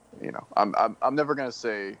I'm never gonna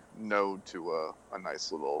say no to a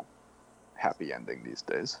nice little happy ending these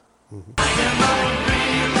days. Mm-hmm. I am a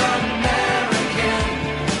real American.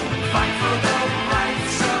 Fight for the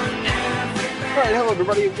rights of every man. All right, hello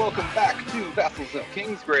everybody, and welcome back to Vassals of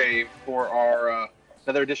Kingsgrave for our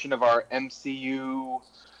another edition of our MCU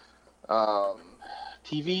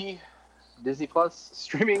TV Disney Plus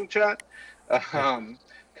streaming chat,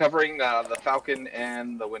 covering the Falcon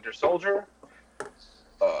and the Winter Soldier,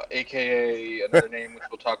 aka another name which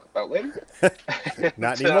we'll talk about later.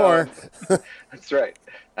 Not anymore. That's right,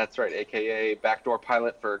 aka backdoor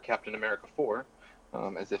pilot for Captain America 4,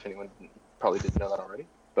 as if anyone probably didn't know that already.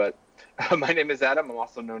 But my name is Adam. I'm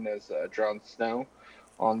also known as Jon Snow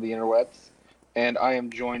on the interwebs, and I am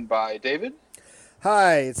joined by David.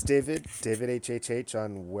 Hi, it's David. David HHH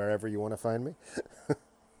on wherever you want to find me.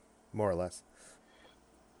 More or less.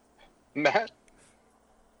 Matt.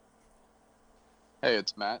 Hey,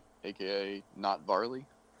 it's Matt, aka Not Varley.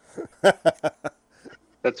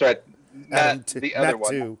 That's right. Matt, the other Matt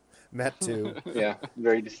one. too. Matt too. Yeah,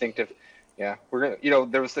 very distinctive. Yeah, we're gonna.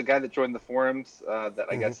 There was a guy that joined the forums that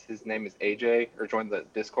I guess his name is AJ, or joined the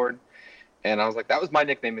Discord, and I was like, that was my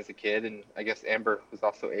nickname as a kid, and I guess Amber was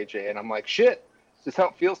also AJ, and I'm like, shit, is this how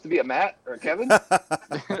it feels to be a Matt or a Kevin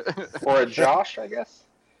or a Josh? I guess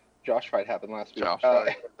Josh fight happened last week. Josh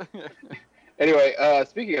fight. Anyway,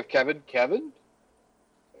 speaking of Kevin.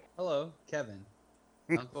 Hello, Kevin.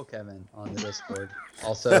 Uncle Kevin on the Discord.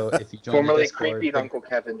 Also, if you join Formerly the Discord, creepy Uncle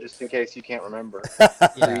Kevin, just in case you can't remember.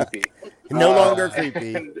 Yeah. Creepy. No longer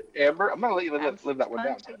creepy. And Amber, I'm gonna let you live that one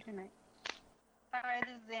down. Alright,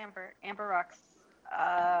 this is Amber. Amber rocks.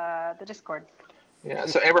 The Discord. Yeah.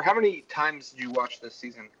 So Amber, how many times did you watch this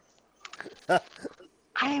season?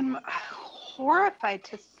 I'm horrified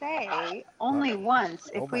to say only once.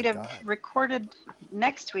 Oh If my we'd have God. recorded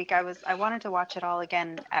next week, I wanted to watch it all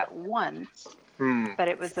again at once, but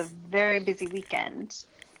it was a very busy weekend.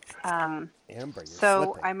 Amber, you're So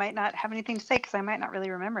slipping. I might not have anything to say because I might not really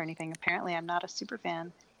remember anything. Apparently, I'm not a super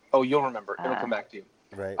fan. Oh, you'll remember. It'll come back to you.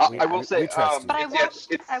 Right. I will say, we trust But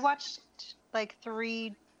you. I watched like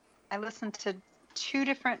I listened to three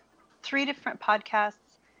different podcasts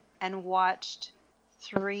and watched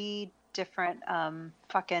 3 different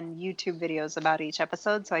fucking YouTube videos about each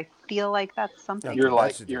episode. So I feel like that's something. You're that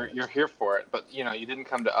like should do you're it. here for it, but you didn't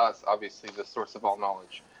come to us, obviously, the source of all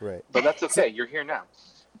knowledge. Right. But that's okay. You're here now.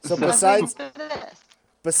 So I was waiting besides for this.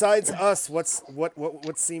 besides us,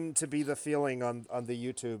 what seemed to be the feeling on the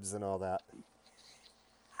YouTubes and all that?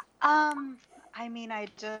 I mean,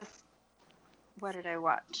 what did I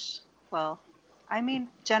watch? Well, I mean,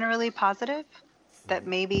 generally positive. That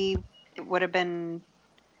maybe it would have been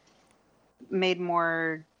made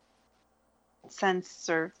more sense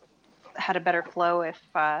or had a better flow if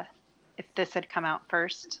this had come out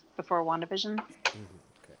first before WandaVision.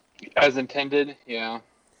 As intended. Yeah.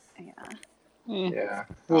 Yeah. Yeah.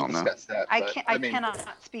 We'll don't know. discuss that. I but, can't. I mean, cannot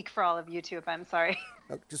speak for all of YouTube. I'm sorry.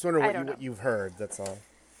 Just wondering I don't know. what you've heard. That's all.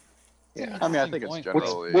 Yeah. I mean, I think it's Point.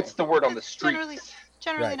 generally. What's the word on the It's street?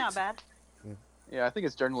 generally Right. not bad. Yeah, I think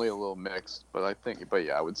it's generally a little mixed, but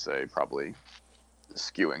yeah, I would say probably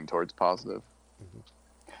skewing towards positive.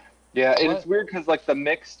 Yeah, and What? it's weird because like the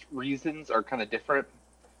mixed reasons are kind of different,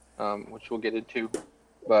 which we'll get into.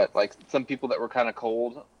 But like some people that were kind of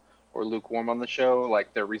cold or lukewarm on the show,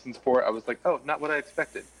 like their reasons for it, I was like, oh, not what I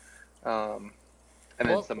expected. And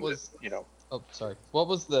then What some was- of it, Oh, sorry. What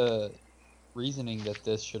was the reasoning that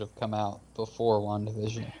this should have come out before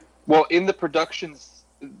WandaVision? Well, in the productions,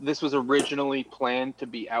 this was originally planned to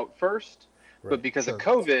be out first, but Right. because Sure. of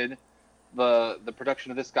COVID, the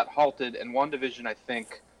production of this got halted. And WandaVision, I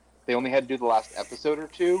think, they only had to do the last episode or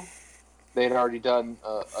 2. They had already done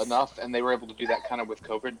enough, and they were able to do that kind of with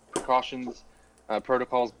COVID precautions,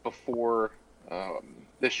 protocols before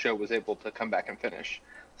this show was able to come back and finish.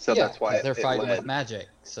 So Yeah, that's why 'cause they're it fighting led. with magic,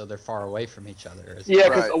 so they're far away from each other. Yeah,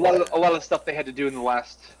 because Right. a lot of the stuff they had to do in the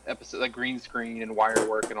last episode, like green screen and wire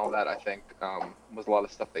work and all that, I think, was a lot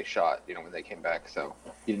of stuff they shot, when they came back. So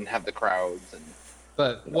you didn't have the crowds and.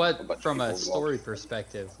 But a bunch what, of from a people story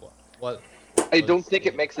perspective, what? I don't was think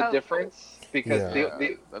it the- makes a Oh. difference because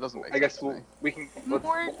Yeah. That doesn't make I guess sense to me. we can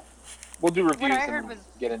More. we'll do What reviews I heard and was-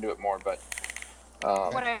 get into it more, but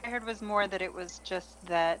What I heard was more that it was just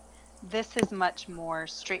that this is much more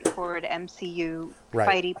straightforward MCU, Right.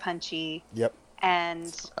 fighty, punchy, Yep. and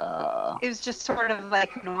it was just sort of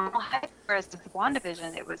like normal hype. Whereas with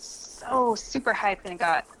WandaVision, it was so super hype and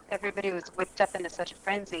everybody was whipped up into such a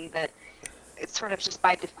frenzy that it's sort of just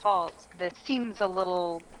by default that seems a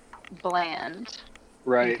little bland.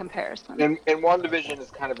 in comparison. And WandaVision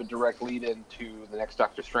is kind of a direct lead into the next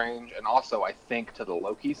Doctor Strange, and also I think to the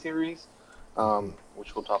Loki series,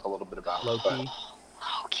 which we'll talk a little bit about. Loki.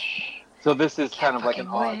 Okay. So this is kind of like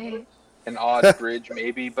Fucking an odd bridge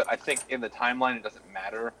maybe, but I think in the timeline it doesn't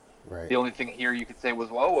matter. Right. The only thing here you could say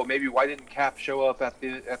was, well, maybe why didn't Cap show up at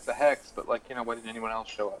the Hex, but like, why didn't anyone else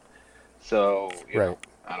show up? So, you know,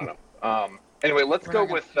 I don't know. Anyway, let's go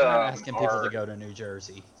with we're not asking people to go to New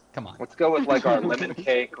Jersey. Come on. Let's go with like our lemon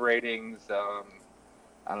cake ratings. I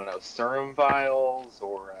don't know, serum vials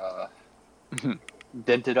or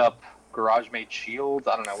dented up garage made shields.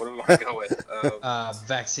 I don't know. What do we want to go with?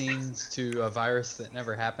 Vaccines to a virus that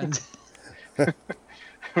never happened.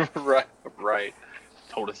 Right.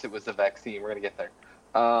 Told us it was a vaccine. We're gonna get there.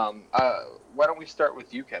 Why don't we start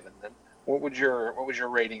with you, Kevin? Then, what would your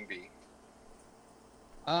rating be?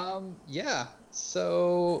 Yeah.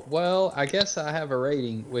 So, well, I guess I have a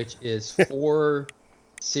rating which is 4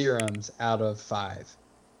 serums out of 5,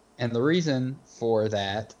 and the reason for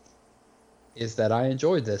that is that I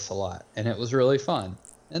enjoyed this a lot, and it was really fun.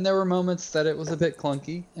 And there were moments that it was a bit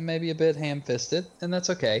clunky and maybe a bit ham-fisted, and that's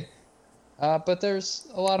okay. But there's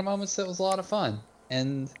a lot of moments that was a lot of fun,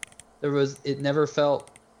 and it never felt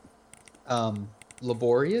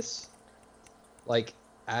laborious. Like,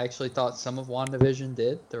 I actually thought some of WandaVision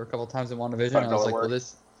did. There were a couple times in WandaVision I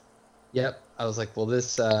was like, will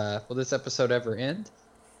this episode ever end?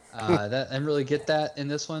 I didn't really get that in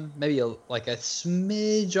this one. Maybe a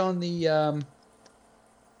smidge on the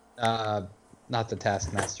not the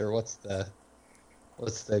Taskmaster.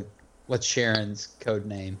 What's Sharon's code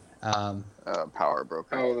name? Power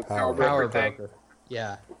Broker. Oh, the Power Power thing. Broker.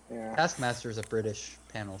 Yeah. Taskmaster is a British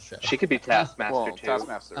panel show. She could be Taskmaster Well, too.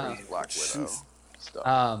 Taskmaster is Black Widow stuff.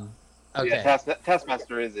 Okay. Yeah,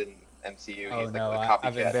 Taskmaster is in MCU. Oh He's no, like a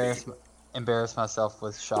I've copycat. embarrassed myself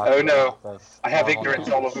with shock. Oh no, of I have Marvel ignorance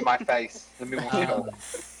knowledge. all over my face. Let me move on.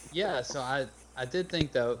 Yeah, so I did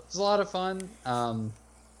think though it was a lot of fun. I'm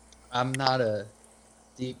not a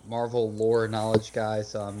deep Marvel lore knowledge guy,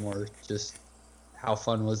 so I'm more just how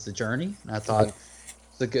fun was the journey. And I thought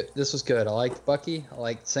this was good. I liked Bucky. I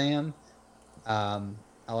liked Sam. I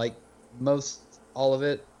liked all of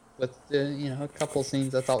it. With a couple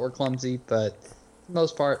scenes I thought were clumsy, but for the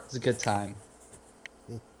most part, it's a good time.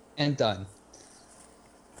 And done.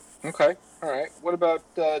 Okay, all right. What about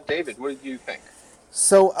David? What did you think?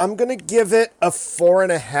 So I'm going to give it a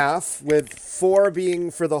 4.5, with 4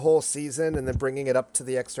 being for the whole season and then bringing it up to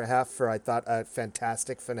the extra half for, I thought, a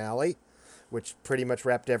fantastic finale, which pretty much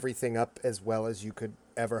wrapped everything up as well as you could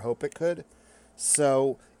ever hope it could.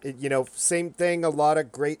 So, same thing. A lot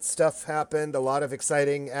of great stuff happened, a lot of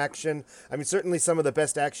exciting action. I mean, certainly some of the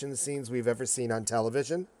best action scenes we've ever seen on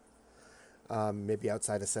television. Maybe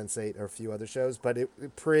outside of Sense8 or a few other shows, but it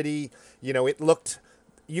looked...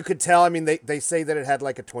 You could tell, I mean, they say that it had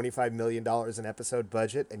like a $25 million an episode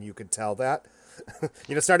budget, and you could tell that.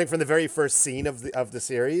 Starting from the very first scene of the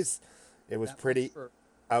series, it was pretty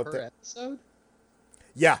out Per there. episode?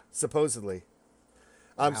 Yeah, supposedly.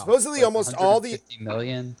 Wow. Supposedly Like almost all the... 150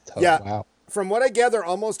 million? Yeah. Wow. From what I gather,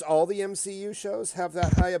 almost all the MCU shows have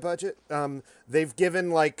that high a budget. They've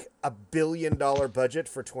given like $1 billion budget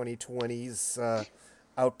for 2020's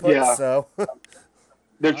output, Yeah. so...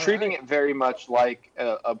 They're All treating right. it very much like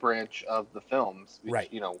a branch of the films, which,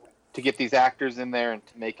 Right. To get these actors in there and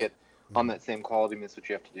to make it on that same quality means what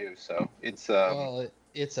you have to do. So it's Well,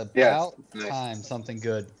 it's about yeah, it's nice. time something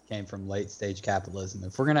good came from late stage capitalism.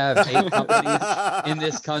 If we're gonna have 8 companies in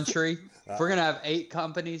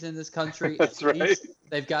this country, That's at right. least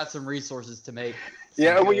they've got some resources to make.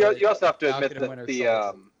 Yeah, some well, you good also have to Falcon admit and that Winter the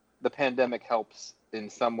Soldier. the pandemic helps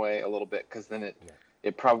in some way a little bit, because then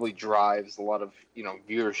it probably drives a lot of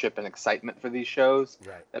viewership and excitement for these shows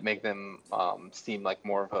Right. that make them seem like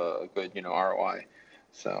more of a good ROI.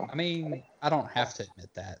 So I mean, I don't have to admit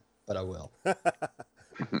that, but I will.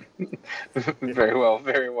 very well,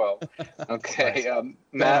 very well. Okay,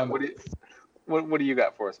 Matt, Um, what do you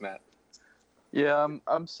got for us, Matt? Yeah,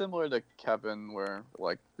 I'm similar to Kevin, where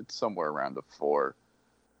like it's somewhere around a 4.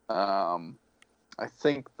 I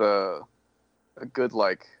think a good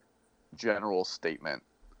like general statement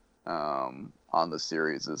on the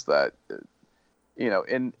series is that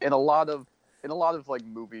in a lot of like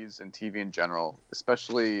movies and TV in general,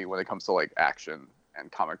 especially when it comes to like action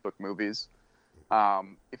and comic book movies,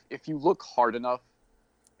 if you look hard enough,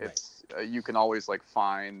 it's you can always like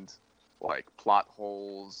find like plot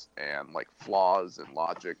holes and like flaws in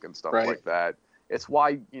logic and stuff Right. like that. It's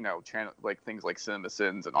why channel like things like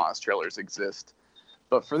CinemaSins and Honest Trailers exist.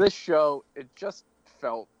 But for this show, it just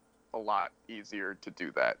felt a lot easier to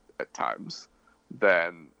do that at times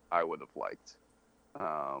than I would have liked.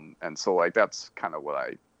 And so like that's kind of what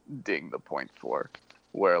I ding the point for,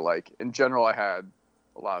 where like in general I had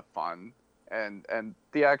a lot of fun, and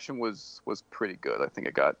the action was pretty good. I think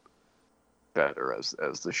it got better as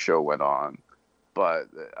the show went on, but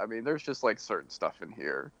I mean there's just like certain stuff in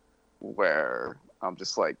here where I'm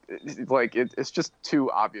just like it's just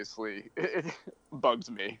too obviously it bugs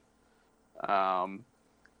me. And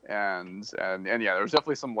yeah, there's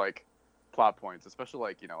definitely some like plot points, especially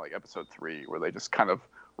like like episode 3, where they just kind of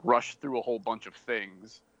rushed through a whole bunch of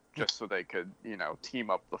things just so they could team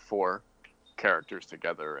up the 4 characters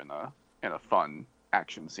together in a fun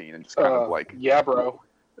action scene, and just kind of like yeah, bro,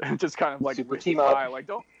 just kind of like super whisk team it up. by. Like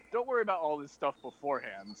don't worry about all this stuff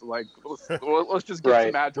beforehand. Like let's just get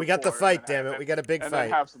some magic. We got the fight, damn it. We got a big and fight.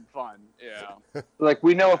 then have some fun. Yeah. Like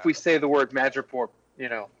we know if we say the word Madripoor,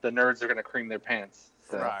 the nerds are gonna cream their pants.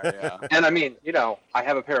 So. Right. Yeah. And I mean, I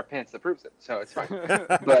have a pair of pants that proves it, so it's fine.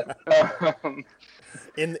 But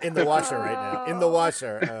in the washer right now. In the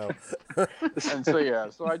washer. Oh. And so yeah,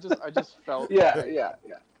 so I just felt yeah.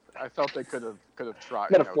 I felt they could have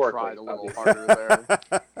tried Metaphorically, tried a little obviously. harder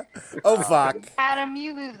there. Oh, Vok. Adam,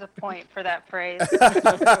 you lose a point for that phrase.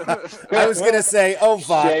 I was going to say, oh,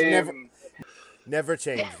 Vok. Shame. Never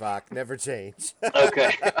change, Vok. Never change.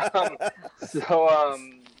 Okay. So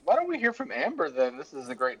why don't we hear from Amber then? This is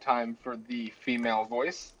a great time for the female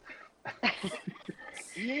voice.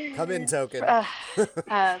 Come in, Token.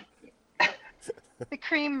 The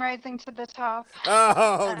cream rising to the top.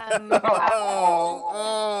 Oh, Um,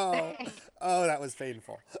 oh, that was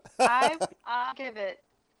painful. I'll give it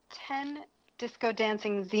 10 disco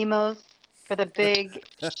dancing Zemos for the big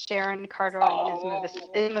Sharon Carter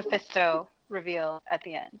is Mephisto reveal at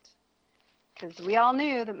the end. Because we all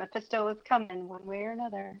knew that Mephisto was coming one way or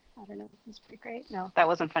another. I don't know. It was pretty great. No, that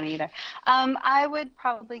wasn't funny either. I would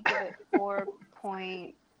probably give it 4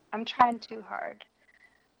 point. I'm trying too hard.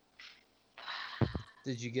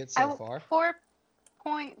 Did you get so far?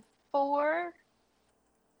 4.4.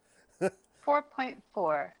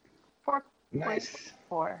 4.4. Nice.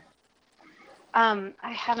 4.4.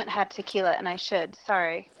 I haven't had tequila, and I should.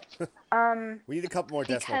 Sorry. We need a couple more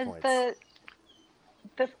decimal Because points.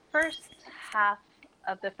 the first half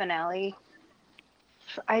of the finale,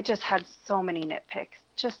 I just had so many nitpicks.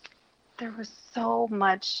 Just there was so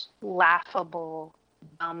much laughable,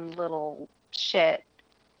 dumb little shit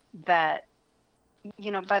that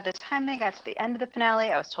by the time they got to the end of the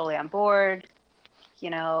finale, I was totally on board.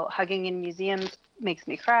 Hugging in museums makes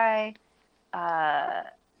me cry.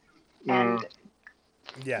 And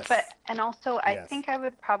Yes. and also I Yes. think I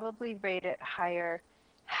would probably rate it higher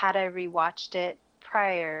had I rewatched it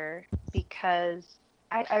prior, because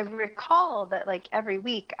I recall that like every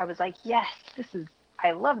week I was like, yes,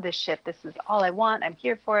 I love this shit. This is all I want. I'm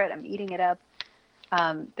here for it. I'm eating it up.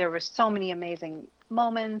 There were so many amazing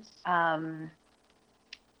moments.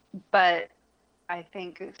 But I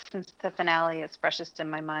think since the finale is freshest in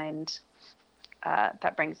my mind,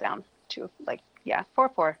 that brings down to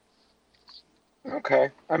 4.4. Okay.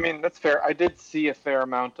 I mean, that's fair. I did see a fair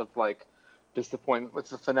amount of like disappointment with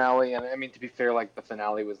the finale, and I mean, to be fair, like the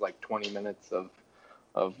finale was like 20 minutes of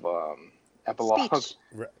epilogue. Speech.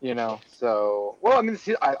 So well, I mean,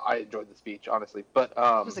 I enjoyed the speech honestly, but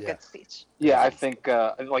It was a Yeah. good speech. yeah, I think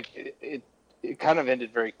it kind of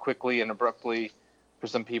ended very quickly and abruptly for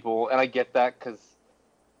some people, and I get that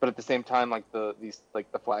but at the same time, like the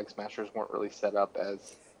Flag Smashers weren't really set up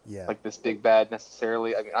as Yeah. like this big bad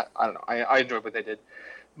necessarily. I mean, I don't know. I enjoyed what they did,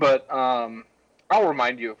 but I'll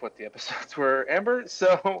remind you of what the episodes were, Amber.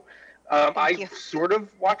 So I you. sort of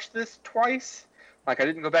watched this twice. Like I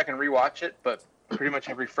didn't go back and rewatch it, but pretty much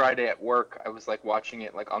every Friday at work, I was like watching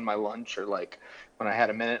it like on my lunch or like when I had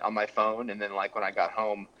a minute on my phone, and then like when I got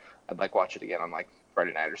home, I'd like watch it again on like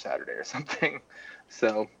Friday night or Saturday or something.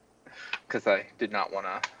 So, because I did not want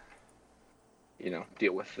to,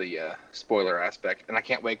 deal with the spoiler aspect, and I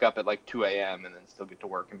can't wake up at like 2 a.m. and then still get to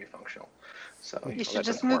work and be functional. So You should that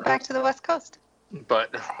just doesn't move work. back to the West Coast.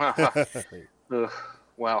 But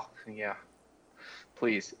well, yeah,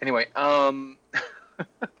 please. Anyway,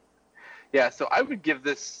 yeah. So I would give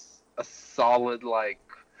this a solid like.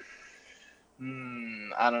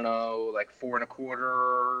 I don't know, like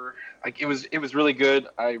 4.25. Like it was really good.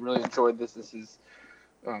 I really enjoyed this. This is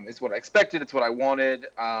it's what I expected. It's what I wanted.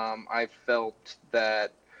 I felt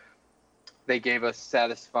that they gave us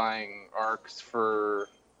satisfying arcs for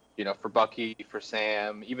Bucky, for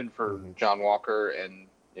Sam, even for John Walker and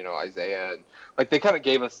Isaiah. And, like they kind of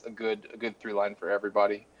gave us a good through line for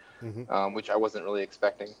everybody, which I wasn't really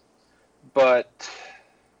expecting. But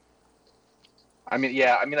I mean,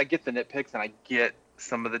 I get the nitpicks and I get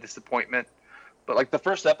some of the disappointment, But like the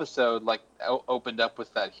first episode, like opened up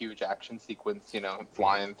with that huge action sequence,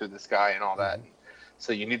 flying through the sky and all that.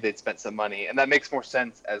 So you knew they'd spent some money, and that makes more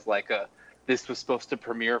sense as like this was supposed to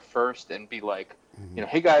premiere first and be like,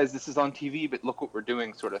 hey guys, this is on TV, but look what we're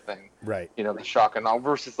doing, sort of thing. Right. The shock and all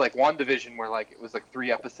versus like WandaVision, where like it was like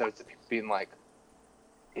 3 episodes of people being like,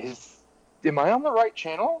 am I on the right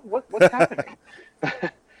channel? What's happening?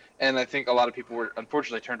 And I think a lot of people were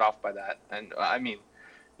unfortunately turned off by that. And I mean,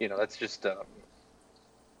 that's just,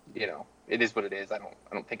 it is what it is. I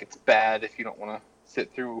don't think it's bad if you don't want to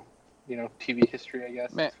sit through, TV history. I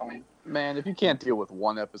guess it's fine. Man, if you can't deal with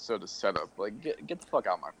 1 episode of setup, like get the fuck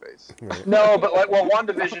out of my face. Right. No, but like, well,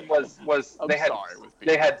 WandaVision was I'm they had sorry with they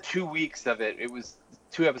people. had 2 weeks of it. It was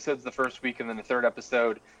 2 episodes the first week and then the 3rd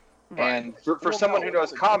episode. Right. And for Well, someone no, who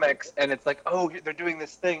knows it's- comics, and it's like, oh, they're doing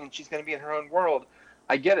this thing, and she's going to be in her own world.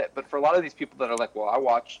 I get it, but for a lot of these people that are like, well, I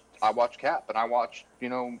watch Cap and I watch,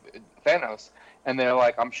 Thanos, and they're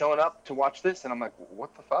like, I'm showing up to watch this, and I'm like,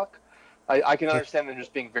 what the fuck? I can understand them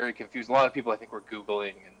just being very confused. A lot of people I think were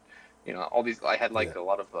Googling, and all these. I had like a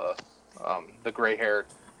lot of the gray hair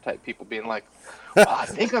type people being like, well, I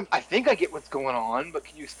think I get what's going on, but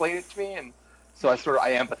can you explain it to me? And so I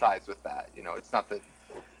empathize with that. It's not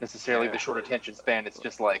necessarily the short attention span. It's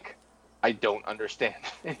just like I don't understand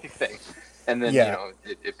anything, and then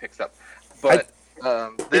it picks up. But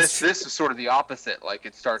this is sort of the opposite. Like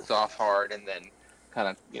it starts off hard and then kind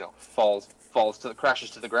of crashes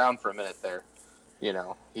to the ground for a minute there. He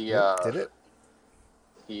Did it?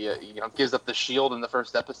 he gives up the shield in the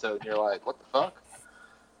first episode, and you're like, what the fuck?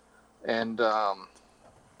 And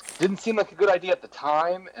didn't seem like a good idea at the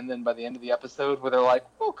time, and then by the end of the episode where they're like,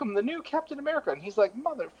 welcome the new Captain America, and he's like,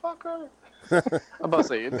 motherfucker. I'm about to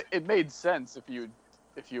say it made sense if you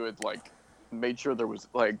had like made sure there was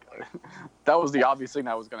like that was the obvious thing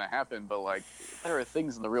that was going to happen, but like there are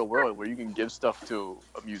things in the real world where you can give stuff to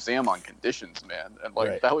a museum on conditions, man, and like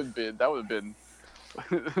Right. that would have been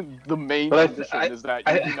the main But condition is that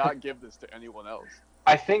you do not give this to anyone else.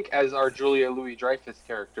 I think, as our Julia Louis-Dreyfus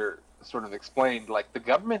character sort of explained, like the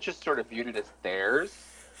government just sort of viewed it as theirs,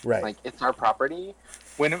 Right. like it's our property,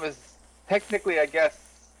 when it was technically, I guess,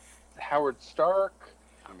 Howard Stark.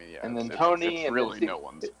 I mean, yeah, And then it's Tony, and really then no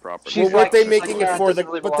one's property. She's Well, weren't like- they she's like, making yeah, it it for the? doesn't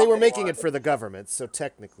really But they belong were to making anyone. it for the government, so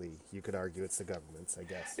technically you could argue it's the government's. I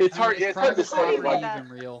guess. It's hard. It's It's hard to private say. property, Like, even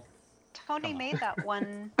real. Tony Come on. made that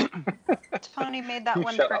one. Tony made that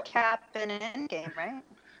one Shut for up. Cap in Endgame, right?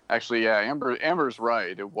 Actually, yeah, Amber's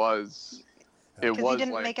right. It was Because he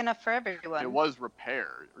didn't like make enough for everyone. it was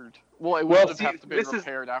repaired. Well, it Well, would see, have to be this is-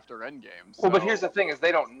 repaired after Endgame. well, but so- here's the thing: is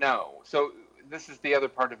they don't know. So this is the other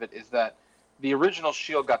part of it: is that the original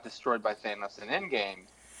shield got destroyed by Thanos in Endgame,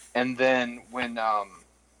 and then when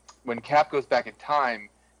Cap goes back in time,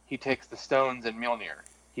 he takes the stones and Mjolnir.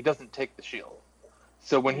 He doesn't take the shield.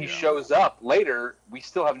 So when he Yeah. shows up later, we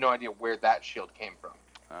still have no idea where that shield came from.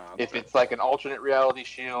 If it's like an alternate reality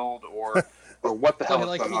shield or what the hell So, is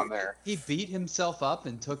like, going on there. He beat himself up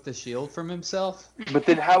and took the shield from himself. But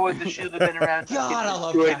then how would the shield have been around to God, I get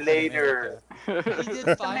love destroyed Captain later? America. He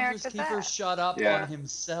did find America's his keeper ass. shut up Yeah. on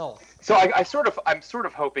himself. So I'm sort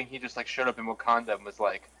of hoping he just like showed up in Wakanda and was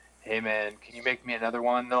like, "Hey man, can you make me another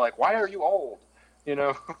one?" And they're like, "Why are you old?"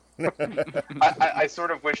 I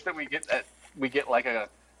sort of wish that we get like a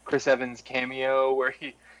Chris Evans cameo where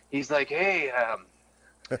he's like, "Hey,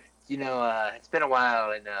 it's been a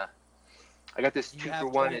while and I got this You 2 have for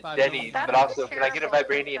 1 at 25 Denny's, million. That's but also can I get a terrible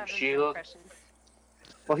vibranium Chris shield?" Evans impression.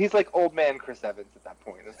 Well, he's like old man Chris Evans at that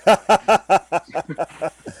point.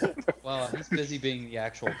 Well, he's busy being the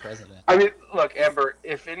actual president. I mean, look, Amber,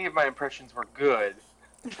 if any of my impressions were good,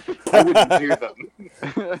 I wouldn't do them.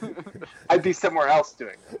 I'd be somewhere else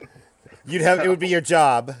doing them. It would be your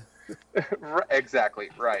job. Exactly,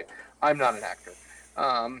 right. I'm not an actor.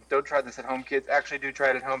 Don't try this at home, kids. Actually, do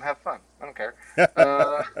try it at home. Have fun. I don't care.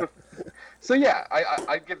 So yeah,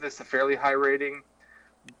 I'd give this a fairly high rating,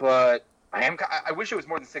 but I wish it was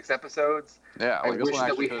more than 6 episodes. Yeah, I like this wish one that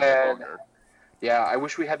actually we could have been had- longer. Yeah, I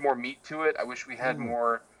wish we had more meat to it. I wish we had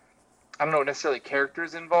more, I don't know, necessarily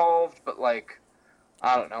characters involved, but like,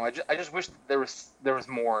 I don't know. I just wish there was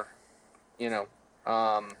more, I don't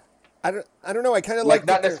know. I kind of like like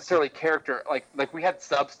not that necessarily character, like we had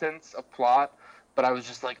substance of plot, but I was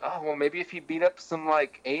just like, oh well, maybe if he beat up some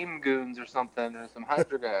like AIM goons or something, or some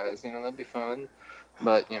Hydra guys, that'd be fun.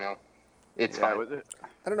 But it's Yeah, fine. but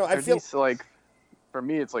I don't know. I there feel needs to, like, for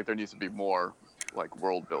me, it's like there needs to be more like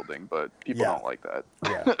world building, but people Yeah. don't like that.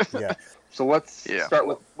 yeah. So let's Yeah. start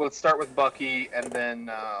with Bucky, and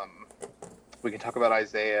then we can talk about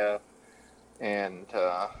Isaiah and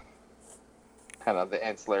kind of the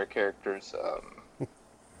ancillary characters.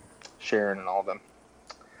 Sharon and all of them.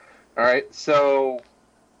 All right, so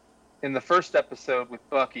in the first episode with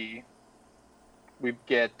Bucky, we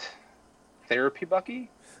get Therapy Bucky,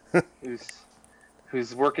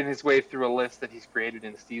 who's working his way through a list that he's created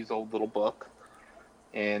in Steve's old little book,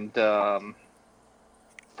 and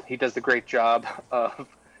he does a great job of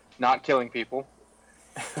not killing people,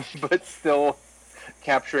 but still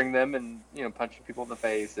capturing them and punching people in the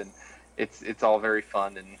face, and it's all very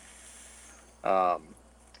fun, and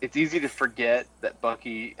it's easy to forget that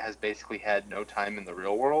Bucky has basically had no time in the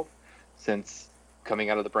real world since coming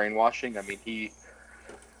out of the brainwashing. I mean, he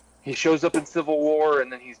shows up in Civil War,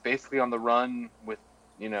 and then he's basically on the run with,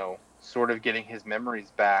 sort of getting his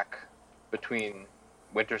memories back between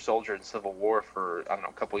Winter Soldier and Civil War for, I don't know,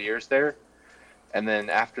 a couple years there. And then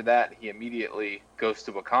after that, he immediately goes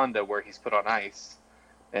to Wakanda, where he's put on ice,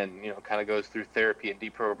 and, kind of goes through therapy and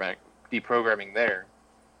deprogramming there.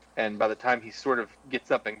 And by the time he sort of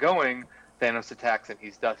gets up and going, Thanos attacks and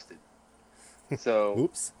he's dusted. So,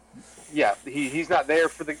 Oops. Yeah, he's not there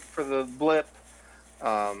for the blip.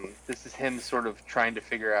 This is him sort of trying to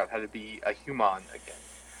figure out how to be a human again,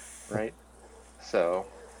 right? So,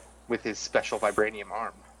 with his special vibranium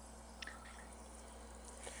arm.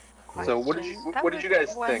 So, what did you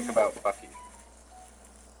guys think about Bucky?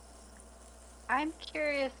 I'm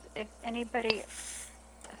curious if anybody.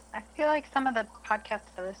 I feel like some of the podcasts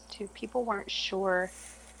I listened to, people weren't sure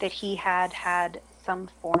that he had some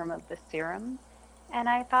form of the serum, and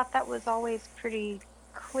I thought that was always pretty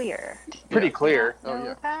clear. Pretty clear. Did you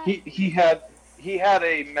know that? He had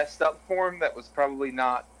a messed up form that was probably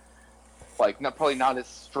not as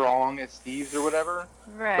strong as Steve's or whatever.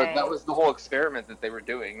 Right. But that was the whole experiment that they were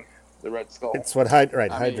doing, the Red Skull. It's what Hydra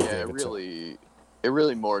I mean, gave yeah, it to. it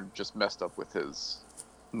really more just messed up with his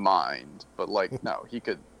mind. But no, he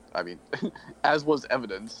could. I mean, as was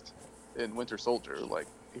evidenced in Winter Soldier,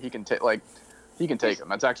 he can take him.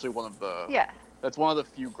 That's actually one of the That's one of the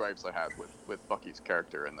few gripes I had with Bucky's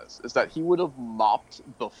character in this, is that he would have mopped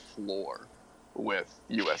the floor with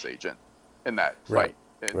U.S. Agent in that fight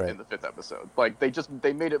in the 5th episode.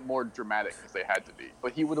 They made it more dramatic because they had to be,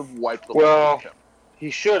 but he would have wiped the floor with him.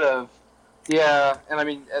 He should have. Yeah, and I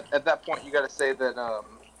mean, at that point, you got to say that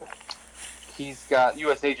he's got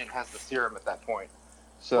U.S. Agent has the serum at that point.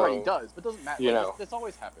 So Right, he does, but it doesn't matter. This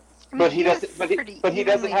always happens. I mean, But he was doesn't. pretty But he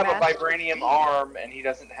doesn't have a evenly vibranium matched. arm, and he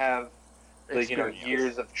doesn't have the Experience.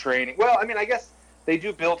 years of training. Well, I mean, I guess they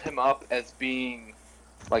do build him up as being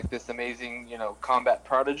like this amazing, combat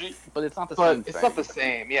prodigy. But it's not the But same it's thing. not the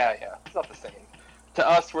same. Yeah, it's not the same. To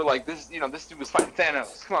us, we're like this. This dude was fighting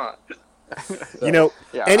Thanos. Come on.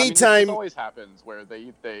 Yeah, anytime. this always happens where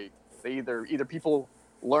they either people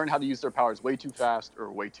learn how to use their powers way too fast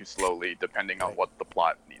or way too slowly, depending on what the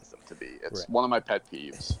plot needs them to be. It's one of my pet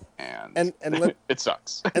peeves, and it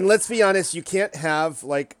sucks. And let's be honest, you can't have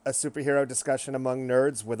a superhero discussion among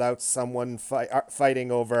nerds without someone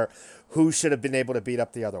fighting over who should have been able to beat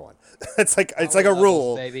up the other one. It's like a Power levels,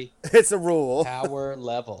 rule. baby. It's a rule. Power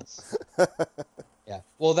levels. Yeah.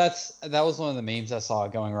 Well, that was one of the memes I saw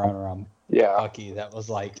going around Yeah. Bucky. That was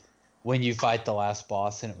like when you fight the last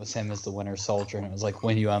boss, and it was him as the Winter Soldier, and it was like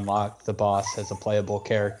when you unlock the boss as a playable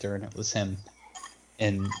character, and it was him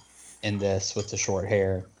in this with the short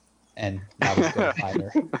hair, and now he's a good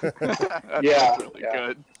fighter. Yeah, That's really yeah.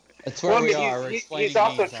 good. That's where Well, I we mean, are. We're he's explaining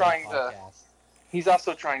also memes on the trying to- podcast. He's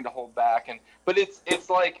also trying to hold back, but it's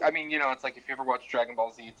like, I mean, it's like if you ever watch Dragon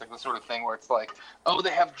Ball Z, it's like the sort of thing where it's like, oh, they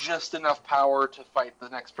have just enough power to fight the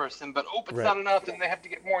next person, but it's not enough, and they have to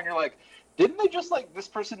get more, and you're like, didn't they just this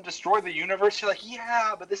person destroy the universe? You're like,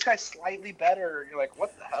 yeah, but this guy's slightly better. You're like,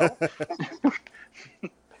 what the hell?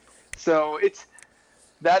 So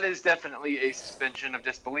that is definitely a suspension of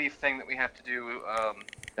disbelief thing that we have to do.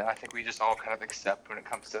 That I think we just all kind of accept when it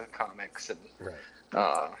comes to comics, and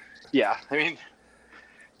yeah, I mean.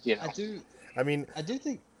 I do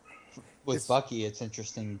think with Bucky, it's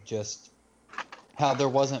interesting just how there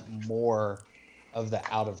wasn't more of the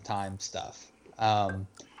out of time stuff. And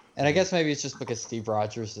I guess maybe it's just because Steve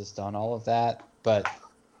Rogers has done all of that. But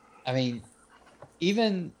I mean,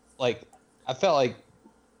 even I felt like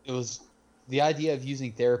it was the idea of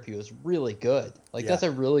using therapy was really good. That's a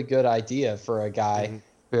really good idea for a guy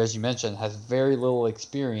who, as you mentioned, has very little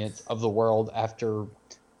experience of the world after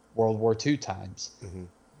World War II times. Mm-hmm.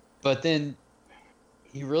 But then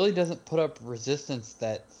he really doesn't put up resistance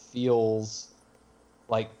that feels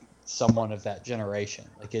like someone of that generation.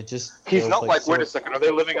 It just He's feels not like, wait a sort second, are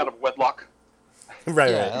they living out of wedlock?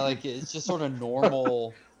 Right. it's just sort of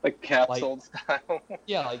normal. Like capsuled style?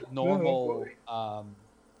 Yeah, normal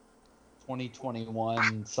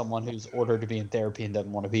 2021, someone who's ordered to be in therapy and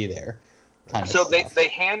doesn't want to be there. kind of So stuff. they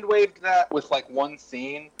hand waved that with like one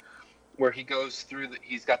scene where he goes through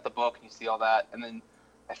he's got the book and you see all that, and then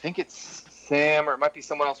I think it's Sam or it might be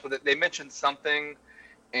someone else with it. They mentioned something,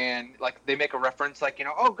 and like they make a reference, like, you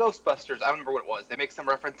know, oh, Ghostbusters. I don't remember what it was. They make some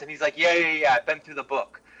reference, and he's like, yeah, I've been through the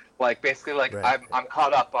book. Like basically, like Right. I'm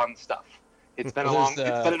caught up on stuff. It's been Well, there's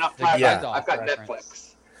it's been enough the time. Yeah. I've got Gandalf Netflix.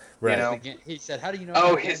 reference. Right. know? He said, "How do you know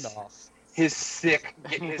Oh, about his- Gandalf?" His sick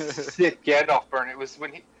Gandalf burn. It was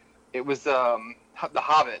the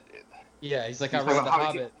Hobbit. Yeah, he's like, "I He's read like, The "How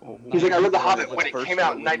Hobbit." He's like, I read the When Hobbit it when it was came first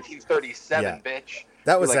out in released. 1937, Yeah. bitch.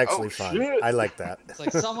 That was You're like, actually oh, fun. shit. I like that. It's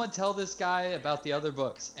like, someone tell this guy about the other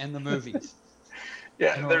books and the movies.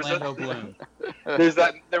 Yeah, And there's Orlando Bloom.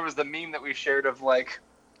 there was the meme that we shared of like,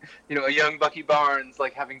 you know, a young Bucky Barnes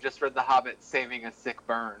like having just read The Hobbit, saving a sick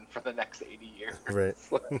burn for the next 80 years. Right.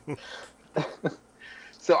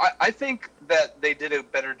 So I think that they did a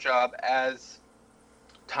better job as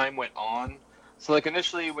time went on. So like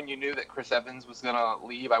initially when you knew that Chris Evans was gonna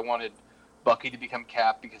leave, I wanted Bucky to become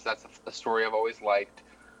Cap because that's a story I've always liked,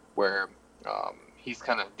 where he's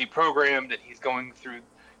kind of deprogrammed and he's going through,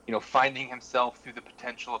 you know, finding himself through the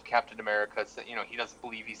potential of Captain America. So, you know, he doesn't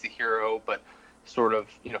believe he's a hero, but sort of,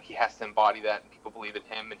 you know, he has to embody that, and people believe in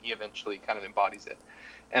him, and he eventually kind of embodies it.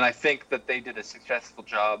 And I think that they did a successful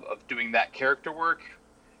job of doing that character work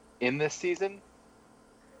in this season,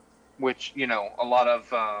 which, you know, a lot of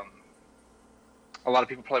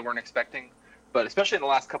people probably weren't expecting, but especially in the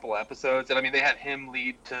last couple of episodes. And I mean, they had him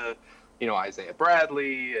lead to, you know, Isaiah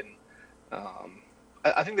Bradley, and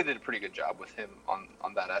I think they did a pretty good job with him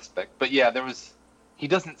on that aspect. But yeah, he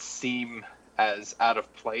doesn't seem as out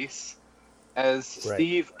of place as Right.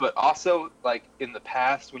 Steve, but also like in the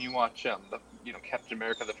past when you watch Captain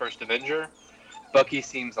America: The First Avenger, Bucky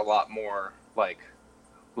seems a lot more like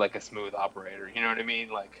a smooth operator. You know what I mean?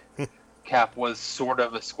 Like Cap was sort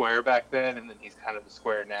of a square back then, and then he's kind of a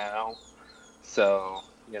square now. So,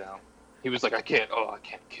 you know, he was like, I can't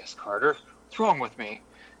kiss Carter. What's wrong with me?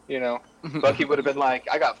 You know, Bucky would have been like,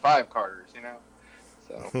 I got 5 Carters, you know?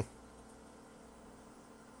 So,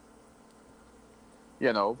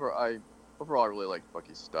 Yeah, no, overall I really liked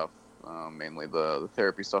Bucky's stuff. Mainly the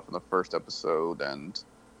therapy stuff in the first episode, and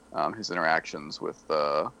his interactions with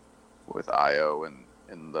Io and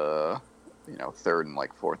in the, you know, third and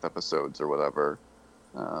like fourth episodes or whatever.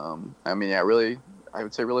 I mean, yeah, really, I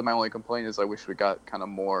would say really my only complaint is I wish we got kind of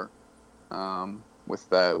more with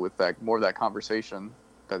that more of that conversation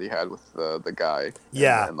that he had with the guy.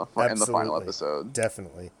 Yeah, in the final absolutely. episode.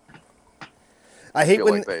 Definitely. I hate feel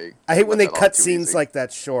when like they they let that cut off too scenes easy. like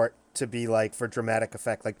that short to be like for dramatic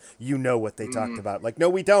effect. Like, you know what they talked Mm. about. Like, no,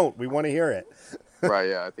 we don't. We want to hear it. Right,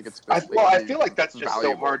 yeah, I think it's. I basically feel like that's just so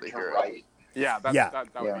valuable hard to to hear it. write. Yeah, that Yeah. would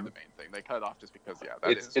Yeah. be the main thing. They cut it off just because, that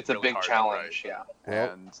It's is a really big hard to challenge, yeah.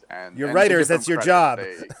 write. And You're and writers, to give that's them your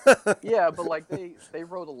credit, job. yeah, but like they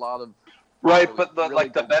wrote a lot of Right, really- but the really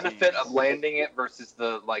like the good benefit scenes. of landing it versus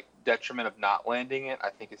the like detriment of not landing it, I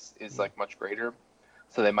think is like much greater.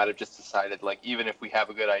 So they might have just decided, like, even if we have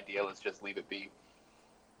a good idea, let's just leave it be.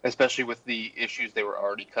 Especially with the issues they were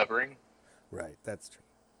already covering. Right, that's true.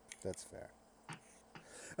 That's fair.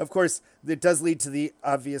 Of course, it does lead to the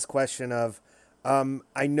obvious question of,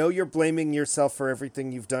 I know you're blaming yourself for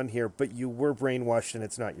everything you've done here, but you were brainwashed and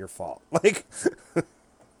it's not your fault. Like,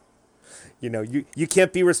 you know, you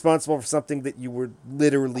can't be responsible for something that you were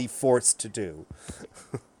literally forced to do.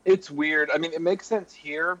 It's weird. I mean, it makes sense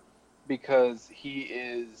here because he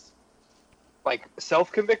is like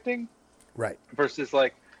self-convicting Right. versus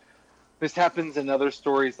like this happens in other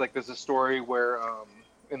stories. Like there's a story where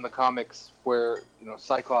in the comics where, you know,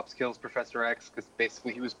 Cyclops kills Professor X because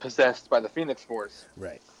basically he was possessed by the Phoenix Force,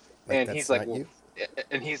 Right. and that's he's like, not well, you?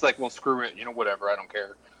 and he's like, well, screw it, you know, whatever, I don't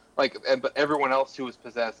care. Like, but everyone else who was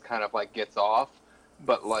possessed kind of like gets off,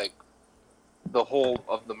 but like the whole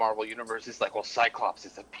of the Marvel universe is like, well, Cyclops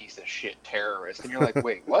is a piece of shit terrorist, and you're like,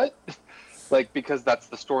 wait, what? Like, because that's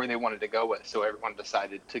the story they wanted to go with, so everyone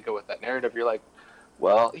decided to go with that narrative. You're like,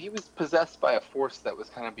 well, he was possessed by a force that was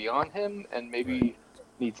kind of beyond him, and maybe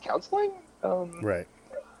needs counseling. Right.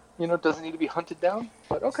 You know, doesn't need to be hunted down.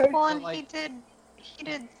 But okay. Well, So, and like- he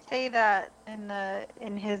did say that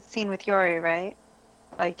in his scene with Yori, right?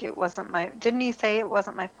 Like, it wasn't didn't he say it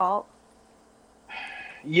wasn't my fault?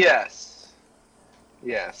 Yes.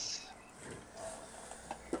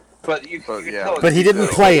 But you But, can yeah. tell But he didn't Yeah.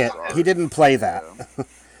 play it. Sorry. He didn't play that. Yeah.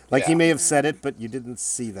 Like, he Yeah. may have said it, but you didn't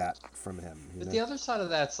see that from him. You But know? the other side of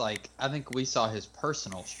that's like, I think we saw his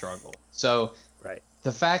personal struggle. So Right.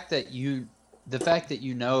 the fact that you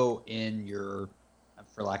know in your,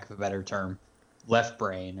 for lack of a better term, left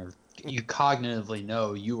brain, or you cognitively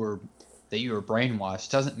know you were that you were brainwashed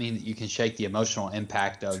doesn't mean that you can shake the emotional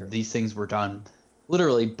impact of Sure. these things were done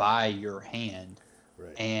literally by your hand.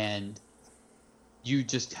 Right. And you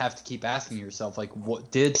just have to keep asking yourself, like,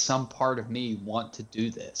 what did some part of me want to do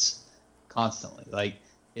this constantly? Like,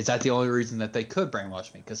 is that the only reason that they could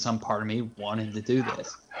brainwash me? Because some part of me wanted to do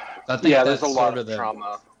this. So I think Yeah, that's there's a sort lot of the,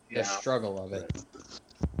 trauma. the Yeah. struggle of it.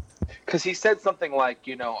 Because he said something like,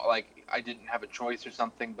 like I didn't have a choice or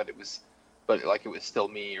something, but it was still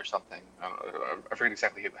me or something. I don't know, I forget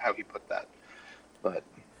exactly how he put that, but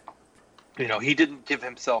he didn't give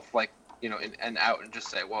himself like an out and just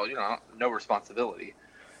say, well, no responsibility.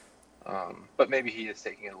 But maybe he is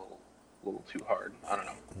taking it a little too hard. I don't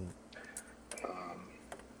know.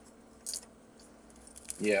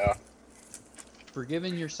 Yeah.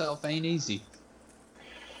 Forgiving yourself ain't easy.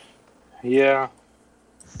 Yeah.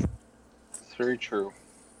 It's very true.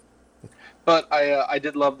 But I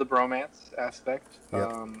did love the bromance aspect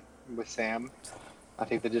with Sam. I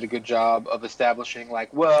think they did a good job of establishing,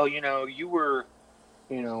 like, well, you were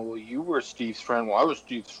Steve's friend. Well, I was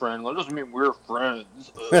Steve's friend. Well, that doesn't mean we're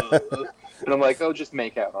friends. And I'm like, oh, just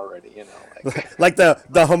make out already, Like, Like the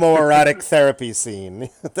homoerotic therapy scene.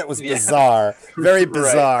 That was Yeah. bizarre. Very Right,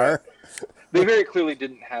 bizarre. they very clearly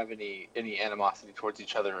didn't have any animosity towards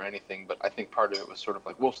each other or anything. But I think part of it was sort of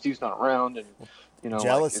like, well, Steve's not around, and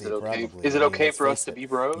Jealousy, is it okay? probably. Is it I mean, okay let's for us face to it. be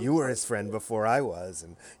bros? You were his friend before I was,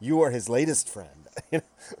 and you were his latest friend.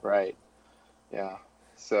 Right. Yeah.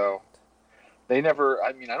 So they never.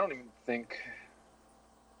 I mean, I don't even think.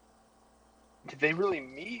 Did they really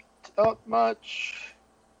meet up much?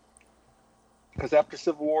 Because after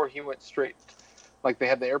Civil War, he went straight. Like they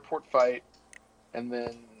had the airport fight, and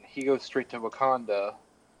then he goes straight to Wakanda.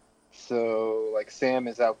 So like Sam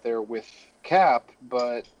is out there with Cap,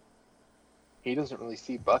 but he doesn't really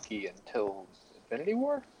see Bucky until Infinity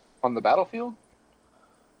War on the battlefield.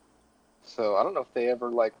 So I don't know if they ever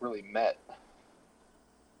like really met.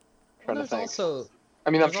 Trying to There's think. also, I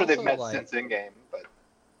mean, I'm there's sure they've also, met like- since Endgame, but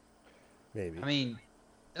Maybe. I mean,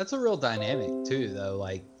 that's a real dynamic too, though.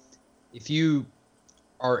 Like, if you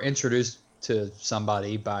are introduced to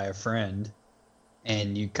somebody by a friend,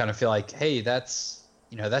 and you kind of feel like, hey, that's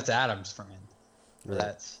Adam's friend, or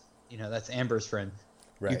Right. that's Amber's friend.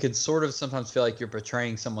 Right. You can sort of sometimes feel like you're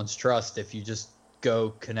betraying someone's trust if you just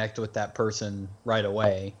go connect with that person right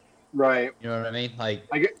away. right. You know what I mean? Like,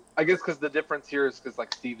 I guess because the difference here is because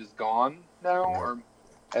like Steve is gone now, Right. or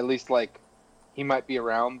at least like he might be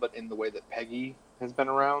around, but in the way that Peggy has been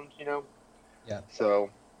around, Yeah. So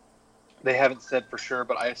they haven't said for sure,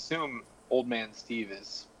 but I assume Old Man Steve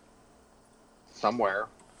is somewhere.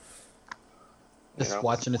 just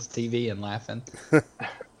watching his TV and laughing. You're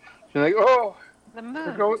like, oh, The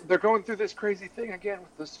they're moon. going through this crazy thing again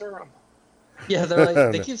with the serum. Yeah, they're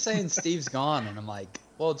like, they keep saying Steve's gone, and I'm like,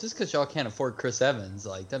 well, just because y'all can't afford Chris Evans,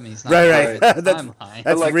 like that means not Right. the That's- timeline.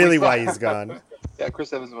 That's like, we really saw- why he's gone. Yeah,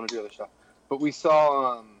 Chris Evans want to do other stuff, but we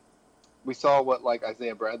saw what like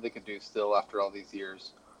Isaiah Bradley could do still after all these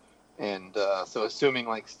years, and so assuming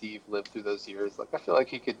like Steve lived through those years, like I feel like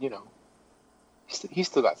he could, he's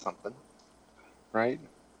still got something, right?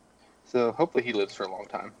 So hopefully he lives for a long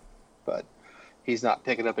time, but he's not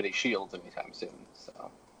picking up any shields anytime soon.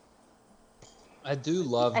 So I do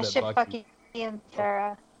love I that ship Bucky. Bucky and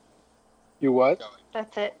Sarah. you what?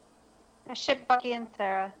 That's it. I ship Bucky and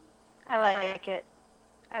Sarah. I like it.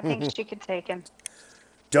 I think she could take him.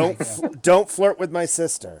 Don't flirt with my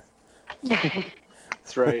sister.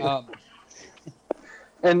 That's right.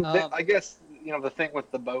 And I guess the thing with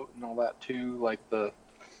the boat and all that too, like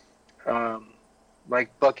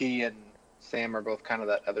like Bucky and Sam are both kind of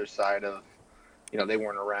that other side of, they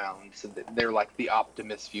weren't around, so they're like the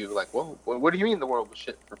optimist view, like, whoa, what do you mean the world was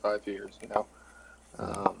shit for 5 years,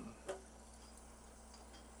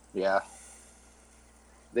 Yeah.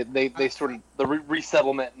 They sort of the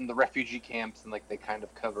resettlement and the refugee camps, and like they kind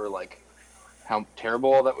of cover like how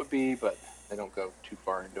terrible all that would be, but they don't go too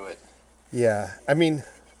far into it. Yeah, I mean,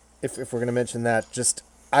 if we're gonna mention that,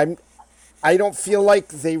 I don't feel like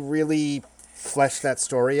they really fleshed that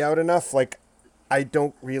story out enough. Like, I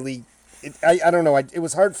don't really, I don't know. It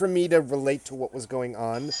was hard for me to relate to what was going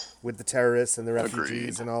on with the terrorists and the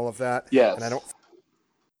refugees Agreed. and all of that. Yes. And I don't.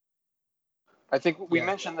 I think we Yeah.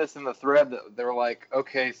 mentioned this in the thread that they were like,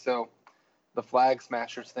 okay, so the Flag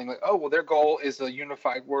Smashers thing, like, oh, well, their goal is a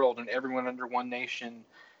unified world and everyone under one nation.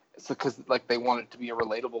 So, because like they want it to be a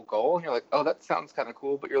relatable goal, and you're like, oh, that sounds kind of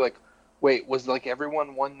cool, but you're like, wait, was like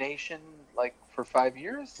everyone one nation like for 5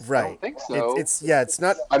 years? I Right. don't think so. It's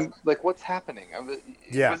not. I'm like, what's happening? It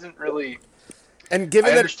Yeah. wasn't really. And I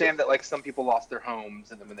given that. understand that like some people lost their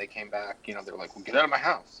homes, and then when they came back, they were like, well, get out of my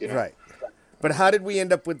house, Right. But how did we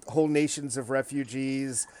end up with whole nations of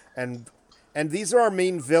refugees and these are our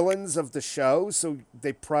main villains of the show, so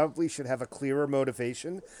they probably should have a clearer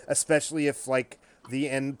motivation, especially if like the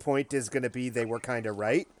end point is going to be they were kind of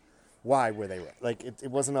right. Why were they right? Like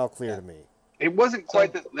it wasn't all clear to me. It wasn't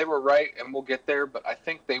quite that they were right, and we'll get there, but I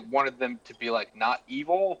think they wanted them to be like not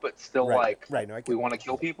evil, but still like Right. No, I we get want to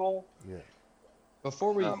kill people. Yeah.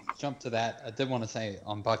 Before we jump to that, I did want to say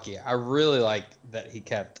on Bucky, I really like that he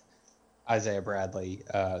kept Isaiah Bradley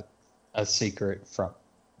a secret from.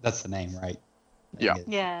 That's the name, right? Yeah.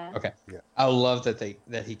 Yeah. Okay. Yeah. I love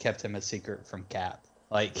that he kept him a secret from Cap.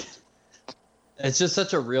 Like, it's just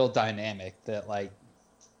such a real dynamic that like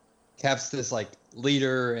Cap's this like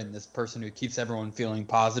leader and this person who keeps everyone feeling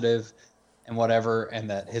positive and whatever, and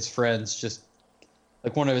that his friends just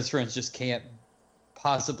like one of his friends just can't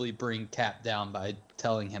possibly bring Cap down by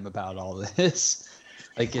telling him about all this.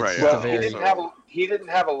 Like it's Right, just yeah. a Well, very he didn't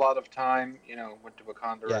have a lot of time, you know, went to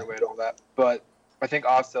Wakanda Yeah. right away and all that. But I think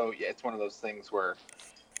also, yeah, it's one of those things where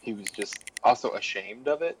he was just also ashamed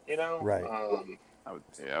of it, you know. Right. I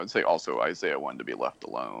would say also Isaiah wanted to be left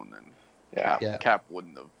alone, and Yeah. Yeah. Cap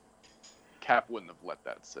wouldn't have let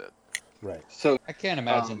that sit. Right. So I can't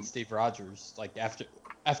imagine Um, Steve Rogers like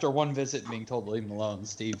after one visit being told to leave him alone.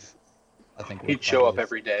 Steve, I think would he'd show up probably-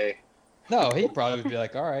 every day. No, he'd probably be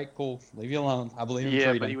like, "All right, cool, leave you alone. I believe in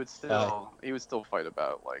Yeah, freedom." but he would still fight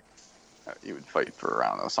about like he would fight for I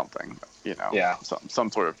don't know something, you know, Yeah. some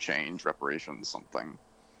sort of change, reparations, something.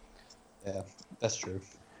 Yeah, that's true.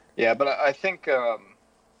 Yeah, but I think, yeah,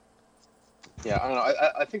 I don't know.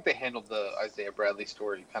 I think they handled the Isaiah Bradley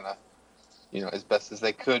story kind of, you know, as best as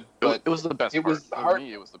they could. But It was the best it part. was For hard-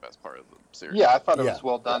 me, it was the best part of the series. yeah, I thought it Yeah. was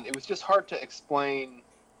well done. It was just hard to explain.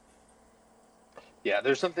 Yeah,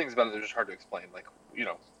 there's some things about it that are just hard to explain. Like, you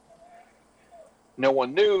know, no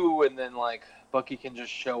one knew, and then like Bucky can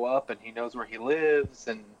just show up and he knows where he lives,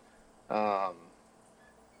 and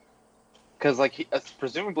because like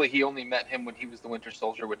presumably he only met him when he was the Winter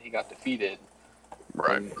Soldier when he got defeated.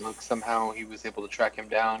 Right. And, like, somehow he was able to track him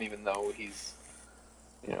down, even though he's,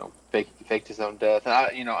 you know, faked his own death. And I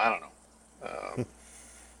don't know.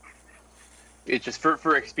 It just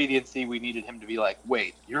for expediency, we needed him to be like,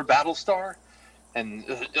 "Wait, you're Battlestar," and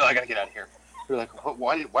I gotta get out of here. We're like,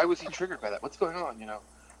 why was he triggered by that? What's going on? You know.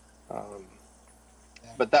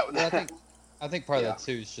 But that Well, I think part Yeah. of that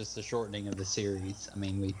too is just the shortening of the series. I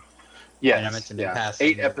mean, we yes, and I mentioned in yeah. passing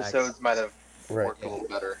 8 that episodes might have Right. worked a little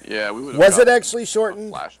better. Yeah, we would. Was it actually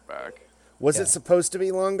shortened? Flashback. Was Yeah. it supposed to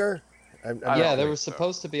be longer? I'm I yeah, don't there think was so.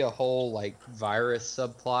 supposed to be a whole like virus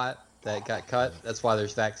subplot that got cut. That's why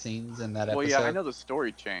there's vaccines in that Well, episode. yeah, I know the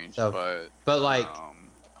story changed, So, but But like, um,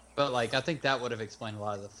 I think that would have explained a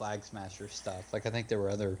lot of the Flag Smasher stuff. Like, I think there were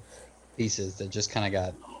other pieces that just kind of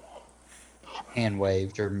got hand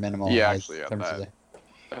waved or minimalized. Yeah, actually, yeah, in terms of that-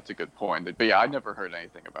 that's a good point. But yeah, I never heard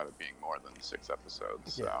anything about it being more than 6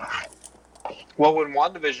 episodes. So. Well, when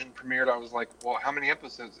WandaVision premiered, I was like, well, how many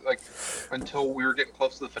episodes? Like, until we were getting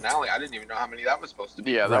close to the finale, I didn't even know how many that was supposed to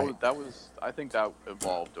be. Yeah, Right. that was. I think that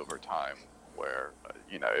evolved over time, where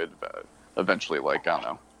you know, it eventually, like I don't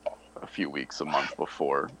know, a few weeks, a month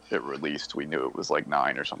before it released, we knew it was like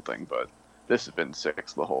 9 or something. But this has been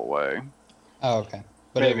 6 the whole way. Oh, okay.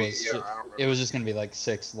 But Maybe, it was yeah, I don't remember. it was just gonna be like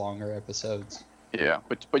 6 longer episodes. Yeah,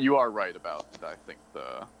 but you are right about I think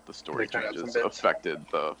the story They cut out some changes bits. affected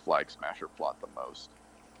the Flag Smasher plot the most.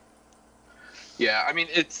 Yeah, I mean,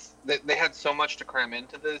 they had so much to cram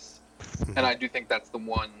into this, and I do think that's the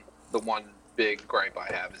one big gripe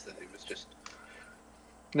I have is that it was just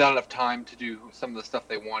not enough time to do some of the stuff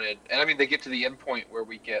they wanted. And I mean, they get to the end point where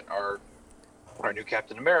we get our new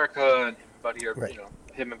Captain America and Buddy are Right. you know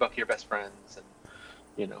him and Bucky are best friends, and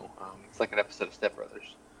you know it's like an episode of Step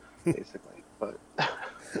Brothers, basically. But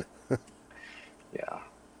yeah,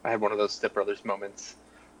 I had one of those Step Brothers moments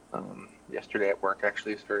yesterday at work.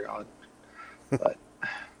 Actually, it was very odd, but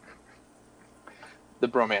the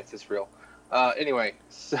bromance is real. Anyway,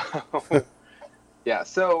 so yeah,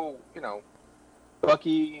 so you know,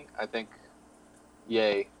 Bucky, I think,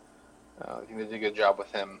 yay. I think they did a good job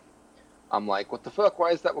with him. I'm like, what the fuck?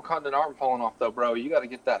 Why is that Wakandan arm falling off, though, bro? You got to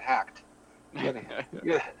get that hacked. You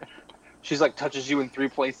gotta- She's like touches you in 3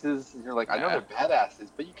 places, and you're like, I know they're badasses,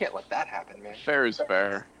 but you can't let that happen, man. Fair is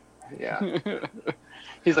fair. Yeah.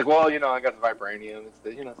 He's like, well, you know, I got the vibranium. It's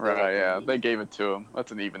the, you know. It's the Right, yeah, vibranium." they gave it to him.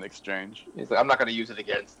 That's an even exchange. He's like, I'm not going to use it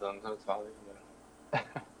against them, so it's fine. You know.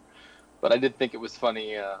 But I did think it was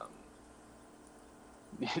funny.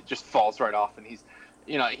 It just falls right off, and he's,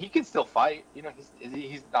 you know, he can still fight. You know,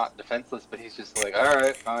 he's not defenseless, but he's just like, all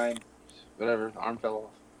right, fine, whatever. The arm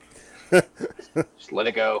fell off. Just let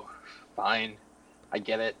it go. Fine, I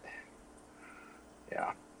get it.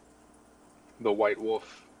 Yeah. The White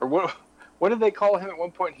Wolf, or what did they call him at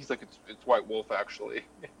one point? He's like, it's White Wolf actually.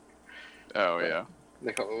 Oh yeah.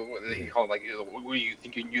 He called like, what do you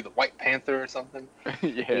think you're the White Panther or something? Yeah,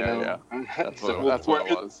 You know? yeah. That's He's like, what, "Well, that's what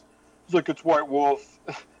it was. He's like, it's White Wolf.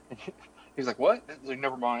 He's like, what? He's like,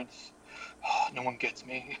 never mind. Oh, no one gets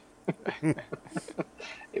me. That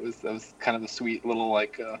was kind of a sweet little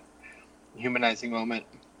like humanizing moment,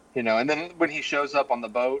 you know. And then when he shows up on the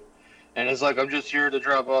boat and is like, I'm just here to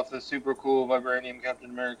drop off this super cool vibranium Captain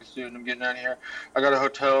America suit and I'm getting out of here. I got a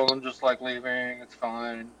hotel. I'm just like leaving. It's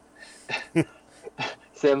fine.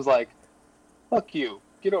 Sam's like, fuck you.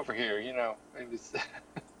 Get over here, you know. It was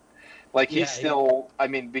like he's still, I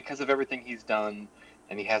mean, because of everything he's done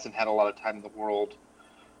and he hasn't had a lot of time in the world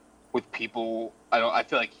with people, I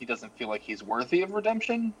feel like he doesn't feel like he's worthy of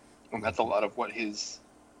redemption. And that's a lot of what his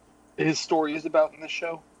story is about in this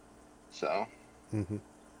show. So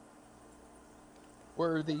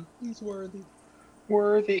Worthy. He's worthy.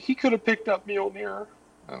 worthy. He could have picked up Mjolnir.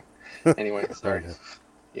 Oh. Anyway, sorry.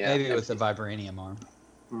 Yeah. Maybe with the vibranium arm.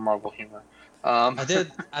 Marvel humor.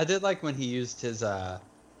 I did like when he used his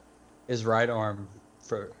right arm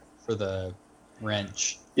for the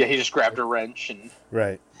wrench. Yeah, he just grabbed a wrench and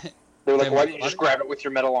Right. they were like, Sam, why didn't you just grab it with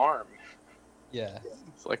your metal arm? Yeah.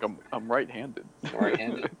 It's like I'm right-handed.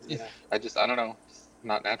 Right-handed. Yeah. I don't know. It's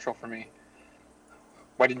not natural for me.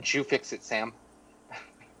 Why didn't you fix it, Sam?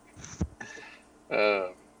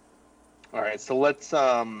 All right, so let's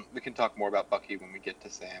we can talk more about Bucky when we get to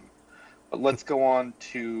Sam, but let's go on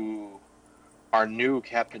to our new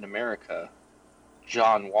Captain America,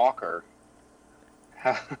 John Walker.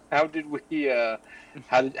 How did we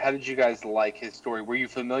how did you guys like his story? Were you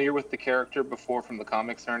familiar with the character before from the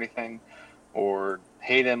comics or anything, or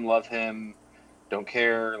hate him, love him, don't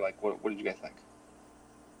care? Like, what did you guys think?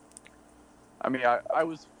 I mean, I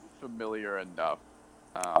was familiar enough.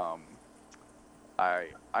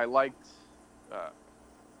 I liked.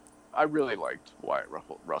 I really liked Wyatt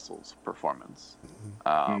Russell's performance,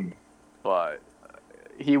 but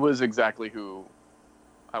he was exactly who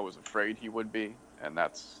I was afraid he would be, and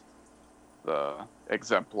that's the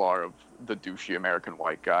exemplar of the douchey American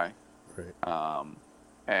white guy. Right.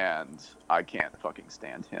 And I can't fucking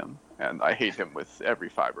stand him, and I hate him with every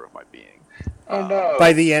fiber of my being. Oh no!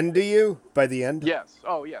 By the end, do you? By the end? Yes.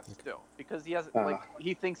 Oh yes. Still, because he hasn't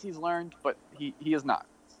he thinks he's learned, but he is not.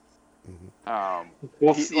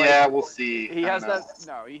 We'll he- see. like, Yeah, we'll see. He I has don't know. that.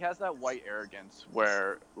 No, he has that white arrogance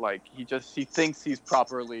where like he thinks he's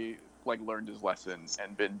properly like learned his lesson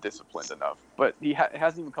and been disciplined enough, but he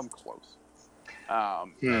hasn't even come close.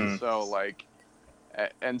 And so like,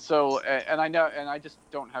 and I know, and I just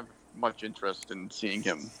don't have much interest in seeing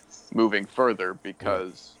him moving further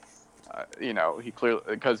because, you know, he clearly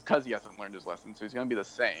because he hasn't learned his lesson, so he's going to be the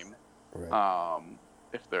same. Right.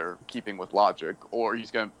 If they're keeping with logic, or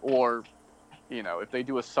you know, if they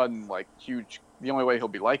do a sudden like huge, the only way he'll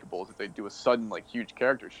be likable is if they do a sudden like huge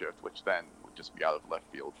character shift, which then would just be out of left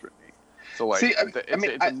field for me. So like, See,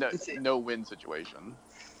 it's a no-win situation.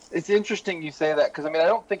 It's interesting you say that because I mean I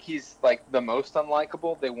don't think he's like the most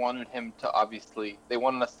unlikable. They wanted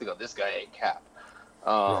us to go, this guy ain't Cap.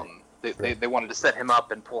 They wanted to set him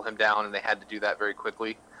up and pull him down, and they had to do that very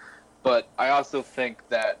quickly. But I also think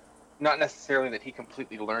that not necessarily that he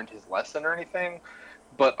completely learned his lesson or anything,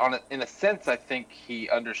 but in a sense I think he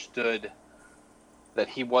understood that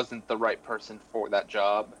he wasn't the right person for that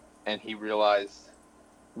job, and he realized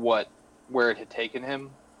where it had taken him.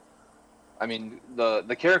 I mean,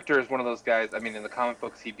 the character is one of those guys. I mean, in the comic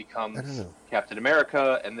books, he becomes Captain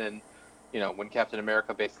America, and then, you know, when Captain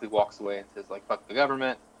America basically walks away and says, like, fuck the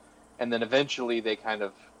government, and then eventually they kind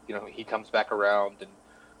of, you know, he comes back around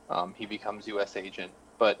and he becomes U.S. agent.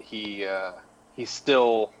 But he's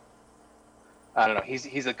still, I don't know,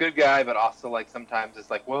 he's a good guy, but also, like, sometimes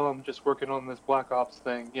it's like, well, I'm just working on this Black Ops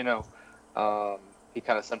thing, you know. He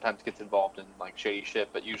kind of sometimes gets involved in, like, shady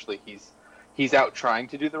shit, but usually he's out trying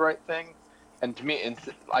to do the right thing. And to me,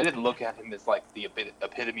 I didn't look at him as like the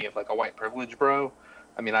epitome of like a white privilege bro.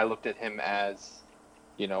 I mean, I looked at him as,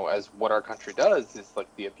 you know, as what our country does is like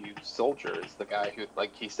the abused soldier, is the guy who,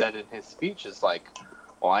 like he said in his speech, is like,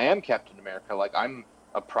 well, I am Captain America. Like, I'm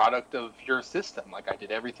a product of your system. Like, I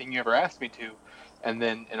did everything you ever asked me to. And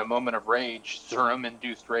then in a moment of rage,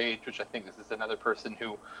 serum-induced rage, which I think this is another person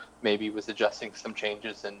who maybe was adjusting some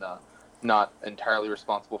changes and not entirely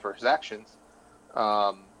responsible for his actions.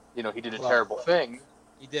 You know, he did a terrible thing.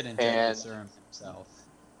 He didn't take the serum himself.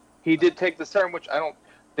 He did take the serum, which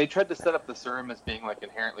they tried to set up the serum as being like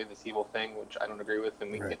inherently this evil thing, which I don't agree with,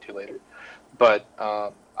 and we can get to later. But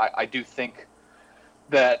I do think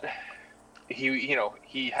that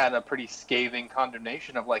he had a pretty scathing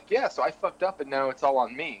condemnation of like, yeah, so I fucked up and now it's all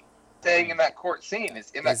on me. Saying in that court scene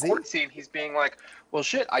he's being like, well,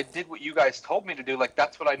 shit, I did what you guys told me to do. Like,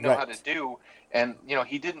 that's what I know how to do. And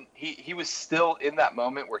he was still in that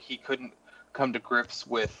moment where he couldn't come to grips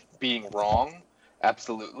with being wrong.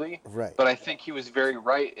 Absolutely. Right. But I think he was very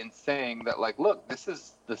right in saying that, like, look, this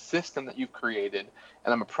is the system that you've created,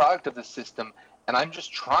 and I'm a product of the system, and I'm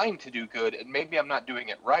just trying to do good, and maybe I'm not doing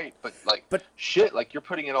it right, but shit, like, you're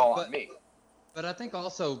putting it all on me. But I think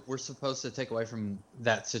also we're supposed to take away from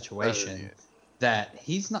that situation that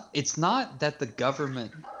it's not that the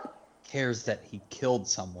government cares that he killed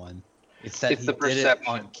someone. It's that he did it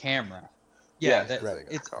on camera. Yeah,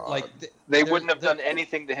 it's like they wouldn't have done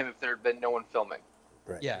anything to him if there had been no one filming.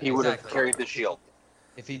 Right. Yeah, he would have carried the shield.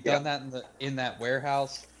 If he'd done that in that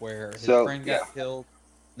warehouse where his friend got killed,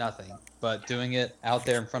 nothing. But doing it out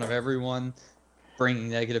there in front of everyone, bringing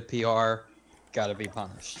negative PR, got to be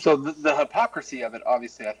punished. So the hypocrisy of it,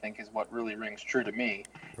 obviously, I think, is what really rings true to me.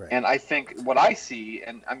 Right. And I think what I see,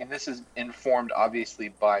 and I mean, this is informed obviously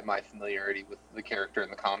by my familiarity with the character in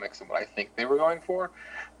the comics and what I think they were going for.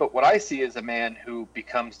 But what I see is a man who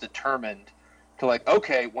becomes determined to, like,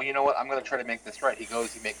 okay, well, you know what? I'm going to try to make this right. He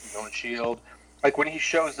goes, he makes his own shield. Like, when he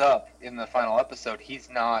shows up in the final episode, he's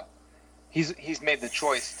made the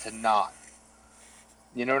choice to not.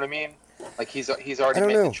 You know what I mean? Like, he's already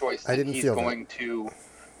made the choice that he's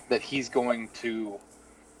going to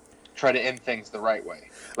try to end things the right way.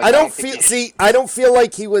 Like, I don't feel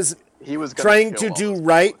like he was gonna trying kill to do almost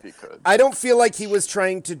right. if he could. I don't feel like he was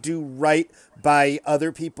trying to do right by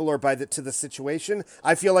other people or to the situation.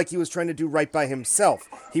 I feel like he was trying to do right by himself.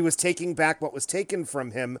 He was taking back what was taken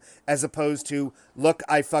from him, as opposed to, look,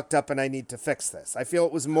 I fucked up and I need to fix this. I feel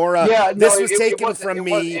it was more this was taken from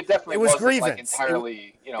me. It was wasn't grievance. like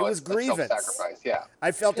entirely, it was grievance. Self-sacrifice. Yeah.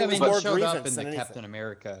 I felt it was he more showed grievance up in than the anything. Captain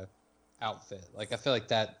America outfit. Like, I feel like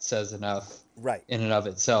that says enough, Right. in and of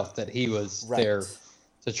itself, that he was there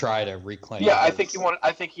to try to reclaim. Yeah, I think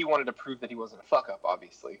he wanted to prove that he wasn't a fuck up,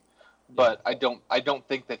 obviously. But I don't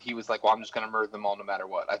think that he was like, well, I'm just going to murder them all no matter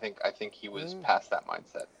what. I think he was past that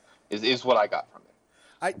mindset. Is what I got from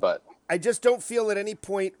it. I just don't feel at any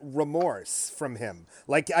point remorse from him.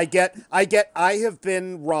 Like, I have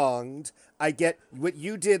been wronged. I get what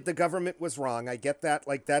you did. The government was wrong. I get that.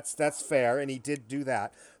 Like, that's fair. And he did do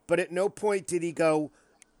that. But at no point did he go,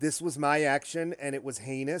 this was my action and it was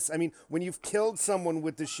heinous. I mean, when you've killed someone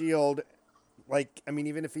with the shield, like, I mean,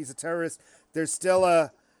 even if he's a terrorist, there's still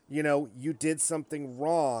you did something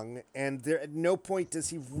wrong. And there, at no point does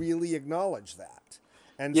he really acknowledge that.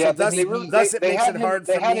 And so thus it makes it hard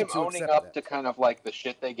for me to accept it. They had him owning up to kind of like the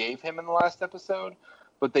shit they gave him in the last episode,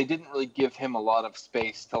 but they didn't really give him a lot of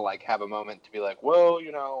space to like have a moment to be like, well,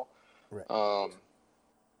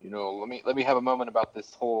 let me have a moment about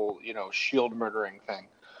this whole, shield murdering thing.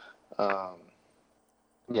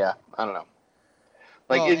 Yeah, I don't know.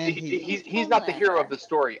 Like, Well, he's not the hero of the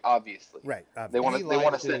story, obviously. Right. They want He to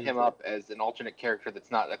lied set to- him up as an alternate character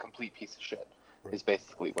that's not a complete piece of shit. Right. Is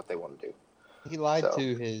basically what they want to do. He lied So.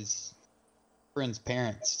 to his friend's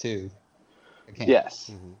parents, too.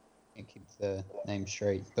 Yes. Can't keep the name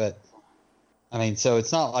straight. But, I mean, so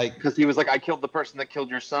it's not like... Because he was like, I killed the person that killed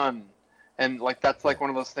your son. And, like, that's, like, one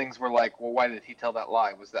of those things where, like, well, why did he tell that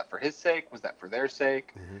lie? Was that for his sake? Was that for their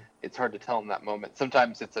sake? It's hard to tell in that moment.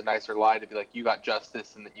 Sometimes it's a nicer lie to be like, you got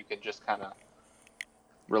justice, and that you can just kind of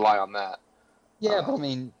rely on that. Yeah, but, I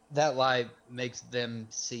mean, that lie makes them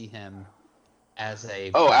see him as a...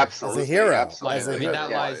 Oh, absolutely. As a hero. Absolutely. As a I mean, hero. that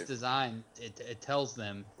Yeah. lie's designed, it tells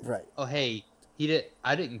them, Right. oh, hey,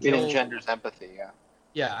 I didn't It kill... engenders empathy, yeah.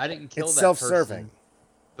 Yeah, I didn't kill It's that self-serving. person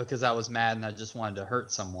because I was mad and I just wanted to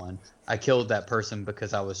hurt someone. I killed that person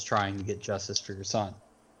because I was trying to get justice for your son,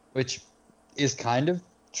 which is kind of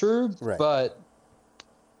true, Right. but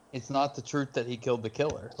it's not the truth that he killed the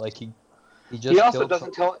killer. Like he just He also killed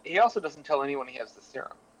doesn't tell anyone he has the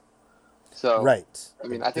serum. So Right. I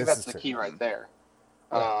mean, I think This that's is the true. key right there.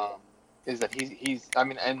 Is that he's I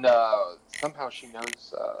mean, and somehow she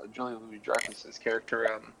knows Julia Louis-Dreyfus's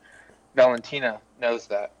character Valentina knows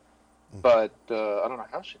that, but I don't know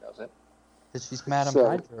how she knows it. because she's Madame So-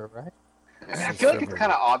 Hydra, right? I feel like it's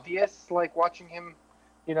kind of obvious, like watching him,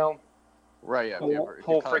 Right, yeah.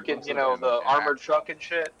 whole freaking, the armored truck and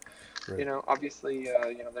shit. Right. Obviously,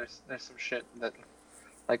 there's some shit that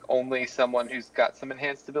like only someone who's got some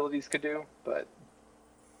enhanced abilities could do, but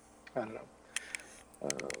I don't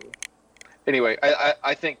know. Anyway,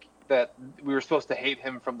 I think that we were supposed to hate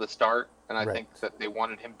him from the start, and I Right. think that they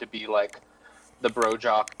wanted him to be like the bro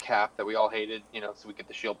jock Cap that we all hated, so we get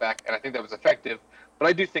the shield back, and I think that was effective. But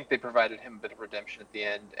I do think they provided him a bit of redemption at the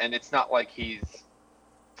end, and it's not like he's,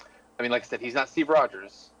 like I said, he's not Steve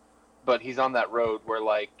Rogers, but he's on that road where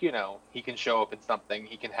he can show up in something,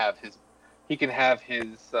 he can have his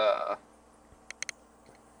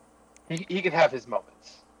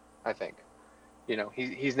moments. I think,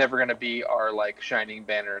 he's never going to be our shining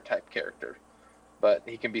banner type character. But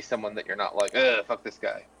he can be someone that you're not like, ugh, fuck this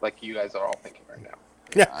guy, like you guys are all thinking right now.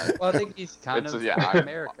 Yeah. Well, I think he's kind of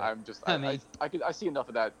America. I see enough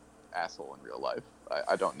of that asshole in real life.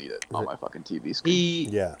 I don't need it on my fucking TV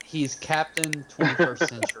screen. He's Captain 21st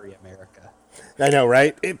Century America. I know,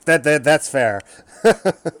 right? That's fair.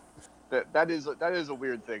 That is a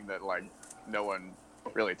weird thing that no one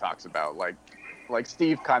really talks about. Like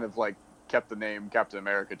Steve kind of kept the name Captain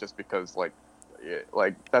America just because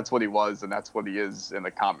that's what he was and that's what he is in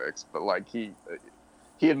the comics. But he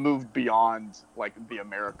had moved beyond the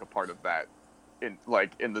America part of that in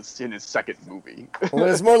his second movie. Well,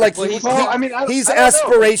 it's more like he's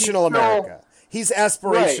aspirational America. He's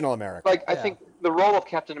aspirational America. I think the role of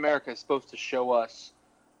Captain America is supposed to show us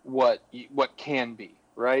what can be,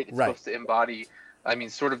 right? It's supposed to embody,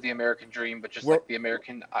 sort of the American dream, but just the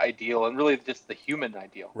American ideal, and really just the human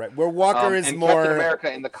ideal. Right. Where Walker is and more. Captain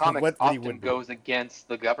America in the comics often goes against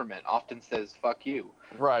the government, often says "fuck you."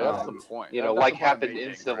 Right. That's the point. That's like happened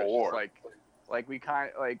in Civil War.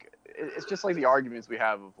 It's just the arguments we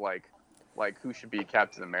have of who should be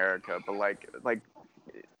Captain America, but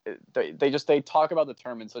they talk about the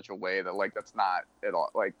term in such a way that that's not at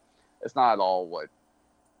all it's not at all what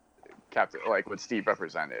Captain what Steve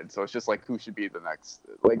represented. So it's just who should be the next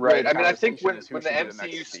right. I think when the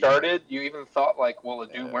MCU started, you even thought well, a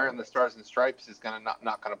dude wearing the Stars and Stripes is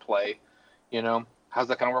not gonna play. How's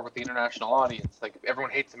that gonna work with the international audience?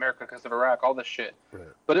 Everyone hates America because of Iraq, all this shit. Right.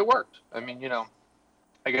 But it worked.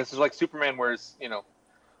 I guess it's Superman wears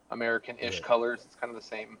American-ish colors. It's kind of the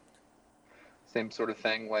same sort of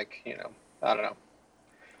thing. I don't know.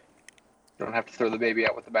 You don't have to throw the baby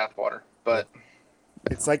out with the bathwater, but.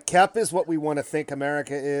 It's Cap is what we want to think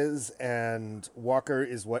America is, and Walker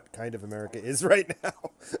is what kind of America is right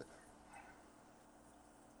now.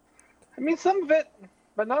 Some of it,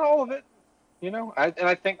 but not all of it.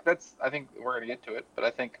 I think we're gonna get to it, but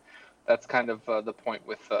I think that's kind of the point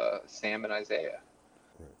with Sam and Isaiah.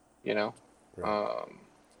 Right. Right.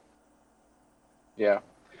 Yeah.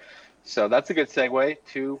 So that's a good segue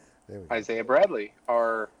to Isaiah Bradley,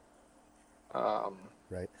 our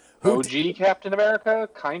right. OG Captain America,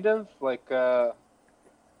 kind of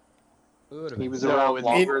he was around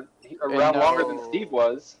longer than Steve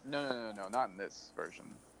was. No, not in this version.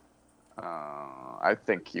 I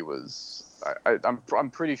think he was.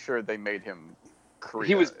 I'm pretty sure they made him Korea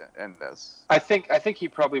he was in this. I think he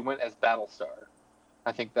probably went as Battlestar.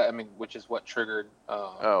 I think that which is what triggered.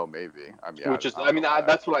 Oh, maybe.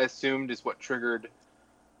 That's what I assumed is what triggered.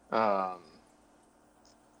 But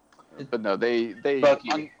no, they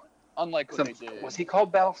unlike what they did. Was he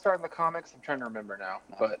called Battlestar in the comics? I'm trying to remember now,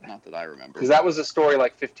 but not that I remember. Because that was a story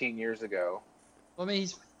 15 years ago. Well,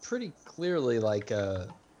 he's pretty clearly a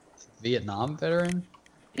Vietnam veteran.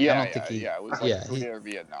 Yeah, it was Korea or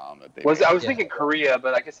Vietnam. I was thinking Korea,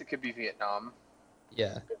 but I guess it could be Vietnam.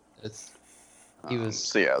 Yeah, he was.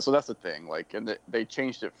 So that's the thing. And they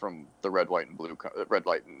changed it from the red, white,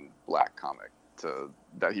 and black comic to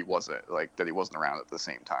that he wasn't around at the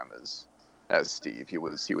same time as Steve. He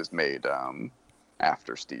was made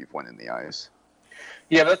after Steve went in the ice.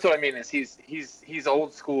 Yeah, that's what I mean. Is he's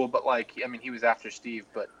old school, but he was after Steve,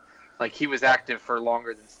 but he was active for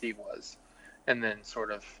longer than Steve was, and then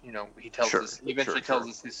sort of he tells us tells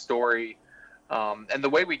us his story, and the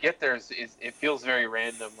way we get there is it feels very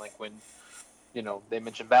random. When they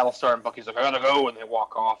mention Battlestar and Bucky's I gotta go, and they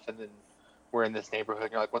walk off, and then we're in this neighborhood,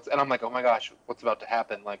 and you're what's? And I'm oh my gosh, what's about to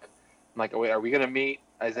happen? I'm wait, are we gonna meet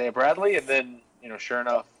Isaiah Bradley? And then sure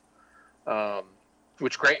enough,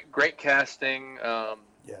 which great casting.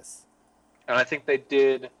 Yes. And I think they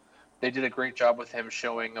did a great job with him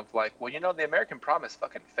showing of the American promise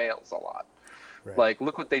fucking fails a lot. Right.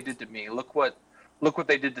 Look what they did to me. Look what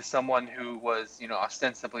they did to someone who was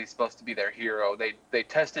ostensibly supposed to be their hero. They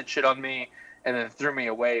tested shit on me and then threw me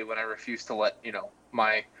away when I refused to let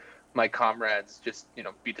my comrades just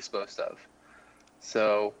be disposed of.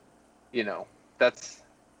 So that's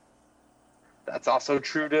also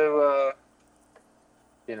true to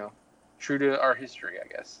true to our history, I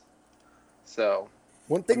guess. So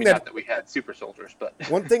one thing not that we had super soldiers, but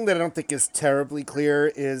one thing that I don't think is terribly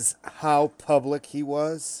clear is how public he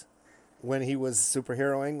was when he was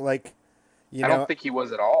superheroing. You I know, don't think he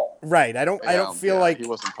was at all. right? I don't feel like he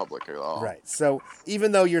wasn't public at all. right. So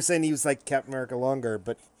even though you're saying he was like Captain America longer,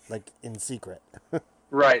 but like in secret.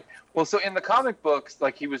 Right. Well, so in the comic books,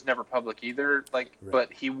 like he was never public either. Like, Right.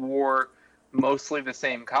 but he wore mostly the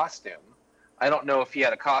same costume. I don't know if he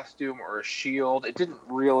had a costume or a shield. They didn't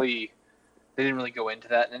really go into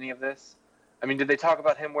that in any of this. I mean, did they talk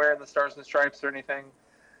about him wearing the Stars and Stripes or anything?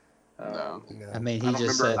 No. No. I mean, I he don't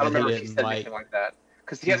just remember. said I don't that he remember if he didn't said like. anything like that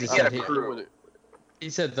because He he had just a said he- crew. He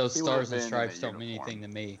said those He would've stars and been in stripes a don't mean uniform. anything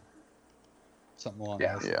to me. Something along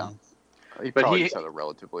Yeah. those Yeah. lines. He But probably he- just had a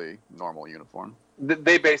relatively normal uniform.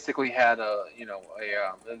 They basically had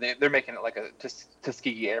they're making it like a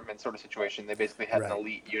Tuskegee Airmen sort of situation. They basically had Right. an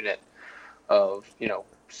elite unit of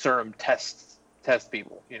serum test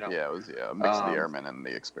people. Yeah, it was a mix of the Um, airmen and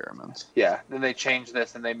the experiments. Yeah, then they changed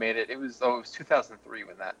this and they made it. It was 2003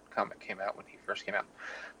 when that comic came out, when he first came out.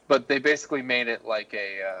 But they basically made it like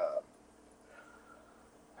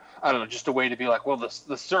I don't know, just a way to be like, well, the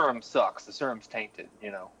serum sucks. The serum's tainted,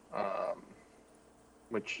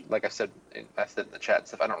 which, like I said in the chat and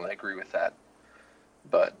stuff, I don't really agree with that.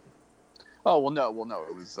 But Oh well, no, it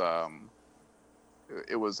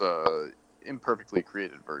was a imperfectly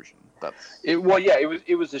created version. it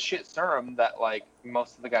was a shit serum that like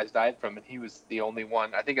most of the guys died from, and he was the only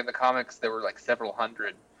one. I think in the comics there were like several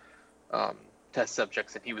hundred test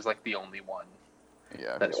subjects, and he was like the only one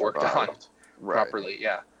yeah that who worked on survived. Right. properly.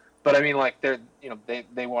 Yeah, but I mean, like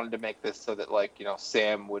they wanted to make this so that like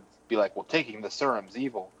Sam would be like, well, taking the serum's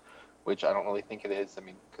evil, which I don't really think it is. I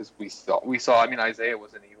mean, because we saw. I mean, Isaiah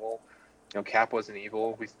wasn't evil. Cap wasn't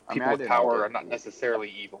evil. I People mean, I with didn't power get- are not necessarily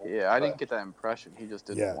evil. Yeah, I but- didn't get that impression. He just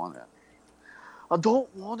didn't Yeah. want it. I don't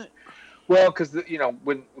want it. Well, because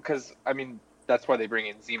I mean that's why they bring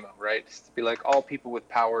in Zemo, right? Just to be like, all people with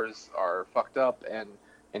powers are fucked up and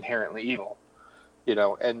inherently evil,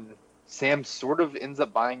 And Sam sort of ends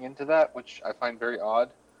up buying into that, which I find very odd.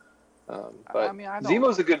 But I mean, I don't-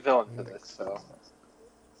 Zemo's a good villain for this, so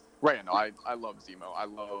Right. No, I love Zemo. I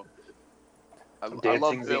love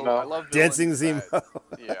Dancing Zemo. I love Dancing villains Zemo.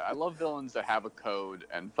 that- I love villains that have a code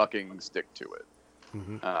and fucking stick to it.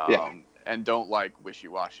 Mhm. Yeah. And don't like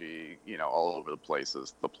wishy-washy, all over the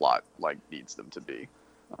places the plot like needs them to be.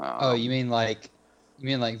 Oh, you mean like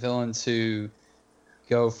villains who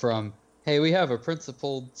go from, hey, we have a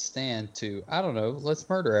principled stand, to, I don't know, let's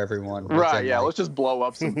murder everyone. right? within, Yeah, like- let's just blow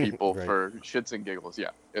up some people Right. for shits and giggles. Yeah,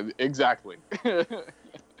 exactly.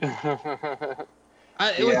 Which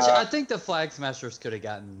I think the Flag Smashers could have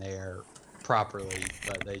gotten there properly,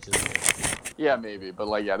 but they just didn't. Yeah, maybe, but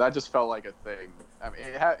that just felt like a thing. I mean,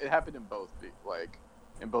 it happened in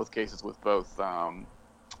both cases with both John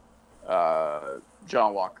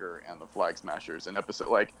Walker and the Flag Smashers. In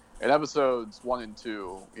episodes 1 and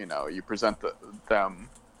 2, you present them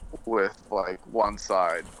with like one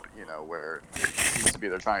side, where it seems to be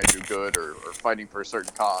they're trying to do good or fighting for a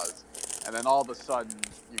certain cause, and then all of a sudden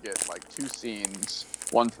you get like 2 scenes,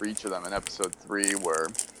 one for each of them in episode 3, where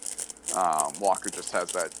Walker just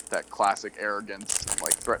has that classic arrogance and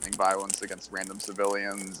like threatening violence against random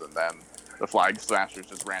civilians, and then the Flag Smashers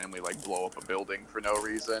just randomly like blow up a building for no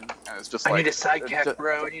reason, and it's just I like need a sidekick,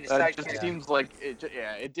 bro. I need a it just sidekick. seems like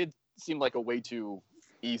it did seem like a way too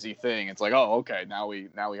easy thing. It's like, oh, okay, now we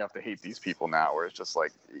have to hate these people now, where it's just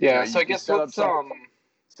like Yeah, so I guess set up let's something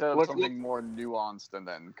let's- more nuanced, and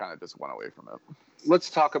then kind of just went away from it. let's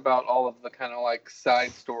talk about all of the kind of like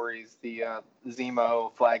side stories, the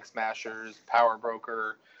Zemo, Flag Smashers, Power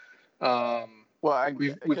Broker. Well,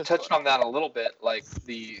 We've touched on that a little bit. Like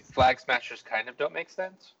the Flag Smashers kind of don't make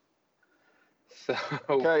sense. So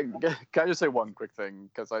Can I just say one quick thing,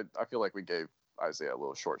 because I feel like we gave Isaiah a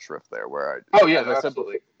little short shrift there, where oh yeah, as I said-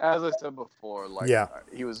 absolutely. as I said before, like Yeah.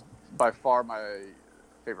 he was by far my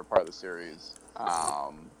favorite part of the series,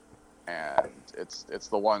 and it's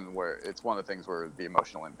the one where it's one of the things where the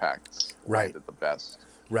emotional impact Right. landed the best.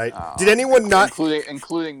 Right. Did anyone not?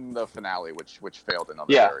 including the finale, which failed in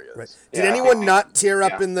other Yeah. areas. Right. Did Yeah. anyone not tear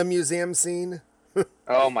up Yeah. in the museum scene?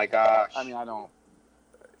 Oh my gosh. I mean, I don't.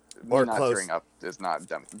 Or not close. tearing up is not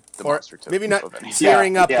Or demonstrative. maybe not of anything.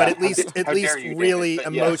 tearing up, Yeah. but at least How dare you, really David,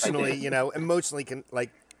 but yes, I emotionally, did. emotionally can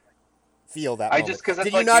like feel that. I moment. just because did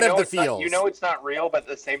it's you like, not have the it's not- feels? it's not real, but at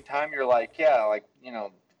the same time, you're like, yeah, like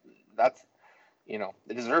that's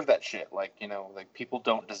they deserve that shit. Like like people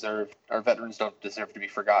don't deserve, our veterans don't deserve to be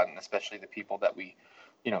forgotten, especially the people that we,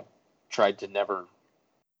 tried to never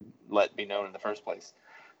let be known in the first place.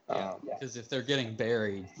 Yeah, because if they're getting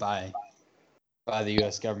buried by the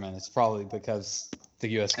U.S. government, it's probably because the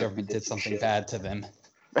U.S. government did something bad to them.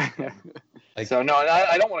 Like, So no, and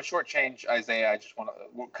I don't want to shortchange Isaiah. I just want to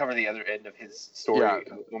we'll cover the other end of his story Yeah.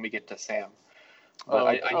 when we get to Sam. But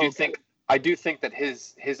I do okay. think that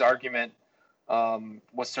his argument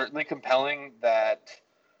was certainly compelling. That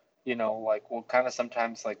like we'll kind of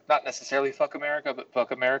sometimes like not necessarily fuck America, but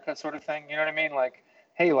fuck America sort of thing. You know what I mean? Like,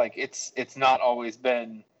 hey, like it's not always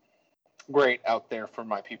been great out there for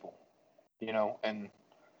my people. And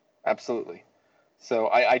absolutely. So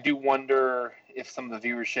I do wonder if some of the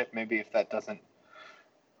viewership, maybe if that doesn't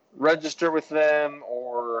register with them,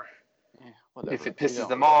 or Yeah, whatever. if it We pisses don't-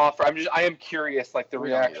 them off. I am curious, like the we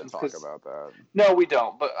don't need to reactions. talk 'Cause- about that. no, we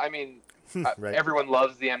don't. But I mean, Right. everyone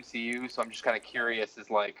loves the MCU, so I'm just kind of curious. Is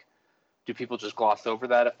like, do people just gloss over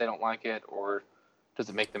that if they don't like it, or does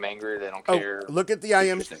it make them angry? They don't Oh, care. look at the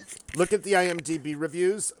look at the IMDb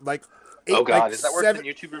reviews. Like, Oh God, like is that worse seven-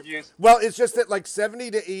 than YouTube reviews? Well, it's just that like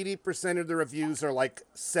 70 to 80% of the reviews are like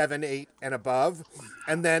 7, 8, and above,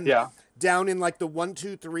 and then Yeah. down in like the 1,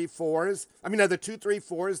 2, 3, 4s. I mean, the 2, 3,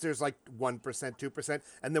 4s. There's like 1%, 2%,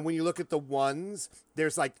 and then when you look at the ones,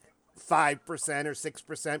 there's like 5% or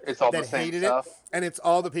 6% It's all that the same hated stuff. it, and it's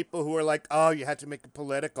all the people who are like, "Oh, you had to make it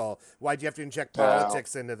political. Why'd you have to inject Wow.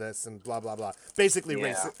 politics into this?" and blah blah blah. Basically,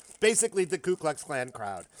 Yeah. basically the Ku Klux Klan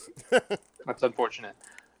crowd. That's unfortunate.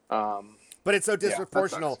 But it's so that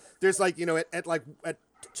disproportional. sucks. There's like at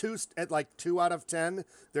 2 out of 10,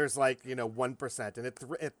 there's like 1%, and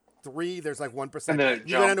at 3 there's like 1%. And then it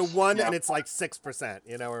you go down to jumps, 1 yeah. and it's like 6%,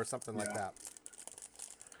 or something like Yeah. that.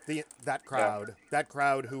 That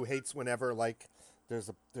crowd who hates whenever like there's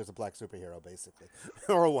a black superhero basically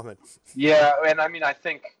or a woman. Yeah, and I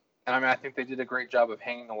think they did a great job of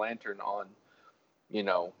hanging the lantern on,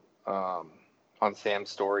 on Sam's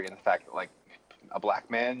story, and the fact that like a black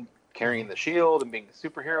man carrying the shield and being a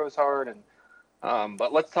superhero is hard. And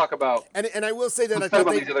but let's talk about. And I will say that Let's I talk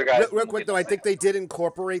think about these other guys real when we quick get though, to I think Sam. they did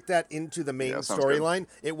incorporate that into the main Yeah, sounds good. storyline.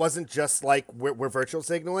 It wasn't just like we're virtual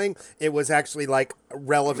signaling. It was actually like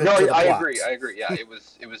relevant No, to the I plot. agree. Yeah, it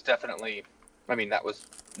was definitely. I mean, that was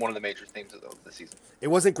one of the major themes of the season. It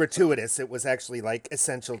wasn't gratuitous. It was actually like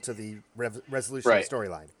essential to the resolution Right.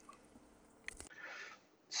 storyline.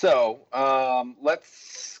 So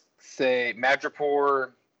let's say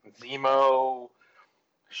Madripoor, Zemo,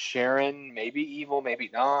 Sharon, maybe evil, maybe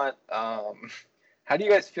not. How do you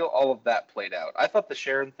guys feel all of that played out? I thought the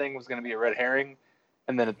Sharon thing was going to be a red herring,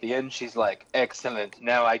 and then at the end she's like, "Excellent,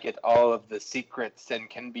 now I get all of the secrets and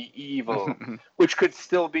can be evil," which could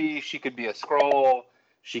still be she could be a Skrull,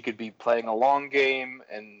 she could be playing a long game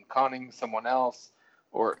and conning someone else,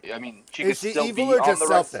 or I mean, she could Is she still evil be or on just the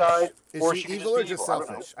right selfish? side, or Is she she could evil or be just evil. I don't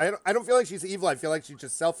know. selfish? I don't feel like she's evil. I feel like she's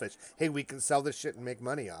just selfish. Hey, we can sell this shit and make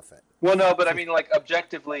money off it. Well, no, but I mean, like,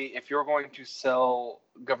 objectively, if you're going to sell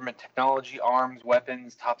government technology, arms,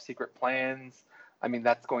 weapons, top secret plans, I mean,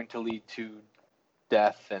 that's going to lead to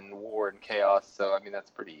death and war and chaos. So, I mean, that's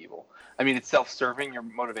pretty evil. I mean, it's self-serving. Your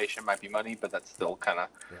motivation might be money, but that's still kind of,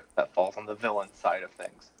 that falls on the villain side of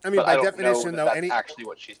things. I mean, But by don't definition, know though, that's actually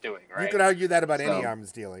what she's doing, right? You could argue that about any So-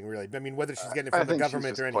 arms dealing, really. I mean, whether she's getting it I from the think she's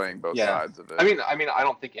government just or anything. playing both Yeah. sides of it. I mean, I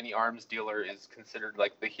don't think any arms dealer is considered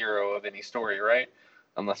like the hero of any story, right?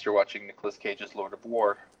 Unless you're watching Nicolas Cage's Lord of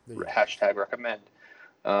War. Yeah. Hashtag recommend.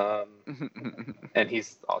 And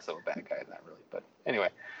he's also a bad guy in that, really. But anyway,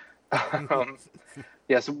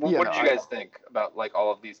 yeah. So Yeah, what no, did you I- guys think about like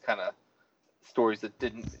all of these kind of stories that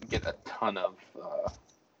didn't get a ton of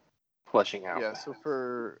fleshing out? So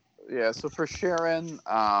for Sharon,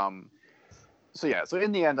 so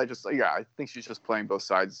in the end, I think she's just playing both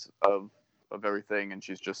sides of everything, and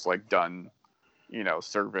she's just like done,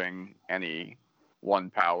 serving any one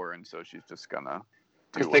power, and so she's just gonna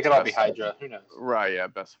I do think it what's might be best. Hydra. Who knows? Right, yeah,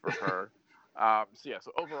 best for her.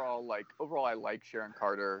 So overall, I like Sharon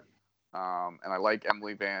Carter, and I like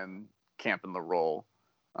Emily Van Camp in the role,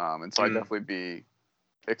 and so I'd definitely be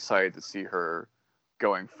excited to see her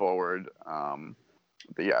going forward.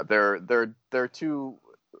 But yeah, they're two,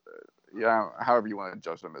 however you want to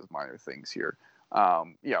judge them as minor things here.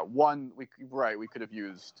 One, we could have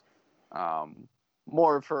used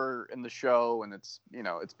more of her in the show, and it's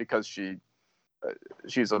because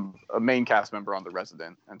she's a main cast member on The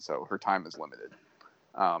Resident, and so her time is limited.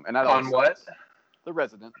 And that On also- what? The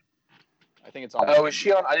Resident. I think it's on. Oh, is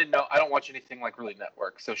she on? I didn't know. I don't watch anything like really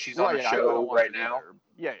network. So she's on the I show don't watch right it now. either.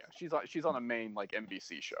 Yeah. She's on a main like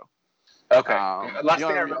NBC show. Okay. Um, Last the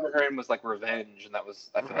thing I only- remember her in was like Revenge, and that was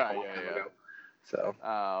I think Right, a long yeah, time yeah. ago. So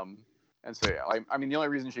And so I mean the only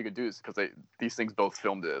reason she could do is because these things both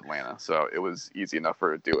filmed in Atlanta, so it was easy enough for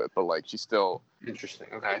her to do it. But like she still interesting.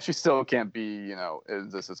 Okay. can't be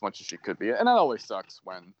as much as she could be, and that always sucks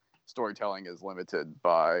when storytelling is limited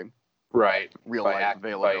by Right. real By life act- by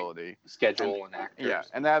availability. schedule and actors. Yeah,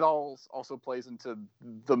 and that also plays into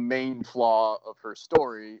the main flaw of her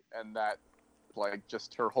story, and that like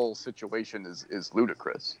just her whole situation is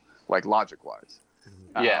ludicrous, like logic wise.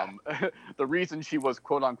 Yeah. The reason she was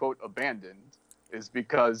quote unquote abandoned is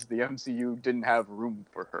because the MCU didn't have room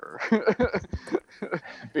for her.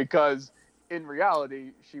 Because in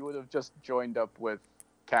reality, she would have just joined up with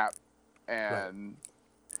Cap and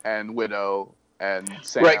Widow and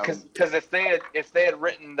Sam. Right, because if they had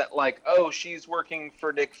written that like, oh, she's working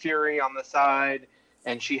for Nick Fury on the side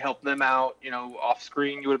and she helped them out, off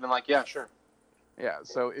screen, you would have been like, yeah, sure. Yeah,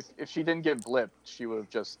 so if she didn't get blipped, she would have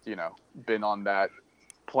just been on that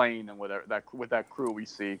plane and whatever with that crew we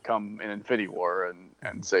see come in Infinity War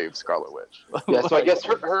and save Scarlet Witch. Yeah, so I guess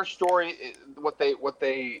her story, what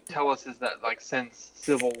they tell us is that like since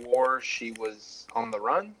Civil War, she was on the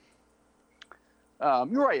run.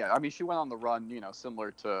 You're right. Yeah, I mean she went on the run,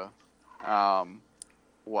 similar to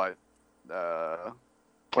what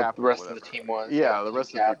What Cap the or rest of the whatever. team was. Yeah, the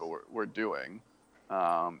rest of the Cap. people were doing.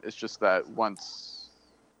 It's just that once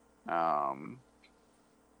I'm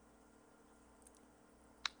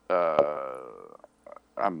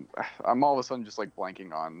all of a sudden just like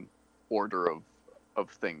blanking on order of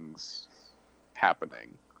things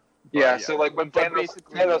happening. But, Yeah, so like when but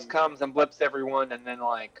Thanos comes and blips everyone, and then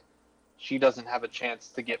like she doesn't have a chance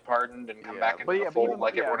to get pardoned and come back into the fold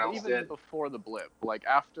like everyone else even did. before the blip, like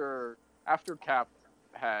after Cap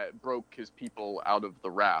had broke his people out of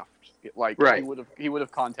the raft, Right. he would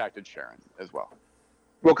have contacted Sharon as well.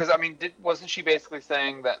 Well, because I mean, wasn't she basically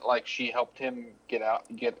saying that like she helped him get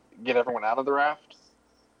everyone out of the raft?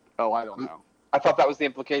 Oh, I don't know. I thought that was the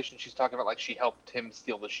implication. She's talking about like she helped him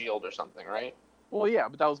steal the shield or something, right? Well, yeah,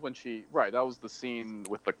 but that was when that was the scene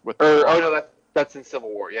with the No, that's in Civil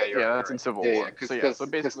War. Yeah, that's in Civil War. Because So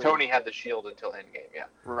basically, Tony had the shield until Endgame. Yeah.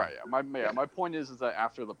 Right. Yeah. My point is that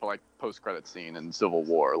after the post-credit scene in Civil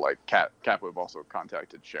War, like Cap would have also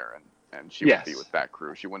contacted Sharon, and she would be with that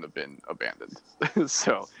crew. She wouldn't have been abandoned.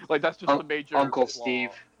 So like that's just the major Uncle flaw.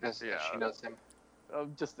 Steve, as Yeah. she knows him.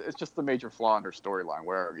 It's just the major flaw in her storyline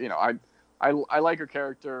where I like her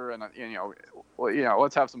character and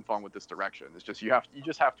let's have some fun with this direction. It's just you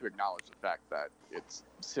just have to acknowledge the fact that it's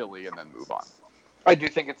silly and then move on. I do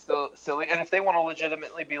think it's still silly, and if they want to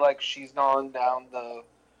legitimately be like she's gone down the,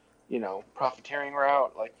 profiteering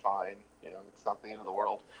route, like fine, it's not the end of the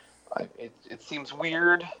world. It seems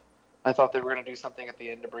weird. I thought they were gonna do something at the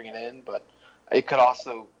end to bring it in, but it could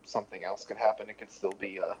also something else could happen. It could still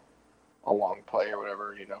be a long play or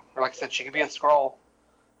whatever, Or like I said, she could be a Skrull,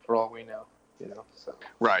 for all we know, So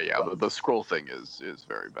Right. Yeah. The scroll thing is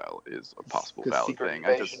very valid. Is a possible valid Secret thing.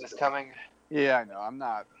 Invasion is coming. Yeah, I know. I'm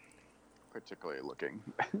not particularly looking.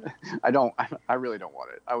 I really don't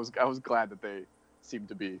want it. I was glad that they seemed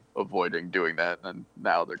to be avoiding doing that, and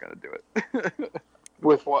now they're gonna do it.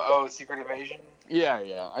 With what? Oh, Secret Invasion.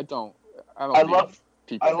 Yeah. I don't. I need love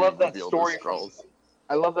people I love being that revealed story as Skrulls.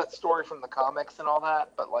 I love that story from the comics and all that,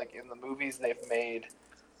 but like in the movies, they've made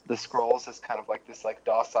the Skrulls as kind of like this like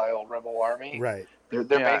docile rebel army. Right. They're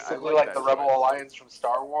Yeah, I basically like like that the Rebel choice. Alliance from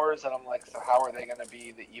Star Wars, and I'm like, so how are they going to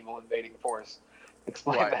be the evil invading force?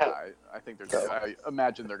 Explain Right. that. I think they're. I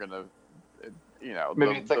imagine they're gonna.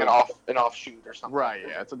 Maybe it's like an offshoot or something. Right.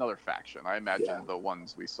 Yeah. It's another faction. I imagine Yeah. the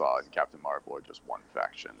ones we saw in Captain Marvel are just one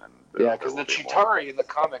faction, and Yeah, because the Chitauri in the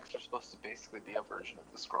comics are supposed to basically be a version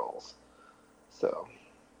of the Skrulls. So,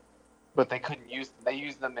 but they couldn't they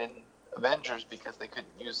used them in Avengers because they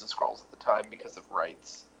couldn't use the Skrulls at the time because of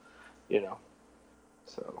rights,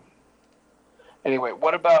 So, anyway,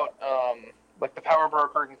 what about like the power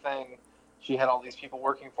brokering thing? She had all these people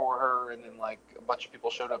working for her, and then like a bunch of people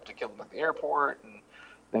showed up to kill them at the airport, and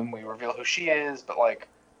then we reveal who she is. But like,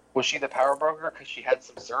 was she the power broker because she had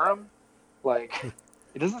some serum? Like,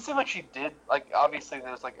 it doesn't seem like she did. Like, obviously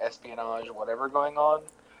there's like espionage or whatever going on,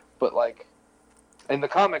 but like in the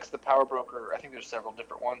comics, the power broker, I think there's several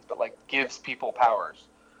different ones, but like gives people powers,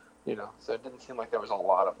 So it didn't seem like there was a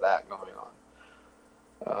lot of that going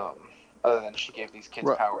on. Other than she gave these kids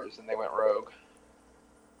Right. powers and they went rogue.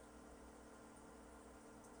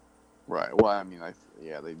 Right. Well, I mean,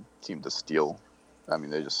 they seemed to steal. I mean,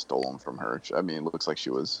 they just stole them from her. I mean, it looks like she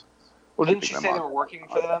was. Well, didn't she keeping say them they on. were working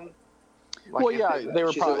for them? Like, Well, yeah, they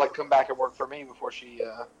were she probably said, like, come back and work for me before she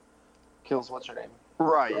kills what's her name.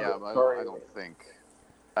 Right. Yeah, but Sorry. I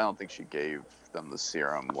don't think she gave them the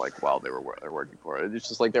serum like while they were working for it. It's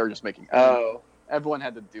just like they were just making. Oh, Everyone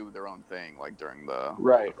had to do their own thing, like during the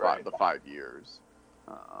Right, the 5 years.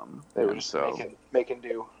 they were and just so making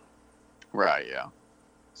do. right. Yeah.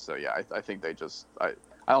 So yeah, I think they just I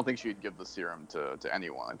don't think she'd give the serum to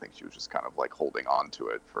anyone. I think she was just kind of like holding on to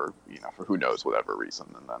it for for who knows whatever reason,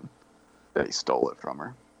 and then they stole it from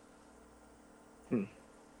her.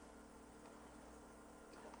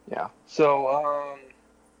 Yeah. So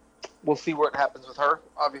we'll see what happens with her,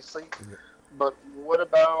 obviously. Yeah. But what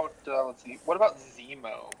about let's see. What about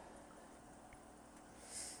Zemo?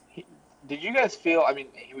 Did you guys feel? I mean,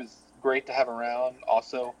 he was great to have around.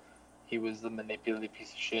 Also, he was the manipulative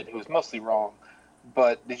piece of shit who was mostly wrong.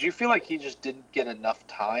 But did you feel like he just didn't get enough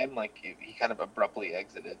time? Like he kind of abruptly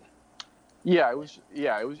exited. Yeah, it was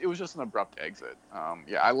just an abrupt exit.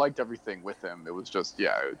 Yeah, I liked everything with him. It was just for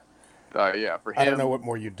him. I don't know what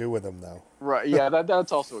more you do with him though. Right. Yeah,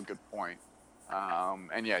 that's also a good point.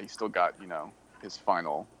 And yeah, he still got his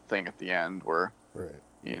final thing at the end where Right.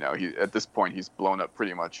 he at this point he's blown up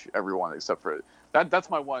pretty much everyone except for that. That's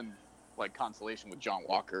my one like consolation with John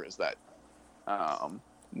Walker is that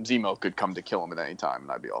Zemo could come to kill him at any time,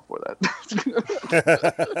 and I'd be all for that.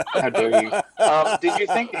 How dare you? Did you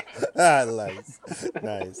think?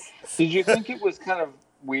 Nice. Did you think it was kind of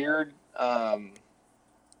weird that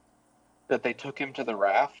they took him to the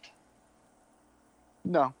raft?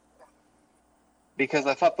 No. Because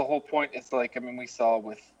I thought the whole point is like, I mean, we saw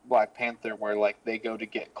with Black Panther where like they go to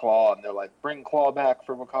get Claw and they're like, bring Claw back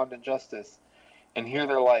for Wakandan justice. And here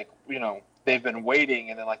they're like, they've been waiting,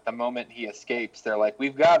 and then like the moment he escapes, they're like,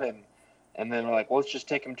 we've got him. And then we're like, well, let's just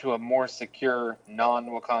take him to a more secure,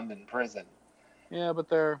 non-Wakandan prison. Yeah, but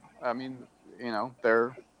they're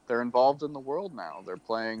involved in the world now. They're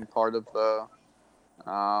playing part of the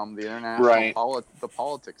international Right. the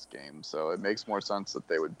politics game, so it makes more sense that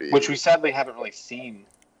they would be. Which we sadly haven't really seen.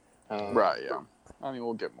 Right, yeah. I mean,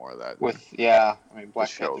 we'll get more of that Black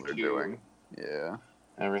show Panther they're 2 doing. Yeah.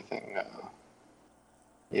 and everything.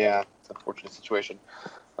 Yeah, it's an unfortunate situation.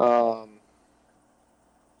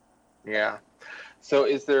 Yeah. So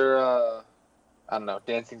is there? I don't know.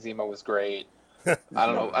 Dancing Zemo was great. I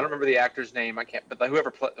don't know. I don't remember the actor's name. I can't. But like,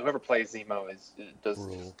 whoever plays Zemo does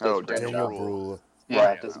Brule. a great Daniel job. Brule.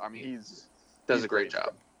 Yeah, Yeah, I mean, does he's a great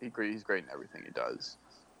job. He's great in everything he does.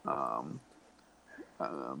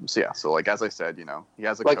 So like as I said, he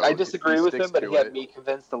has a Like code. I disagree He with sticks him, but to he had it. me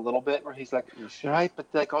convinced a little bit. Where he's like, right, but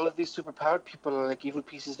like all of these superpowered people are like evil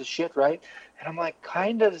pieces of shit, right? And I'm like,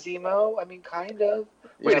 kind of, Zemo. I mean, kind of.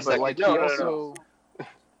 Wait Yeah, a but second. like No, he no, also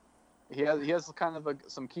he has kind of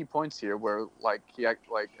some key points here where like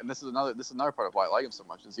and this is another part of why I like him so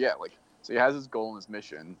much is so he has his goal and his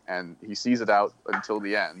mission and he sees it out until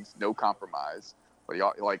the end, no compromise.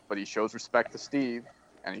 But he shows respect to Steve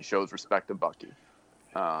and he shows respect to Bucky.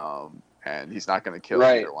 And he's not going to kill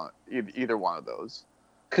Right. either one of those.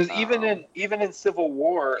 Because even in Civil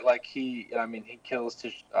War, like he kills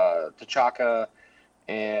T'Chaka,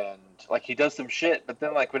 and like he does some shit. But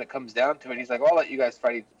then like when it comes down to it, he's like, well, I'll let you guys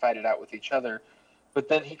fight it out with each other. But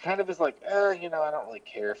then he kind of is like, I don't really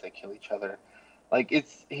care if they kill each other. Like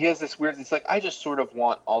he has this weird. It's like I just sort of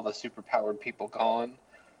want all the superpowered people gone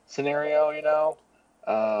scenario.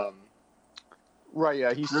 Right?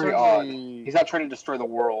 Yeah, he's Very odd. He's not trying to destroy the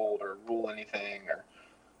world or rule anything or.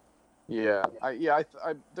 Yeah,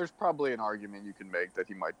 there's probably an argument you can make that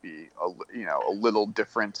he might be a little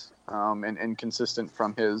different and inconsistent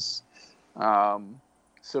from his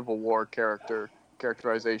Civil War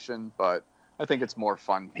characterization, but I think it's more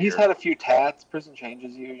fun. He's had a few tats. Prison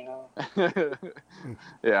changes you,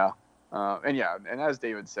 Yeah, and as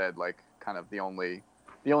David said, like kind of the only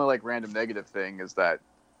like random negative thing is that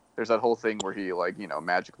there's that whole thing where he like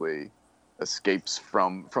magically escapes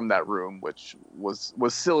from that room, which was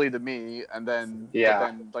silly to me, and then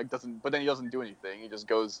but then he doesn't do anything. He just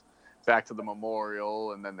goes back to the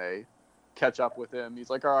memorial, and then they catch up with him. He's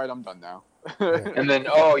like, all right, I'm done now. And then,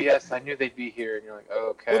 oh yes, I knew they'd be here, and you're like,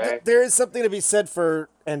 okay. Well, there is something to be said for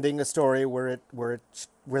ending a story where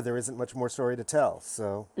there isn't much more story to tell.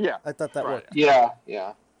 So Yeah, I thought that right. worked. Yeah.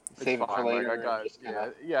 It's Save it for fine. later. Like, I got, and just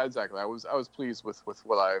kinda- yeah, exactly. I was pleased with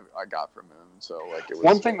what I got from him. So like it was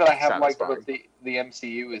One thing that I have liked satisfying. about the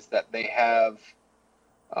MCU is that they have,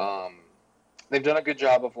 they've done a good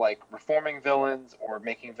job of like reforming villains or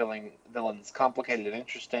making villains complicated and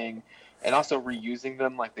interesting, and also reusing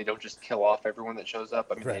them. Like they don't just kill off everyone that shows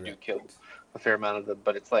up. I mean, Right, they do right. kill a fair amount of them,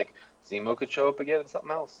 but it's like Zemo could show up again in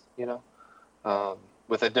something else,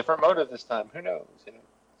 with a different motive this time. Who knows,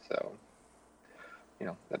 So,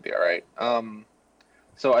 that'd be all right.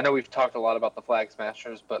 So I know we've talked a lot about the Flag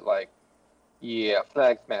Smashers, but like, yeah,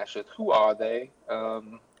 Flag Smashers. Who are they?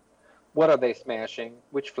 What are they smashing?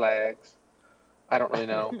 Which flags? I don't really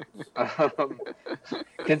know.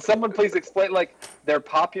 Can someone please explain? Like, they're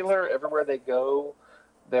popular everywhere they go,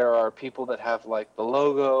 there are people that have like the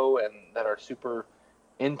logo and that are super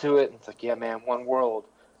into it. And it's like, yeah, man, one world.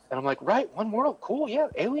 And I'm like, right, one world, cool, yeah,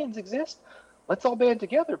 aliens exist. Let's all band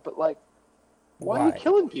together. But like, why are you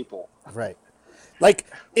killing people? Right. Like,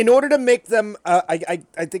 in order to make them, I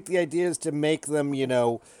think the idea is to make them,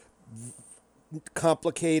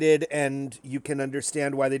 complicated and you can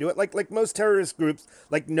understand why they do it. Like most terrorist groups,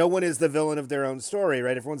 like no one is the villain of their own story,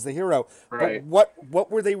 right? Everyone's the hero. Right. But what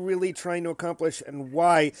were they really trying to accomplish and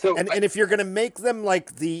why? So, and if you're going to make them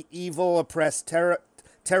like the evil, oppressed terror,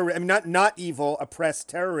 I mean, not evil, oppressed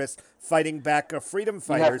terrorists fighting back freedom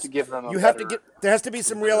fighters. You have to give them there has to be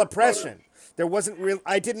some real oppression. There wasn't real.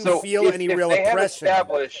 I didn't feel any real they oppression.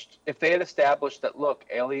 If they had established that, look,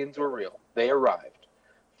 aliens were real, they arrived.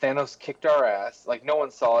 Thanos kicked our ass. Like, no one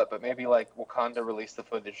saw it, but maybe, like, Wakanda released the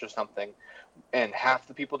footage or something, and half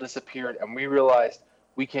the people disappeared, and we realized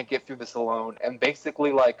we can't get through this alone. And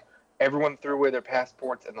basically, like, everyone threw away their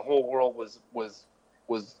passports, and the whole world was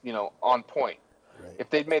on point. Right. If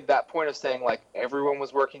they'd made that point of saying, like, everyone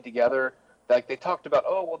was working together, like, they talked about,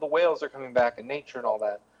 oh, well, the whales are coming back in nature and all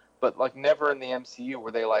that, but, like, never in the MCU were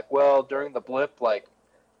they like, well, during the blip, like,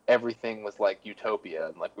 everything was, like, utopia,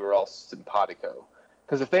 and, like, we were all simpatico.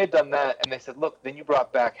 Because if they had done that and they said, look, then you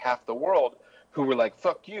brought back half the world who were like,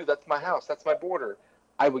 fuck you, that's my house, that's my border,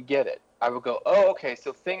 I would get it. I would go, oh, okay,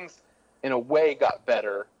 so things in a way got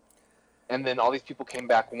better, and then all these people came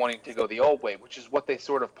back wanting to go the old way, which is what they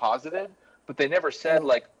sort of posited, but they never said,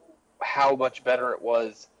 like, how much better it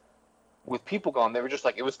was with people gone. They were just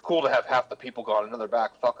like, it was cool to have half the people gone and now they're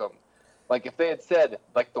back, fuck them. Like, if they had said,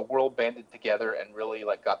 like, the world banded together and really,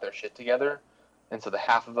 like, got their shit together, and so the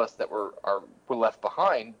half of us that were left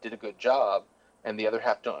behind did a good job, and the other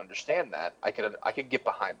half don't understand that, I could get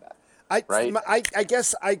behind that. I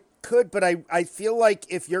guess I could, but I feel like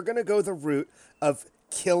if you're going to go the route of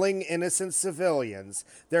killing innocent civilians,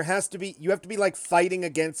 you have to be like fighting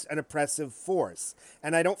against an oppressive force.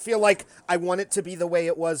 And I don't feel like I want it to be the way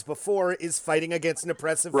it was before, is fighting against an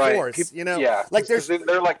oppressive force. Yeah, like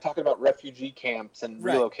they're like talking about refugee camps and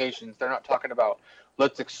Right. relocations. They're not talking about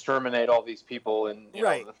let's exterminate all these people and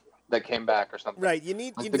Right. that came back or something. Right, Like, the there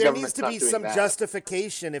needs government's to not be doing some that.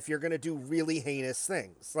 justification if you're going to do really heinous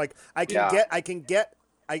things. Like maybe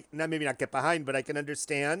not get behind, but I can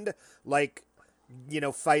understand like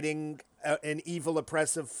fighting an evil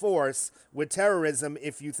oppressive force with terrorism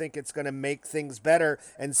if you think it's going to make things better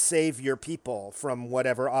and save your people from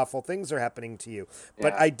whatever awful things are happening to you.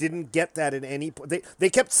 But Yeah. I didn't get that at any point. They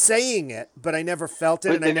kept saying it, but I never felt it,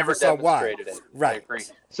 But and they I never saw why. demonstrated it. Right. I agree.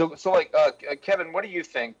 So like Kevin, what do you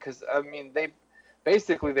think? Because I mean, they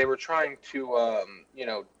were trying to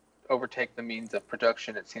overtake the means of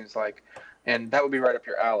production. It seems like, and that would be right up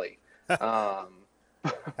your alley.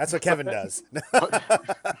 That's what Kevin does.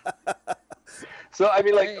 So I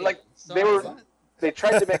mean, Hey, they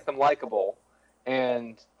tried to make them likable,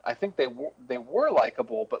 and I think they were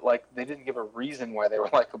likable, but like they didn't give a reason why they were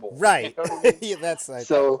likable. Right. You know what I mean? Yeah, that's like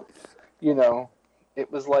So,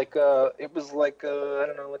 it was like I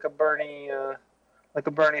don't know, like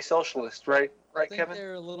a Bernie socialist, right? I Right, think Kevin?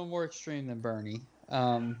 they're a little more extreme than Bernie.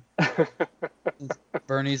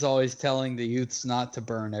 Bernie's always telling the youths not to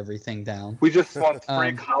burn everything down. We just want free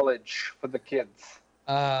Um, college for the kids.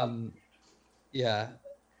 Yeah.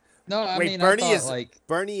 No, I Wait, mean, Bernie I thought, is like,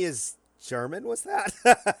 Bernie is German. Was that?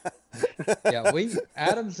 yeah,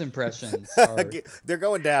 Adam's impressions are They're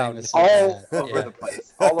going down. famous. All Yeah. over the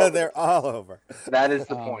place. All over. They're all over. That is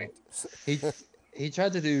the Um, point. He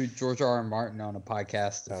tried to do George R. Martin on a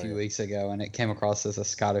podcast a few yeah. weeks ago, and it came across as a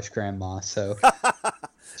Scottish grandma. So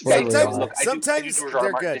it's really Sometimes- odd. I do sometimes George R. R.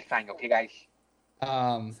 they're Martin good. just fine, okay, guys?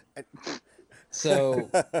 So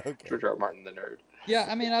Okay. George R. R. Martin, the nerd. yeah,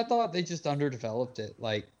 I mean, I thought they just underdeveloped it.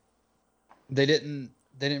 Like they didn't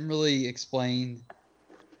really explain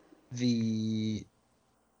the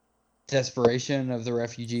desperation of the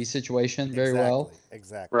refugee situation very well.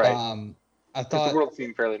 Exactly. Right. I But thought the world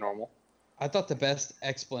seemed fairly normal. I thought the best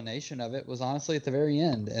explanation of it was honestly at the very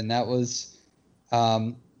end, and that was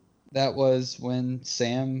when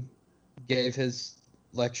Sam gave his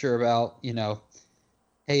lecture about,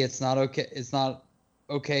 hey, it's not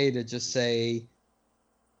okay to just say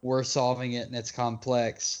we're solving it and it's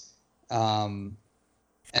complex, and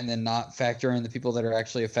then not factor in the people that are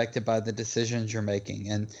actually affected by the decisions you're making,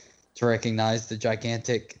 and to recognize the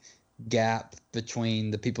gigantic gap between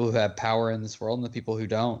the people who have power in this world and the people who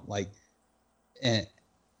don't. Like, and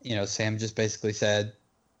Sam just basically said,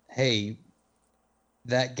 hey,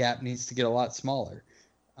 that gap needs to get a lot smaller,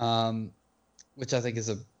 which I think is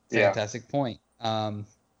a fantastic point. Even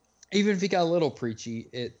if he got a little preachy,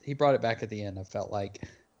 he brought it back at the end. I felt like,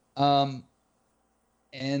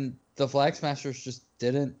 and the Flag Smashers just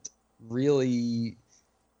didn't really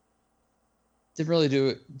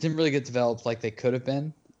get developed like they could have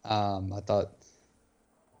been. I thought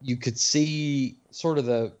you could see sort of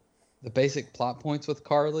the basic plot points with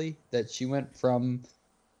Carly, that she went from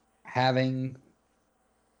having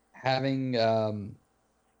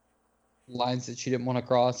lines that she didn't want to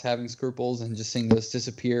cross, having scruples, and just seeing those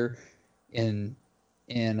disappear in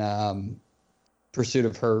pursuit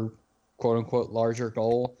of her quote unquote larger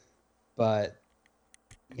goal. But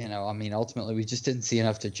ultimately we just didn't see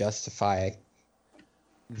enough to justify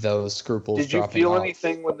those scruples. Did you dropping feel off.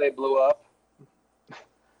 anything when they blew up?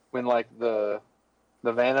 When like the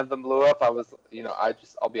van of them blew up, I'll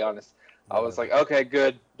be honest, I was like, okay,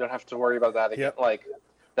 good, don't have to worry about that again. Yep. Like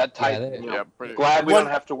that tight. pretty Glad we One-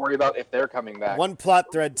 don't have to worry about if they're coming back. One plot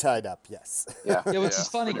thread tied up, yes. Yeah. Yeah, which Yeah, is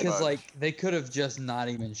funny pretty because much. like they could have just not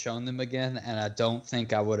even shown them again, and I don't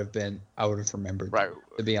think I would have remembered. Right. them,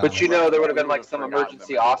 to be honest. But there would have been We like would've some forgotten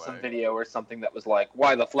emergency them awesome anyway. video or something that was like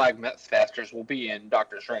why the Flag Smashers will be in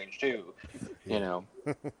Doctor Strange too.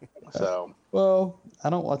 So Well, I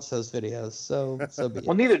don't watch those videos, so be it.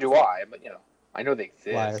 well, neither do I, but I know they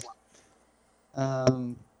exist. Liars.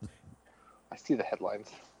 I see the headlines.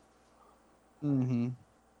 Mm-hmm.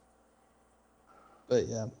 But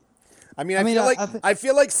yeah. I mean, I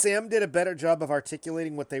feel like Sam did a better job of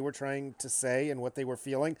articulating what they were trying to say and what they were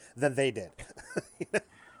feeling than they did.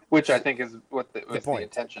 Which I think is what was the point.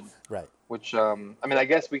 intention. Right. Which I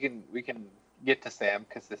guess we can get to Sam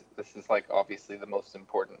because this is like obviously the most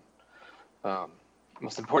important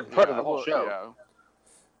part of the whole show. Yeah.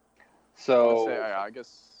 So I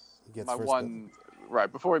guess He gets my first one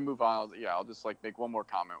right before we move on. I'll just like make one more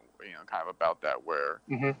comment. Kind of about that where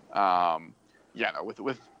Mhm.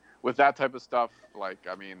 with that type of stuff, like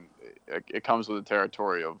I mean, it comes with the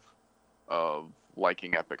territory of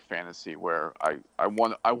liking epic fantasy, where I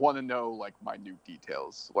want to know like minute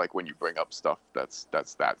details, like when you bring up stuff that's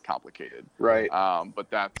that complicated. right. But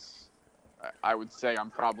I would say I'm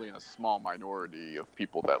probably in a small minority of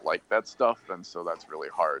people that like that stuff, and so that's really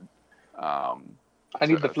hard. I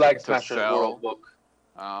need the Flag Smashers sell. World book.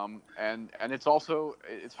 And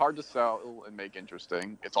it's hard to sell and make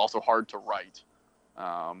interesting. It's also hard to write,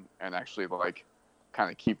 and actually like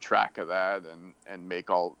kind of keep track of that and make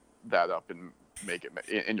all that up and make it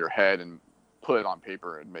in your head and put it on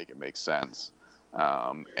paper and make it make sense.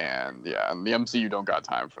 And the MCU don't got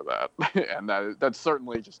time for that, and that's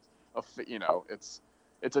certainly just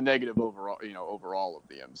it's a negative overall of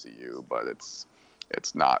the MCU, but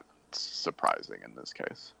it's not surprising in this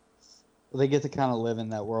case. They get to kind of live in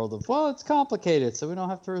that world of, well, it's complicated, so we don't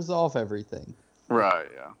have to resolve everything, Right.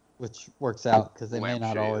 Yeah. which works out because they may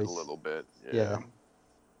not Lampshade always a little bit. Yeah.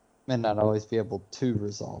 may not always be able to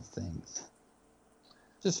resolve things.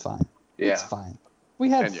 Just fine. Yeah. It's fine. We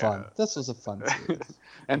had And fun. This was a fun series.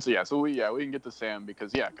 And so we can get to Sam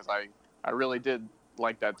because I really did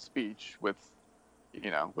like that speech with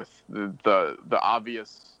the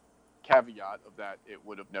obvious caveat of that it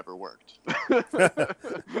would have never worked.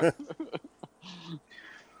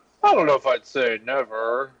 I don't know if I'd say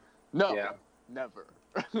never. No, Yeah. never.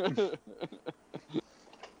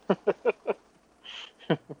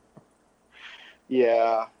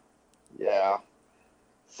 Yeah.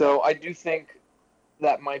 So I do think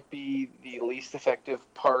that might be the least effective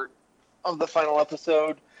part of the final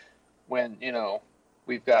episode when,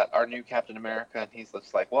 we've got our new Captain America and he's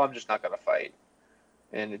just like, well, I'm just not going to fight.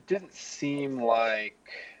 And it didn't seem like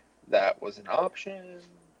that was an option.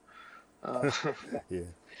 Yeah.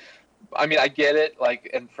 I mean, I get it,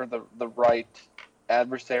 and for the right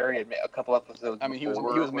adversary, a couple episodes. I mean, he was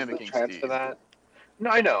before mimicking the chance Steve. for that. No,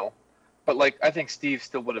 I know, but I think Steve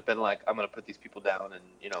still would have been like, I'm going to put these people down, and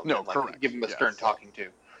No, and, correct, give him a stern yes. talking to.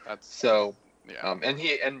 That's So, yeah. and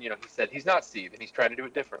he said he's not Steve, and he's trying to do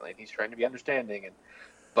it differently, and he's trying to be understanding,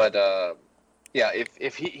 but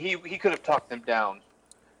if he could have talked them down,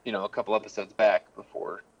 a couple episodes back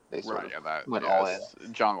before they sort Right, of yeah, that went all in.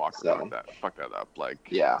 John Walker So- fucked that up. Like,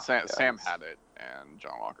 Yeah, Sam had it, and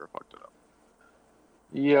John Walker fucked it up.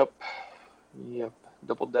 Yep.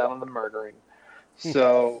 Doubled down on the murdering.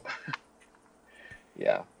 So,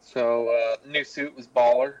 yeah. So, new suit was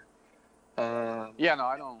baller. Yeah, no,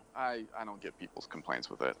 I don't get people's complaints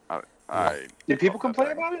with it. I Did people love that complain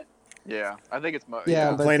thing. about it? Yeah, I think it's Yeah,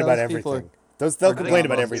 but Complain about those people everything. They'll are complain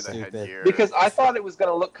about dumb. everything. Stupid. Because I thought it was going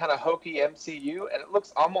to look kind of hokey MCU, and it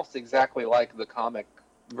looks almost exactly like the comic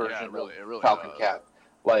version it really of Falcon does. Cap.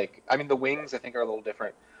 The wings I think are a little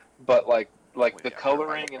different, but the yeah,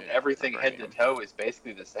 coloring they're and like everything head to vibranium. toe is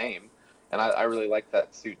basically the same, and I really like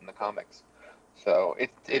that suit in the comics. So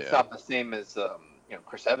it's Yeah. not the same as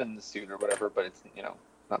Chris Evans' suit or whatever, but it's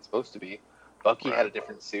not supposed to be. Bucky had a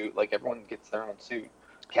different suit. Like everyone gets their own suit.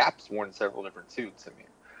 Cap's worn several different suits. I mean,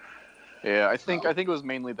 Yeah, I think it was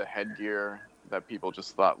mainly the headgear that people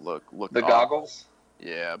just thought looked the off. goggles.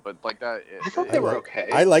 Yeah, but like that. I thought they were okay.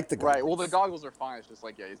 I like the Right. Well, the goggles are fine. It's just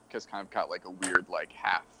like he's just kind of got like a weird like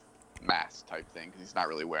half mask type thing because he's not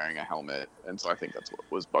really wearing a helmet, and so I think that's what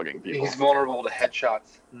was bugging people. He's vulnerable to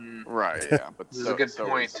headshots. Right. Yeah. But This is a good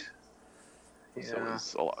point.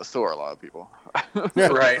 So are a lot of people.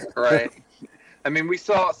 Right. I mean, we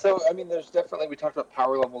saw. So I mean, there's definitely we talked about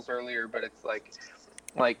power levels earlier, but it's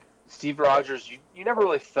like Steve Rogers. You never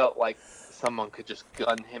really felt like someone could just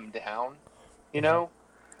gun him down, you know.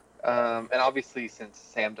 And obviously, since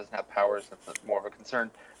Sam doesn't have powers, that's more of a concern.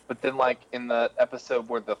 But then, like in the episode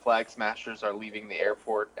where the Flag Smashers are leaving the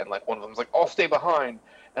airport, and like one of them's like, "I'll stay behind,"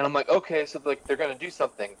 and I'm like, "Okay, so like they're gonna do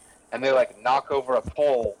something," and they like knock over a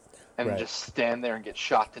pole and just stand there and get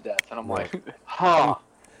shot to death, and I'm like, "Huh."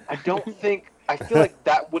 I feel like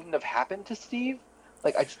that wouldn't have happened to Steve.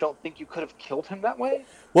 Like, I just don't think you could have killed him that way.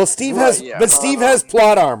 Well, Steve has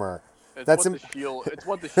plot armor. It's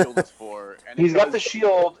what the shield is for. And he's got the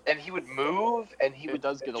shield, and he would move, and he would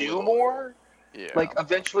do more. Yeah. Like,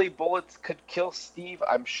 eventually bullets could kill Steve,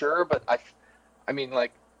 I'm sure, but I mean,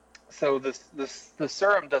 like, so the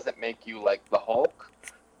serum doesn't make you, like, the Hulk,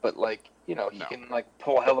 but, like, he can, like,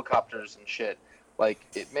 pull helicopters and shit. Like,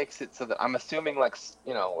 it makes it so that I'm assuming, like,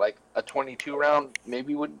 like a 22 round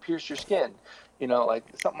maybe wouldn't pierce your skin, like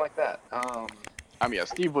something like that. I mean, yeah,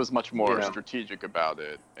 Steve was much more strategic about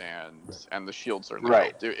it, and the shield certainly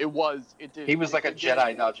helped. It did. He was like a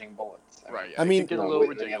Jedi dodging bullets. Right. I mean, it did get a little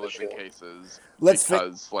ridiculous in cases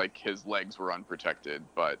because like his legs were unprotected,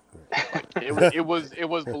 but like, it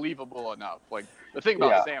was believable enough. Like the thing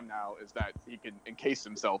about Sam now is that he can encase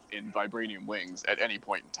himself in vibranium wings at any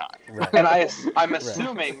point in time. Right. And I'm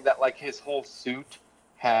assuming that like his whole suit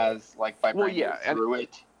has like vibranium through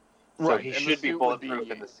it, so he should be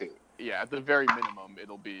bulletproof in the suit. Yeah, at the very minimum,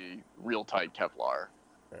 it'll be real tight Kevlar.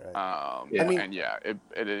 Right.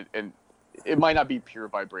 It might not be pure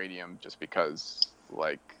vibranium just because,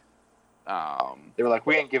 like, they were like,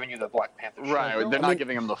 we ain't giving you the Black Panther. Right, they're not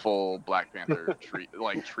giving him the full Black Panther treat.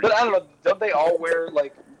 But I don't know. Don't they all wear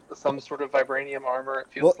like some sort of vibranium armor? It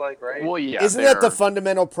feels like, right? Well, yeah. Isn't that the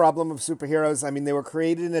fundamental problem of superheroes? I mean, they were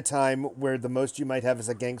created in a time where the most you might have is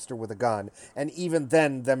a gangster with a gun, and even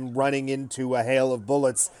then, them running into a hail of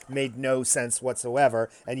bullets made no sense whatsoever,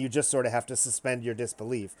 and you just sort of have to suspend your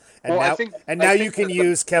disbelief. And now you can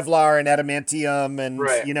use Kevlar and adamantium and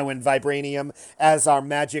and vibranium as our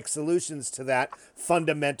magic solutions to that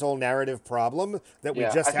fundamental narrative problem that we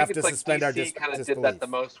just have to suspend our disbelief. kind of did that the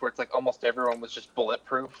most, where it's like almost everyone was just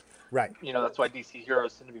bulletproof. Right. That's why DC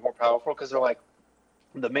heroes tend to be more powerful, because they're like,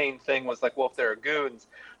 the main thing was like, well, if they're goons,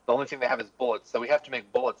 the only thing they have is bullets, so we have to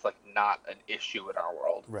make bullets like not an issue in our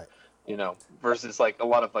world. Right. Versus like a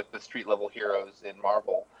lot of like the street level heroes in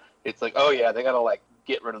Marvel, it's like, oh yeah, they gotta like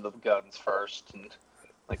get rid of the guns first and.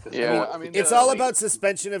 It's all about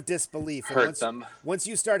suspension of disbelief. And once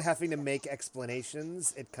you start having to make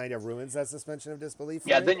explanations, it kind of ruins that suspension of disbelief.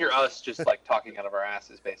 Yeah, then you're us just like talking out of our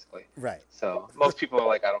asses, basically. Right. So most people are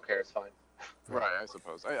like, I don't care, it's fine. Right, I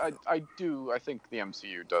suppose. I think the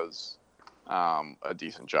MCU does a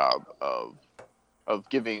decent job of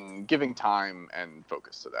giving time and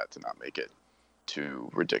focus to that, to not make it too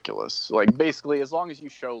ridiculous. Like basically, as long as you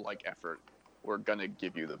show like effort, we're gonna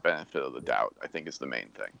give you the benefit of the doubt, I think is the main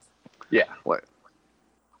thing. Yeah. What?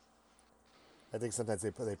 I think sometimes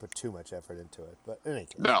they put too much effort into it, but in any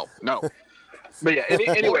case. No. But yeah.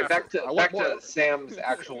 Anyway, back to Sam's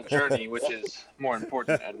actual journey, which is more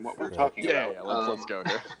important and what we're talking about. Yeah. Let's go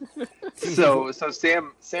here. So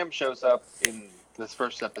Sam shows up in this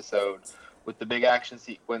first episode with the big action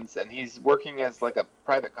sequence, and he's working as like a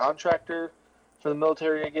private contractor for the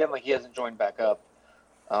military again. Like he hasn't joined back up.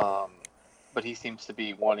 But he seems to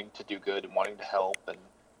be wanting to do good and wanting to help, and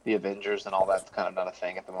the Avengers and all that's kind of not a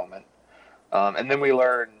thing at the moment. And then we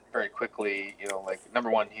learn very quickly, like number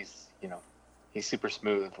one, he's super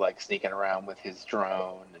smooth, like sneaking around with his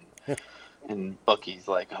drone, and Bucky's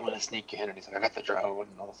like, I'm gonna sneak in, and he's like, I got the drone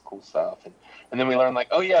and all this cool stuff, and then we learn like,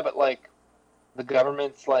 oh yeah, but like the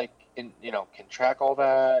government's like can track all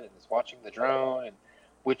that and is watching the drone, and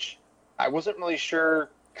which I wasn't really sure,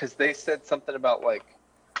 because they said something about like,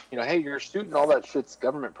 hey, your suit and all that shit's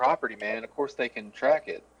government property, man. Of course they can track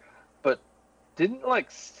it. But didn't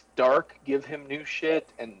like Stark give him new shit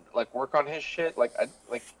and like work on his shit? Like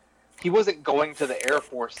he wasn't going to the Air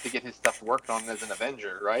Force to get his stuff worked on as an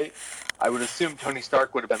Avenger, right? I would assume Tony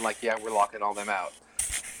Stark would have been like, yeah, we're locking all them out.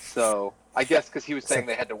 So I guess because he was saying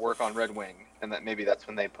they had to work on Red Wing, and that maybe that's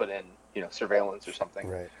when they put in, surveillance or something.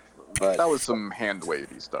 Right. But That was some hand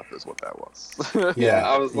wavy stuff, is what that was. yeah,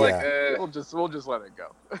 I was like, we'll just let it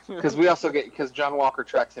go. because we also because John Walker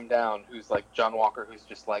tracks him down, who's like John Walker, who's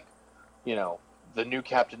just like, the new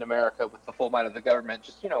Captain America with the full might of the government,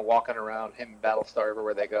 just walking around, him and Battlestar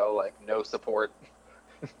everywhere they go, like no support.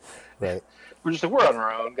 Right. We're on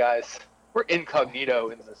our own, guys. We're incognito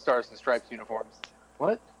in the Stars and Stripes uniforms.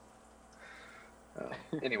 What?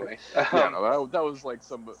 Anyway. Yeah, no, that was like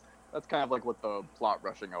that's kind of like what the plot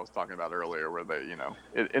rushing I was talking about earlier, where they,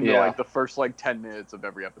 in like the first 10 minutes of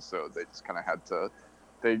every episode, they just kind of had to,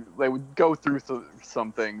 they would go through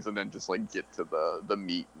some things and then just get to the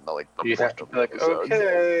meat and the You'd have to be like, episodes.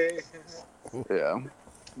 okay. Yeah.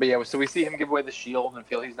 But yeah, so we see him give away the shield and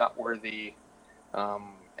feel he's not worthy,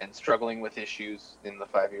 and struggling with issues in the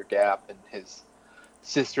 5-year gap, and his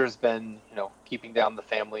sister's been, keeping down the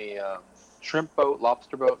family shrimp boat,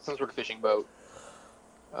 lobster boat, some sort of fishing boat,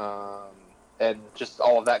 and just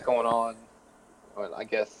all of that going on. Well, I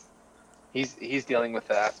guess he's dealing with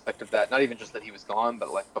the aspect of that. Not even just that he was gone, but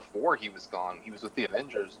before he was gone, he was with the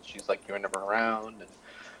Avengers, and she's like, "You're never around," and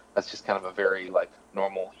that's just kind of a very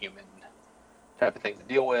normal human type of thing to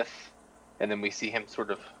deal with. And then we see him sort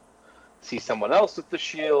of see someone else with the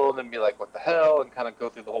shield and be like, "What the hell?" and kind of go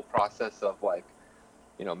through the whole process of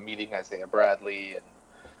meeting Isaiah Bradley and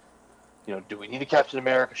do we need a Captain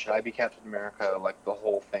America? Should I be Captain America? The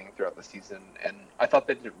whole thing throughout the season. And I thought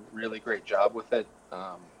they did a really great job with it.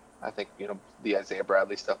 I think, the Isaiah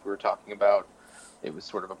Bradley stuff we were talking about, it was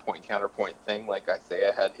sort of a point counterpoint thing.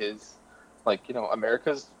 Isaiah had his,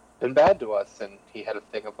 America's been bad to us. And he had a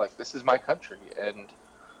thing of this is my country. And,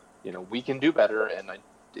 we can do better. And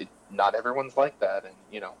not everyone's like that.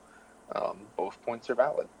 And, both points are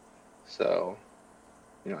valid. So,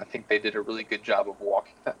 I think they did a really good job of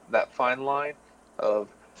walking that fine line of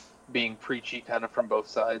being preachy kind of from both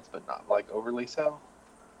sides, but not overly so.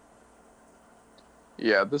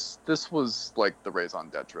 Yeah, this was the raison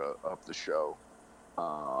d'etre of the show,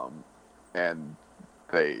 and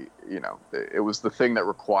they, it was the thing that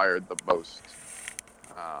required the most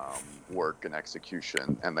work and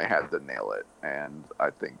execution, and they had to nail it, and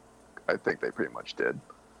I think they pretty much did.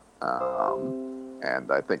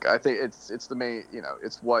 And I think it's the main,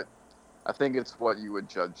 it's what you would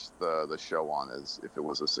judge the show on, is if it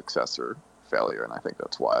was a success or failure, and I think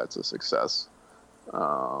that's why it's a success.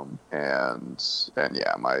 And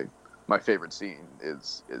yeah, my favorite scene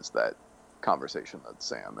is that conversation that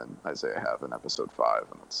Sam and Isaiah have in episode 5,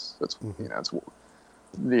 and it's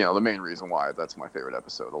the main reason why that's my favorite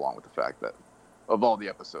episode, along with the fact that of all the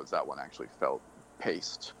episodes, that one actually felt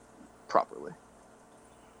paced properly.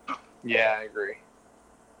 Yeah, I agree.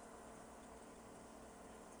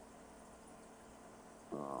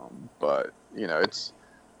 But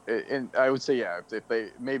I would say, yeah, if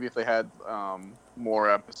they had more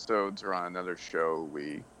episodes or on another show,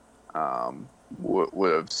 we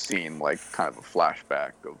would have seen kind of a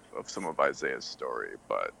flashback of some of Isaiah's story.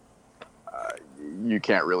 But you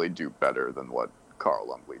can't really do better than what Carl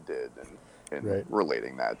Lumbly did in Right.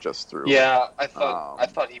 relating that just through. Yeah, I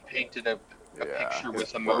thought he painted a picture with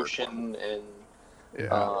his emotion, and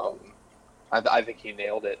Yeah. I think he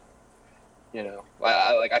nailed it.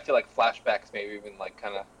 I feel like flashbacks maybe even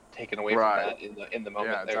kind of taken away Right. from that in the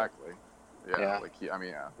moment. Yeah, there. exactly. Yeah.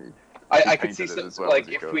 Yeah. He I could see painted it some, as well as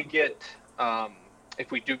he if could. we get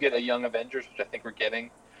if we do get a Young Avengers, which I think we're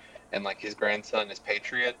getting, and his grandson is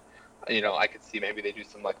Patriot, I could see maybe they do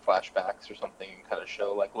some flashbacks or something and kind of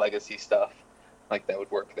show legacy stuff, that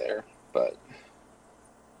would work there. But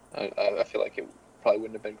I feel like it probably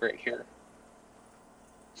wouldn't have been great here.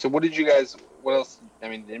 So what else? I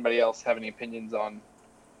mean, did anybody else have any opinions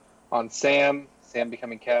on Sam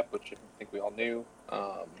becoming Cap, which I think we all knew?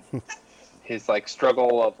 His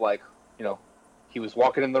struggle of he was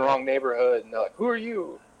walking in the wrong neighborhood, and they're like, "Who are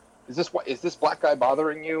you? Is this black guy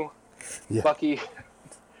bothering you, Yeah. Bucky?"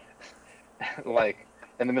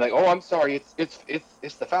 And then be like, "Oh, I'm sorry, it's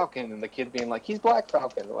the Falcon," and the kid being like, "He's Black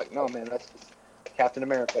Falcon." They're like, "No, man, that's just Captain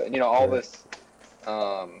America." And all Right. this.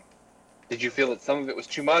 Did you feel that some of it was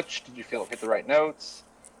too much? Did you feel it hit the right notes?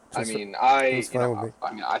 Just- I was fine with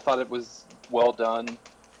me. I thought it was well done.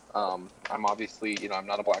 I'm obviously, I'm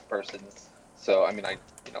not a black person, so I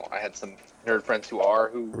had some nerd friends who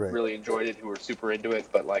Right. really enjoyed it, who were super into it,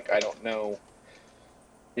 but I don't know,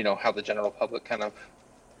 how the general public kind of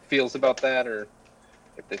feels about that, or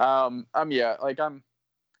if they. I don't know,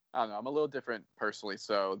 I'm a little different personally.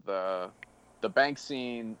 So the bank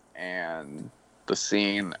scene and the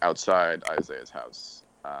scene outside Isaiah's house,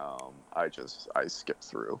 I skipped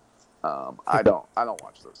through. I don't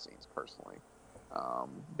watch those scenes personally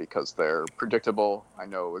because they're predictable. I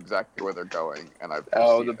know exactly where they're going, and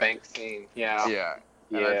the bank scene. Yeah. Yeah.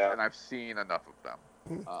 Yeah. And I've seen enough of them.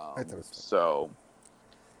 I thought it was fun. So,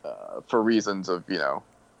 for reasons of,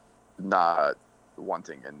 not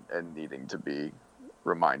wanting and needing to be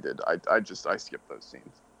reminded, I skip those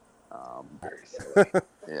scenes. Very silly.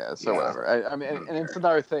 Yeah, so Yeah. whatever. I mean, and it's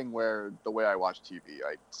another thing where the way I watch TV,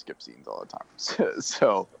 I skip scenes all the time.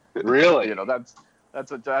 So, Really?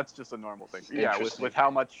 that's just a normal thing. Yeah, Interesting. with how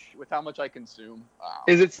much I consume.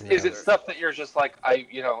 Is it Yeah. stuff that you're just like I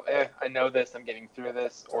know this, I'm getting through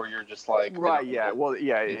this, or you're just like Right? Yeah. Well,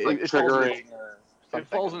 yeah. it's like it falls into- triggering or something?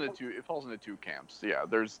 It falls into two camps. Yeah,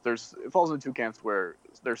 it falls into two camps where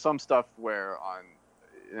there's some stuff where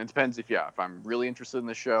and it depends if I'm really interested in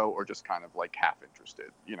the show or just kind of like half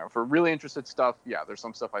interested. For really interested stuff, there's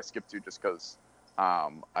some stuff I skip to just because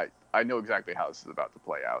I know exactly how this is about to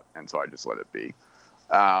play out, and so I just let it be.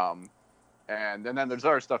 And then there's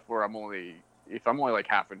other stuff where if I'm only like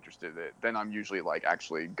half interested in it, then I'm usually like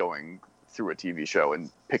actually going through a TV show and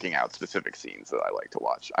picking out specific scenes that I like to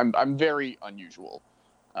watch. I'm very unusual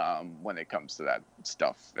when it comes to that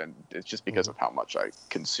stuff, and it's just because of how much I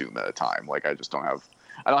consume at a time. Like I don't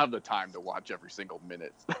have the time to watch every single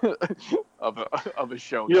minute of a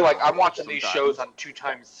show. You're now, like I'm watching these sometimes. shows on 2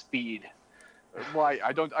 times speed. Well,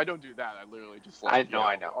 I don't do that. I literally just I like know.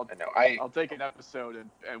 I'll take an episode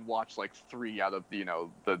and watch like 3 out of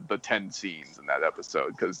the 10 scenes in that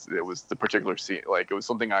episode because it was the particular scene, like it was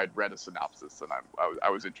something I'd read a synopsis and I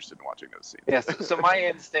was interested in watching those scenes. Yes. So my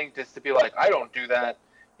instinct is to be like, I don't do that.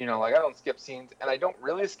 Like I don't skip scenes, and I don't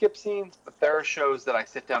really skip scenes, but there are shows that I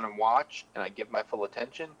sit down and watch and I give my full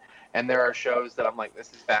attention, and there are shows that I'm like,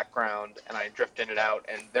 this is background, and I drift in and out,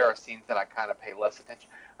 and there are scenes that I kind of pay less attention.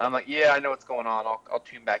 And I'm like, yeah, I know what's going on. I'll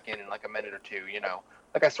tune back in like a minute or two.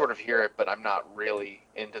 Like I sort of hear it, but I'm not really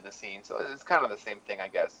into the scene. So it's kind of the same thing, I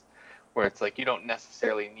guess, where it's like you don't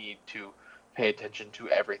necessarily need to pay attention to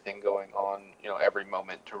everything going on, every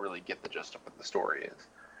moment to really get the gist of what the story is.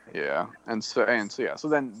 Yeah, so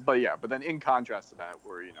then in contrast to that,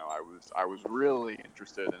 where I was really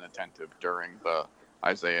interested and attentive during the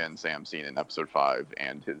Isaiah and Sam scene in episode 5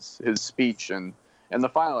 and his speech and the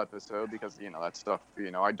final episode, because that stuff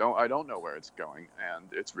I don't know where it's going, and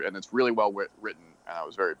it's really well written, and I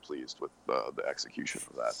was very pleased with the execution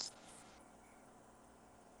of that.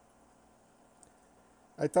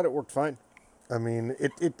 I thought it worked fine. I mean,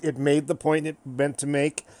 it made the point it meant to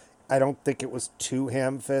make. I don't think it was too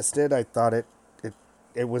ham-fisted. I thought it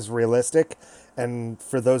was realistic. And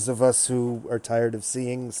for those of us who are tired of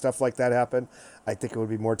seeing stuff like that happen, I think it would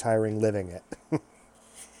be more tiring living it.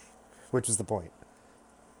 Which is the point.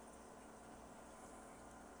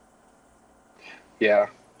 Yeah.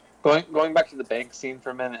 Going back to the bank scene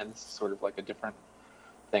for a minute, and this is sort of like a different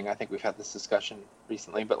thing. I think we've had this discussion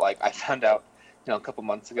recently, but like I found out, a couple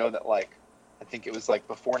months ago that like I think it was like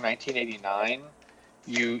before 1989,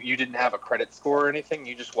 you didn't have a credit score or anything.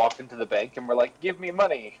 You just walked into the bank and were like, "Give me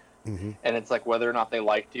money." Mm-hmm. And it's like whether or not they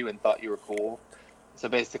liked you and thought you were cool. So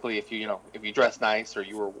basically, if you dressed nice or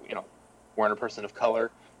you were weren't a person of color,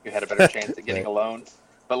 you had a better chance at getting a loan.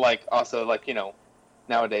 But like also like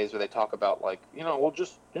nowadays where they talk about like well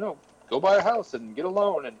just go buy a house and get a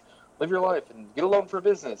loan and live your life and get a loan for a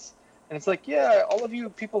business. And it's like, yeah, all of you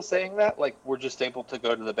people saying that like were just able to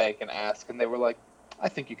go to the bank and ask, and they were like, I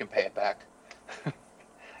think you can pay it back.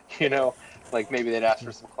 Like maybe they'd ask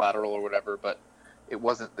for some collateral or whatever, but it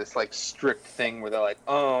wasn't this like strict thing where they're like,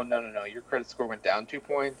 oh no, your credit score went down 2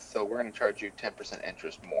 points, so we're going to charge you 10%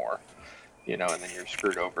 interest more, and then you're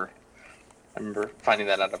screwed over. I remember finding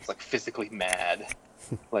that out. I was like physically mad,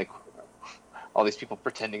 like all these people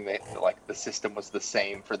pretending that like the system was the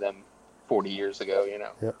same for them 40 years ago.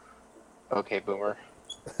 Yep. Okay, boomer.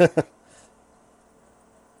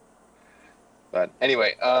 But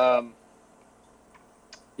anyway,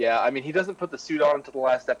 yeah, I mean, he doesn't put the suit on until the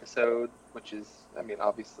last episode, which is, I mean,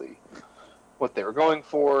 obviously what they were going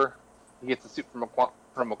for. He gets the suit from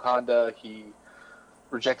Wakanda. He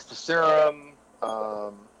rejects the serum.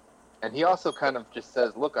 And he also kind of just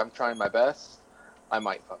says, look, I'm trying my best. I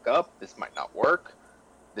might fuck up. This might not work.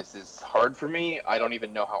 This is hard for me. I don't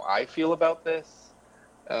even know how I feel about this.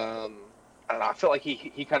 I don't know. I feel like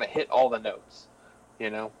he kind of hit all the notes,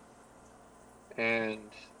 And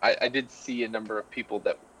I did see a number of people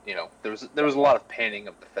that, there was a lot of panning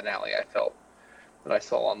of the finale, I felt, that I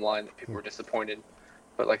saw online that people were disappointed.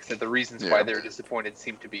 But like I said, the reasons why they were disappointed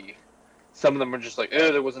seemed to be, some of them were just like,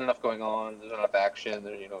 there wasn't enough going on, there's not enough action,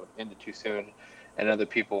 ended too soon. And other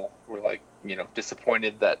people were like,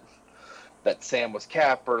 disappointed that, that Sam was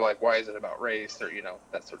Cap, or like why is it about race, or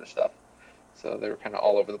that sort of stuff. So they were kind of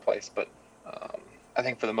all over the place, but I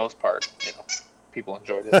think for the most part, people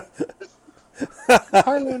enjoyed it.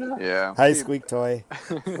 Hi, Luna. Yeah. Hi, Squeak Toy.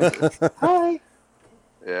 Hi.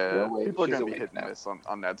 Yeah. Well, wait, People are she's gonna be awake hit and now. miss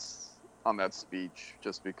on that speech,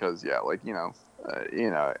 just because, yeah, like and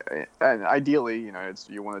ideally, it's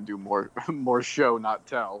you want to do more show, not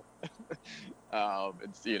tell.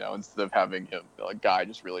 It's instead of having him, a guy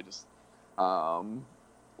just really just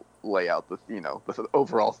lay out the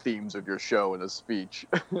overall themes of your show in a speech.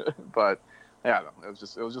 But yeah, I don't know,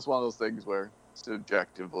 it was just one of those things where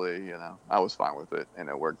subjectively, I was fine with it and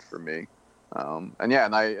it worked for me. And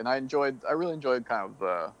I really enjoyed kind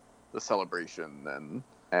of the celebration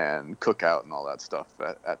and cookout and all that stuff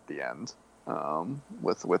at the end,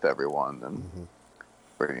 with everyone and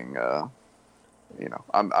bringing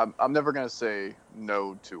I'm never gonna say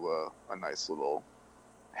no to a nice little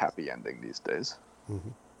happy ending these days.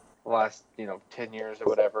 The last 10 years or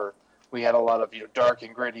whatever, we had a lot of dark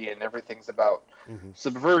and gritty, and everything's about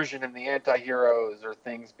subversion and the anti-heroes, or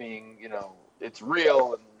things being it's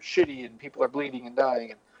real and shitty and people are bleeding and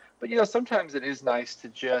dying, but sometimes it is nice to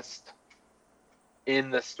just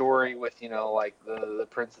end the story with like the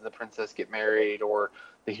prince and the princess get married, or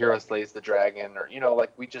the hero slays the dragon, or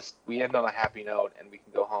like we end on a happy note and we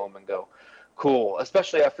can go home and go cool,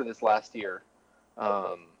 especially after this last year.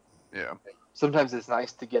 Yeah. Sometimes it's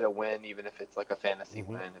nice to get a win, even if it's like a fantasy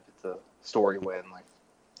win, if it's a story win, like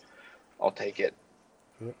I'll take it.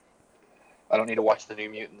 Yep. I don't need to watch the New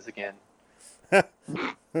Mutants again.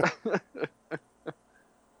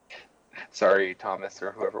 Sorry, Thomas,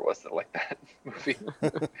 or whoever it was that liked that movie.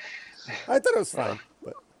 I thought it was fine,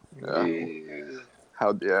 but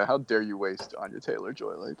How dare you waste Anya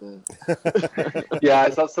Taylor-Joy like that? Yeah, I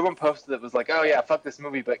saw someone posted that was like, "Oh yeah, fuck this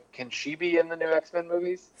movie, but can she be in the new X-Men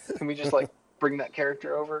movies? Can we just like bring that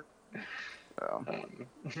character over?"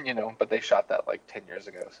 But they shot that like 10 years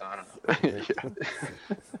ago, so I don't know.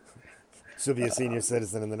 Yeah. she'll be a senior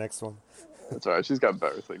citizen in the next one. That's all right. She's got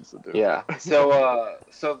better things to do. Yeah. So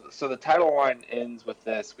the title line ends with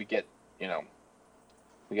this. We get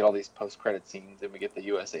all these post-credit scenes, and we get the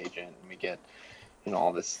U.S. agent, and we get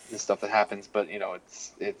all this stuff that happens. But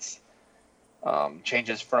it's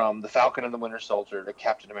changes from the Falcon and the Winter Soldier to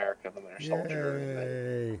Captain America and the Winter Soldier. And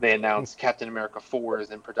then they announced Captain America 4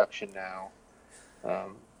 is in production now.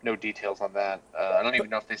 No details on that. I don't even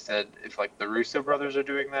know if they said if like the Russo brothers are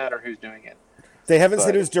doing that or who's doing it. They haven't said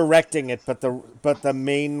But- who's directing it, but the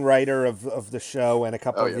main writer of the show and a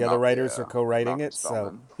couple of the other writers are co-writing it.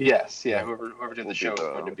 So Yes, yeah, whoever did the show is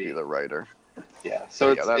going to be be. the writer. Yeah,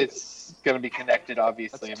 so Yeah, it's going to be connected,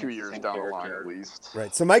 obviously. That's and 2 it's the years same down the line character. at least.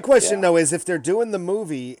 right. So my question Yeah. though is, if they're doing the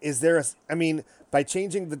movie, is there by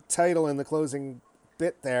changing the title in the closing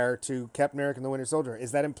bit there to Captain America and the Winter Soldier,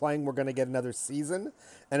 is that implying we're going to get another season?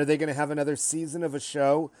 And are they going to have another season of a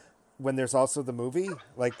show when there's also the movie?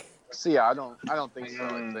 Like, See, I don't think so.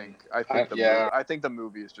 I think the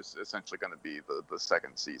movie is just essentially going to be the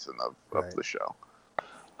second season of Right. the show.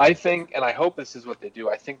 I think, and I hope this is what they do,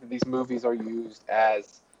 I think that these movies are used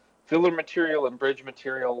as filler material and bridge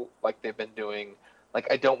material like they've been doing. Like,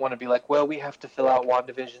 I don't want to be like, well, we have to fill out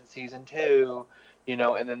WandaVision season 2,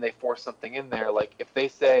 and then they force something in there. Like, if they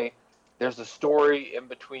say there's a story in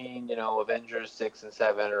between, Avengers 6 and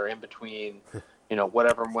 7, or in between,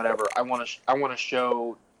 whatever and whatever, I want to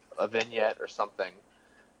show a vignette or something,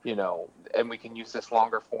 and we can use this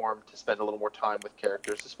longer form to spend a little more time with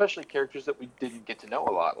characters, especially characters that we didn't get to know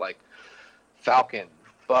a lot, like Falcon,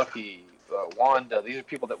 Bucky, Wanda. These are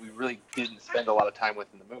people that we really didn't spend a lot of time with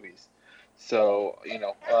in the movies. So,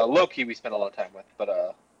 Loki we spent a lot of time with,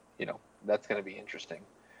 but that's going to be interesting.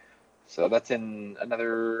 So that's in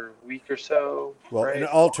another week or so. well, right? an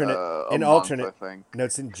alternate, A month, I think. No,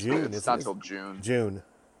 it's in June. It's isn't not it? till June. June.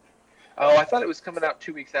 Oh, I thought it was coming out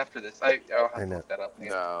 2 weeks after this. I'll have I to know. look that up. Yeah.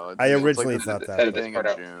 No, I it's originally the thought that. Edit this thing part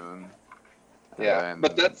in out. June. Yeah, And-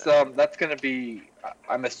 but that's going to be,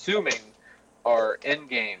 I'm assuming, our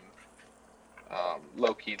Endgame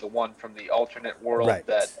Loki, the one from the alternate world Right.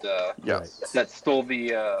 Yes. that stole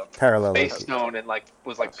the Parallel Space Loki. Stone and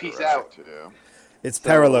was like, That's peace correct, out. yeah. It's So-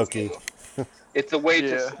 Paraloki. It's a way to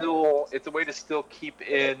Yeah. still keep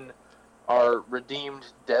in our redeemed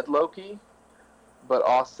dead Loki, but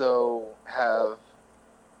also have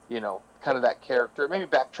kind of that character. Maybe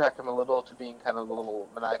backtrack him a little to being kind of a little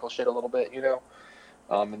maniacal shit a little bit,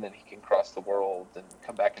 and then he can cross the world and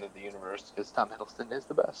come back into the universe because Tom Hiddleston is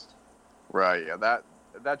the best. Right, yeah,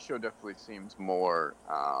 that show definitely seems more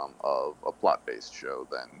of a plot-based show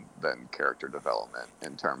than character development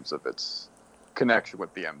in terms of its connection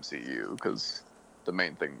with the MCU, because the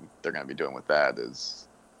main thing they're going to be doing with that is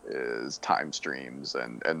time streams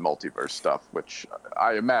and multiverse stuff, which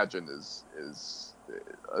I imagine is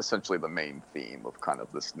essentially the main theme of kind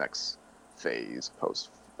of this next phase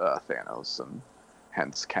post Thanos, and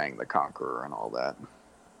hence Kang the Conqueror and all that.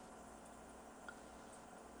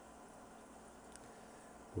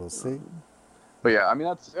 We'll see. But yeah, I mean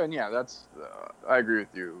that's I agree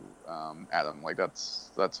with you, Adam. Like that's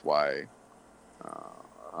why,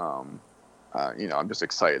 I'm just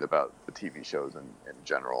excited about the TV shows in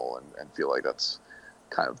general, and feel like that's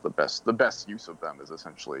kind of the best use of them is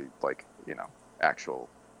essentially like actual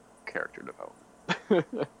character development.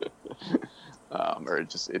 Or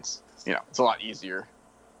it's a lot easier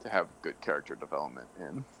to have good character development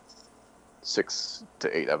in 6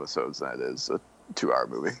 to 8 episodes than it is a 2-hour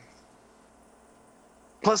movie.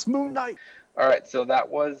 Plus Moon Knight. All right, so that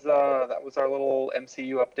was our little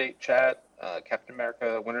MCU update chat. Captain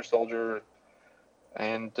America, Winter Soldier,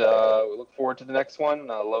 and we look forward to the next one.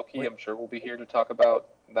 Loki, I'm sure we'll be here to talk about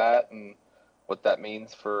that and what that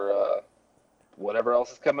means for whatever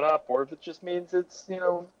else is coming up, or if it just means it's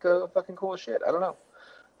fucking cool as shit. I don't know.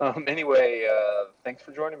 Anyway, thanks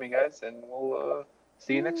for joining me, guys, and we'll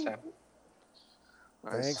see you next time.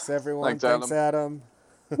 Nice. Thanks, everyone. Thanks, Adam.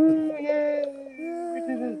 Yay!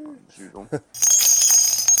 As usual.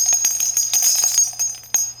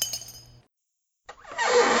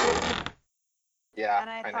 Yeah, And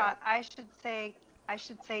I know. thought I should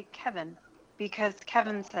say Kevin, because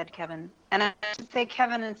Kevin said Kevin, and I should say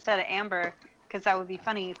Kevin instead of Amber, because that would be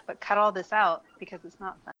funny. But cut all this out because it's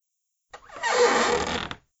not funny.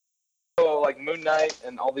 So, like Moon Knight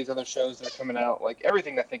and all these other shows that are coming out, like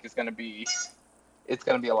everything I think is going to be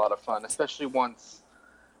a lot of fun, especially once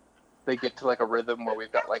they get to like a rhythm where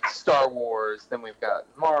we've got like Star Wars, then we've got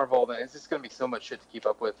Marvel, then it's just going to be so much shit to keep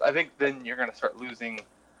up with. I think then you're going to start losing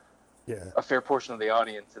a fair portion of the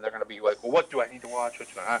audience, and they're going to be like, well, what do I need to watch? What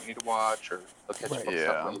do I not need to watch? Or they'll catch up on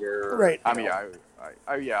stuff later. Right. I mean,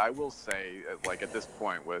 I will say, like at this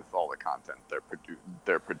point, with all the content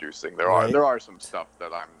they're producing, there are some stuff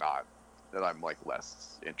that I'm like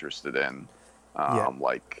less interested in,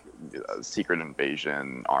 like Secret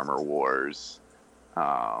Invasion, Armor Wars, maybe.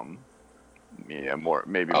 Oh, more.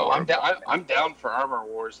 I'm down for Armor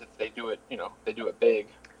Wars if they do it. They do it big.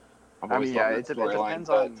 I mean, it depends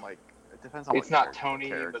on it's what not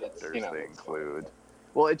Tony, but it's they include.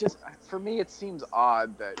 Well, it just for me it seems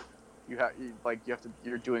odd that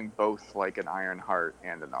you're doing both like an Ironheart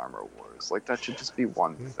and an Armor Wars. Like that should just be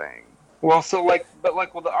one thing. Well, so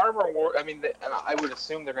the Armor War. I mean, and I would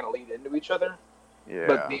assume they're going to lead into each other. Yeah.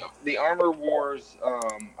 But the Armor Wars,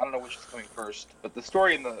 I don't know which is coming first, but the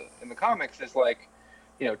story in the comics is like,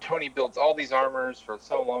 Tony builds all these armors for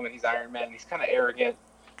so long, and he's Iron Man, and he's kind of arrogant.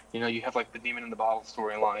 You have like the Demon in the Bottle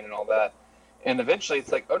storyline and all that, and eventually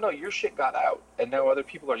it's like, oh no, your shit got out, and now other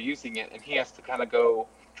people are using it, and he has to kind of go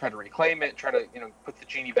try to reclaim it, try to put the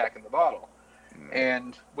genie back in the bottle.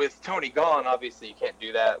 And with Tony gone, obviously you can't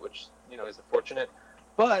do that, which is unfortunate.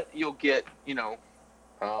 But you'll get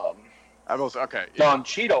Don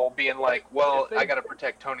Cheadle being like, well, I got to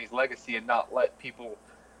protect Tony's legacy and not let people,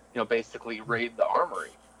 basically raid the armory.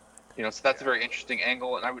 So that's a very interesting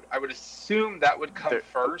angle, and I would assume that would come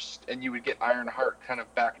first, and you would get Ironheart kind of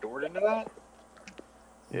backdoored into that.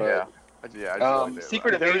 Yeah. But,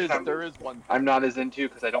 Secret Invasion, there is one. I'm not as into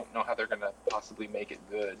because I don't know how they're gonna possibly make it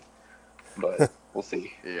good, but we'll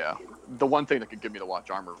see. Yeah, the one thing that could get me to watch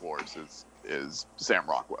Armor Wars is Sam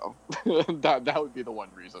Rockwell. that would be the one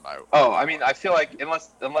reason I. Oh, I mean, I feel like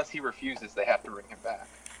unless he refuses, they have to bring him back.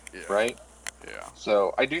 Yeah. Right. Yeah.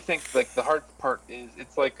 So I do think like the hard part is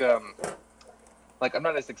it's like I'm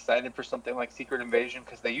not as excited for something like Secret Invasion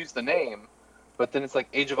because they use the name, but then it's like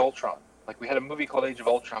Age of Ultron. Like we had a movie called Age of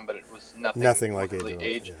Ultron, but it was nothing like really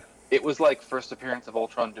Age of Ultron. Yeah. It was like first appearance of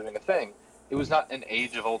Ultron doing a thing. It was not an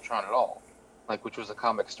Age of Ultron at all, like which was a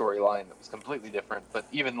comic storyline that was completely different. But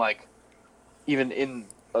even in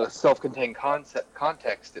a self-contained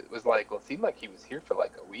context, it was like, well, it seemed like he was here for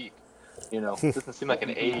like a week. It doesn't seem like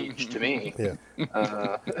an age to me. Yeah.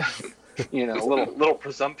 A little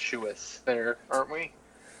presumptuous there, aren't we?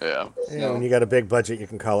 Yeah. Yeah, when you got a big budget, you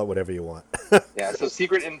can call it whatever you want. Yeah. So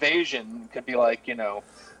Secret Invasion could be like,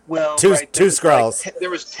 well, two right, there was Skrulls. Like, there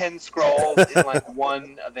was 10 Skrulls in like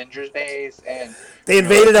one Avengers base, and They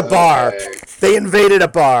invaded a bar. Okay. They invaded a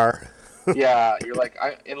bar. Yeah, you're like,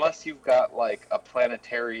 unless you've got like a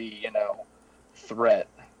planetary, threat,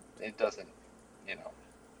 it doesn't,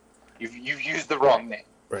 you've used the wrong name.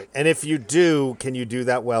 Right. And if you do, can you do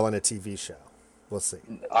that well in a TV show? We'll see.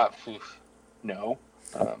 No.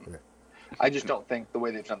 I just don't think the way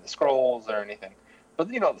they've done the Skrulls or anything.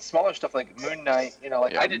 But the smaller stuff like Moon Knight,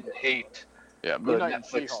 like Yeah. I didn't hate Yeah, the Moon Knight and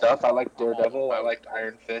Netflix She-Hulk. stuff. I liked I'm all Daredevil. I about liked it.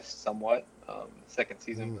 Iron Fist somewhat. Second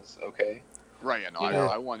season was okay. Right, and You I, know.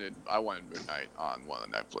 I wanted Moon Knight on one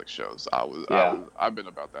of the Netflix shows. Yeah. I've been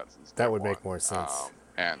about that since That day would one. make more sense.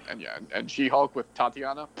 And She-Hulk with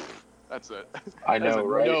Tatiana, that's it. I That's know, a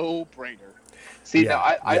right? no-brainer. See, Yeah, now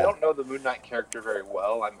I yeah. don't know the Moon Knight character very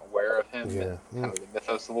well. I'm aware of him Yeah. and kind of the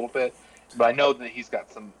mythos a little bit, but I know that he's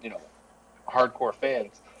got some, hardcore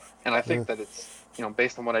fans, and I think that it's,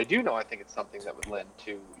 based on what I do know, I think it's something that would lend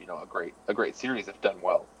to, a great series if done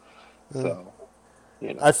well. So,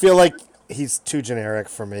 I feel like he's too generic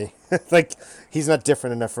for me. Like he's not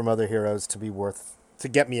different enough from other heroes to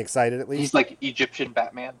get me excited at least. he's like Egyptian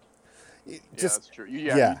Batman. Yeah, Just that's true.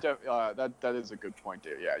 yeah. That is a good point,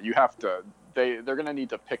 Dave. Yeah, you have to. They're gonna need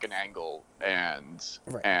to pick an angle and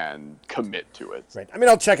Right. commit to it. right. I mean,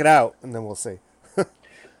 I'll check it out and then we'll see.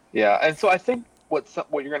 Yeah, and so I think what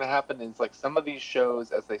you're going to happen is like some of these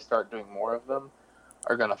shows, as they start doing more of them,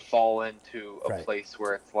 are going to fall into a Right. place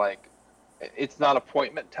where it's like, it's not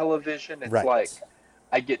appointment television. It's Right. like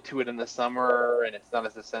I get to it in the summer, and it's not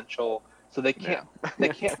as essential. So they can't they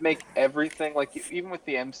can't make everything like even with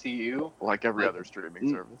the MCU. Like every other streaming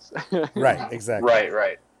service. Right. Exactly.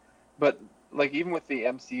 Right. But like even with the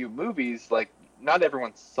MCU movies, like not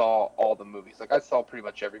everyone saw all the movies. Like I saw pretty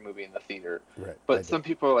much every movie in the theater. Right. I But did. some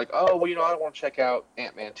people are like, oh, well, I don't want to check out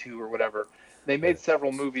Ant-Man 2 or whatever. They made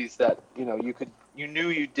several movies that, you knew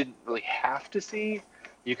you didn't really have to see.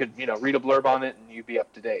 You could, read a blurb on it and you'd be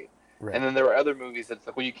up to date. Right. And then there were other movies that's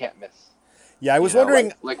like, well, you can't miss. Yeah, I was You know,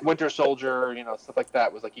 wondering. like Winter Soldier, stuff like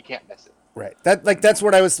that was like, you can't miss it. Right. That's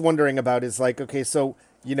what I was wondering about is like, okay, so,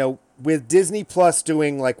 with Disney Plus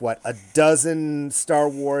doing like what, a dozen Star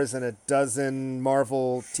Wars and a dozen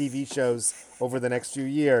Marvel TV shows over the next few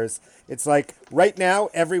years, it's like right now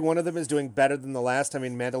every one of them is doing better than the last. I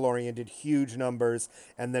mean, Mandalorian did huge numbers,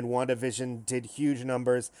 and then WandaVision did huge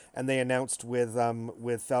numbers, and they announced with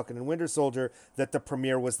Falcon and Winter Soldier that the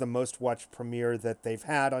premiere was the most watched premiere that they've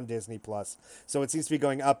had on Disney Plus. So it seems to be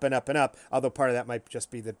going up and up and up. Although part of that might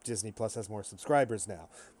just be that Disney Plus has more subscribers now.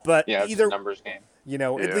 But Yeah, it's either a numbers game.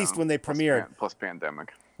 at least when they premiered, plus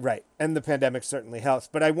pandemic. right? And the pandemic certainly helps.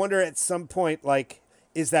 But I wonder at some point, like,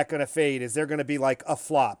 is that going to fade? Is there going to be like a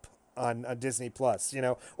flop on Disney Plus?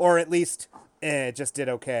 Or at least it just did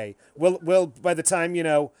okay. Will by the time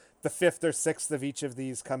the fifth or sixth of each of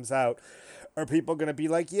these comes out, are people going to be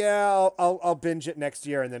like, yeah, I'll binge it next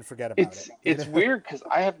year and then forget about it? It's weird because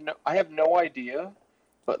I have no idea.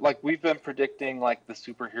 But like we've been predicting like the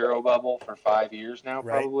superhero bubble for 5 years now,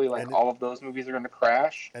 Right. probably. Like And all of those movies are going to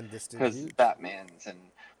crash And this did because huge. Batman's and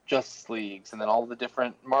Justice Leagues and then all the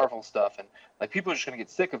different Marvel stuff, and like people are just going to get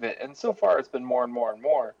sick of it. And so far, it's been more and more and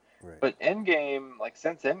more. Right. But Endgame, like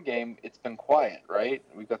since Endgame, it's been quiet, right?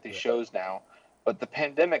 We've got these Right. shows now, but the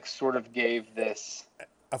pandemic sort of gave this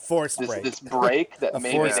A forced break. this break that A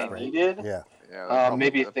maybe forced they break. needed. Yeah. Yeah, that probably-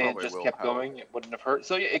 Maybe if that they had probably just will kept help. going, it wouldn't have hurt.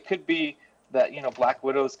 So yeah, it could be that Black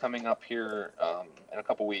Widow's coming up here in a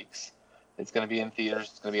couple weeks. It's going to be in theaters.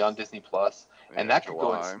 It's going to be on Disney Plus, and that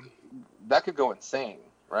could go insane,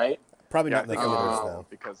 right? Probably Yeah, not in the I think theaters so, though.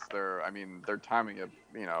 because they're timing it,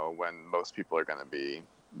 when most people are going to be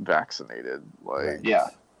vaccinated. Like, Right. Yeah,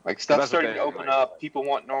 like stuff's That's the starting to thing, open like- up. People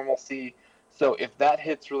want normalcy. So if that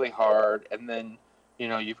hits really hard, and then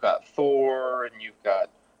you've got Thor, and you've got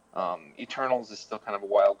Eternals is still kind of a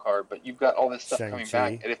wild card, but you've got all this stuff coming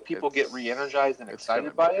Shang-Chi. back. And if people get It's- re-energized and it's gonna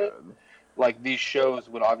excited be by it, good. like these shows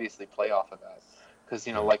would obviously play off of that, because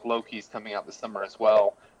like Loki's coming out this summer as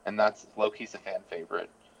well, and Loki's a fan favorite.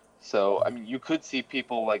 So I mean, you could see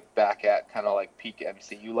people like back at kind of like peak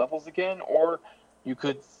MCU levels again, or you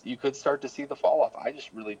could start to see the fall off. I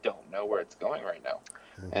just really don't know where it's going right now.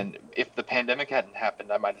 And if the pandemic hadn't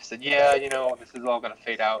happened, I might have said, yeah, this is all going to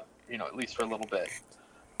fade out, at least for a little bit.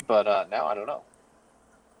 But now I don't know.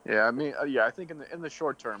 Yeah, I think in the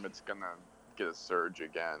short term it's gonna get a surge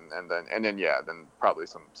again, and then probably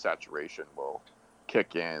some saturation will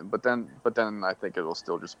kick in. But then I think it'll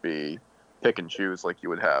still just be pick and choose like you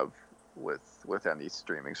would have with any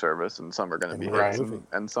streaming service, and some are gonna be Right. hits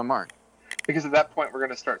and some aren't. Because at that point, we're going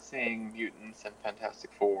to start seeing Mutants and Fantastic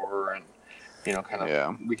Four, and kind of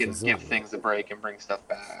Yeah. we can Shazam. give things a break and bring stuff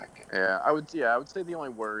back. Yeah, I would say the only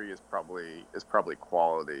worry is probably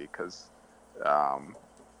quality, because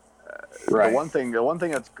Right. the one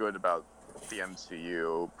thing that's good about the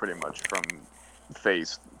MCU pretty much from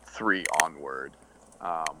Phase 3 onward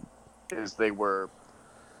is they were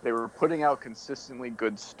putting out consistently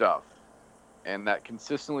good stuff, and that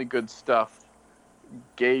consistently good stuff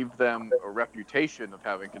gave them a reputation of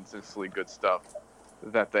having consistently good stuff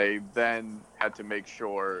that they then had to make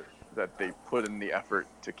sure that they put in the effort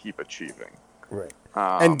to keep achieving. Right.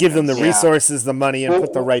 And give them the Yeah. resources, the money, and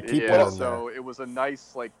put the right people yeah, in so it was a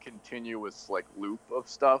nice like continuous like loop of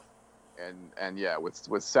stuff, and yeah, with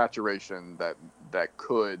saturation that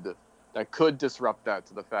could disrupt that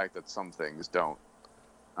to the fact that some things don't.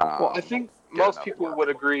 Well, I think get most enough people work. would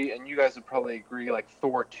agree, and you guys would probably agree, like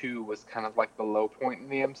Thor 2 was kind of like the low point in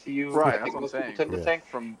the MCU. Right, I that's think what I'm most people saying. tend to Yeah. think.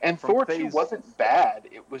 From And from Thor 2 phase- wasn't bad.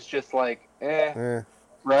 It was just like, there.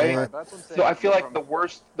 right? Yeah. Right, that's what I'm saying. So I feel like From-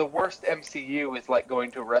 the worst MCU is like going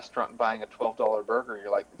to a restaurant and buying a $12 burger. You're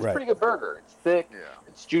like, it's Right. a pretty good burger. It's thick. Yeah.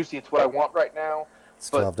 It's juicy. It's what I want right now. It's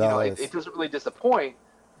But $12. it doesn't really disappoint.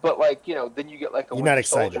 But like then you get like a You're Winter not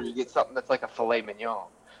excited. Soldier. You get something that's like a filet mignon.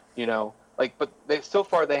 But so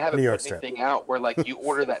far they haven't New York put strip. anything out where like you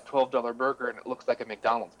order that $12 burger and it looks like a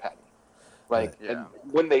McDonald's patty. Like, Right. and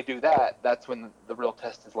when they do that, that's when the real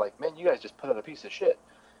test is like, man, you guys just put out a piece of shit,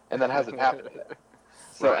 and that hasn't happened yet.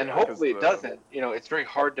 So, Right, and hopefully it because doesn't. It's very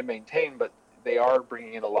hard to maintain, but they are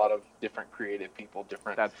bringing in a lot of different creative people,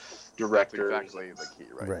 different. That's Directors. exactly the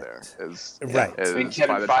key right, Right. there. Is Right. I mean, is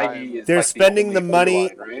Kevin by the Feige time- is They're like spending only the money-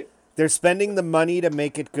 through line, right? They're spending the money to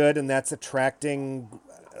make it good, and that's attracting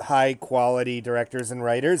high quality directors and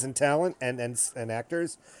writers and talent and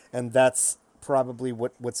actors, and that's probably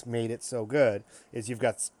what's made it so good is you've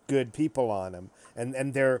got good people on them,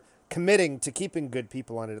 and they're committing to keeping good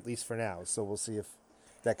people on it, at least for now. So we'll see if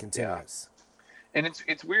that continues. And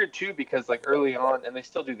it's weird too because like early on, and they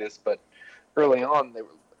still do this, but early on they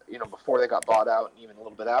were, before they got bought out, and even a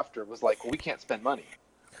little bit after, was like, well, we can't spend money.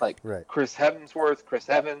 Like Right. Chris Evans,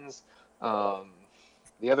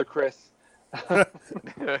 the other Chris.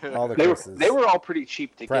 All the They Chris's. were all pretty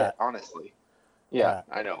cheap to Pratt. get, honestly. Yeah, Pratt.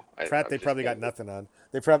 I know. Pratt, I'm they just probably got kidding. nothing on.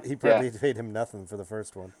 He probably paid him nothing for the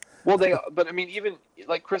first one. Well, but I mean, even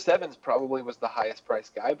like Chris Evans probably was the highest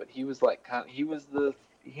priced guy, but he was like he was the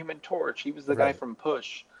Human Torch. He was the guy Right. from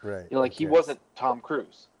Push. Right. Like he Who cares? wasn't Tom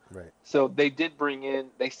Cruise. Right. So they did bring in.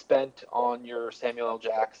 They spent on your Samuel L.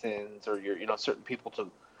 Jacksons or your certain people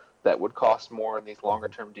that would cost more in these longer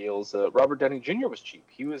term deals. Robert Downey Jr. was cheap.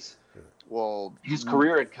 He was well, his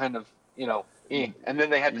career had kind of and then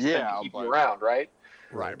they had to spend Yeah, to keep but- him around, right?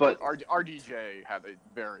 right. But- But RDJ had a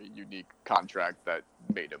very unique contract that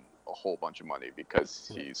made him a whole bunch of money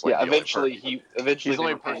because he's like Yeah, the only eventually person- he eventually he's the they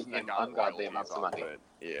only were paying person that him got ungodly royalties amounts of off money.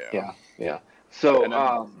 it. Yeah. So And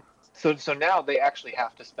then- so now they actually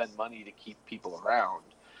have to spend money to keep people around,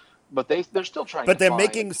 but they're still trying. But to they're find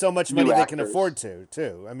making so much new money they can actors. afford to,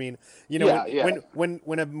 too. I mean, Yeah,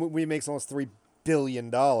 when a movie makes almost $3 billion,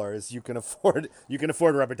 you can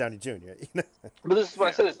afford Robert Downey Jr. But this is what I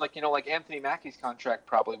Yeah. said. It's like Anthony Mackie's contract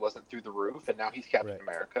probably wasn't through the roof, and now he's Captain Right.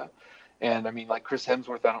 America. And I mean, like Chris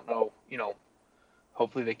Hemsworth, I don't know.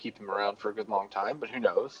 Hopefully they keep him around for a good long time, but who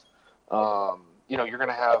knows? You're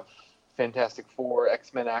gonna have Fantastic Four,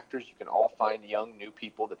 X-Men actors. You can all find young, new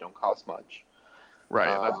people that don't cost much. Right.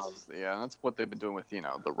 Um, That's what they've been doing with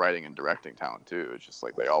the writing and directing talent too. It's just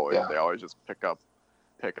like they always just pick up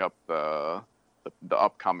the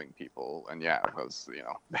upcoming people, and because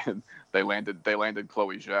they landed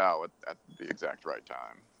Chloe Zhao at the exact right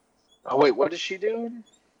time. Oh wait, what is she doing?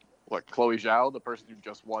 Like Chloe Zhao, the person who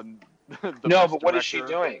just won. The No, Best but what is she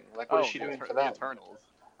Director. doing? Like, what is she the doing Eter- for the that? Eternals.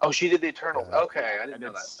 Oh, she did the Eternals. Yeah. Okay, I didn't And know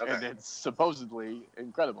it's that. Okay. it's supposedly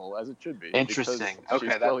incredible as it should be. Interesting. because Okay,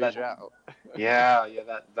 she's that- Chloe that- Zhao. Yeah,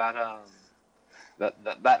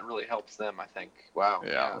 that really helps them, I think. Wow.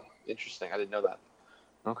 Yeah. Interesting. I didn't know that.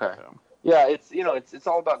 Okay. Yeah. Yeah, it's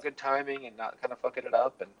all about good timing and not kind of fucking it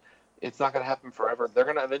up, and it's not gonna happen forever. They're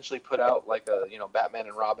gonna eventually put out like a Batman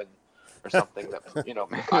and Robin or something that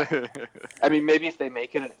I mean maybe if they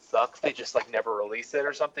make it and it sucks, they just like never release it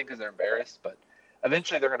or something because they're embarrassed. But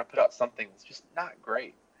eventually they're gonna put out something that's just not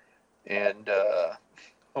great, and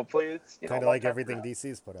hopefully it's Kind of like everything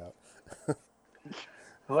DC's put out.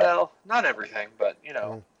 Well, not everything, but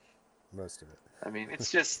Most of it. I mean,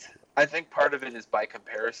 it's just I think part of it is by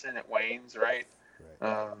comparison it wanes, right?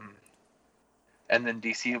 Right. And then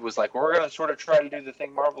DC was like, we're gonna sort of try to do the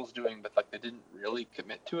thing Marvel's doing, but like they didn't really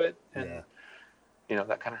commit to it, and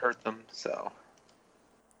that kind of hurt them. So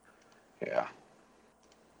yeah,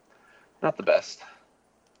 not the best,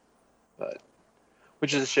 but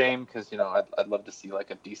which is a shame because I'd love to see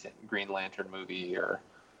like a decent Green Lantern movie, or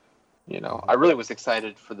I really was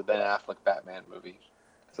excited for the Ben Affleck Batman movie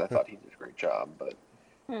because I thought he did a great job, but.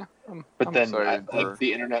 But I'm then excited I think for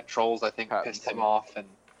the internet trolls pissed him Pattinson. off, and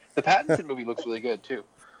the Pattinson movie looks really good too.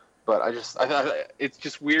 But it's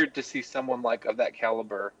just weird to see someone like of that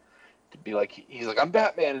caliber to be like he's like I'm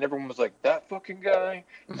Batman, and everyone was like that fucking guy,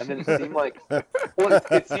 and then it seemed like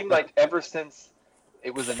it seemed like ever since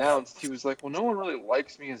it was announced, he was like, "Well, no one really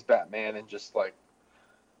likes me as Batman," and just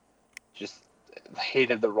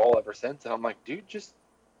hated the role ever since. And I'm like, dude,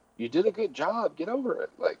 you did a good job. Get over it.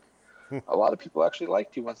 Like, a lot of people actually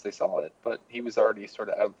liked you once they saw it, but he was already sort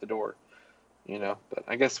of out the door, you know. But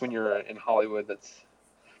I guess when you're in Hollywood,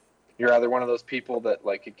 you're either one of those people that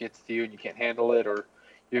like it gets to you and you can't handle it, or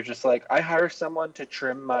you're just like, I hire someone to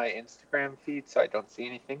trim my Instagram feed so I don't see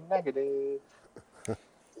anything negative.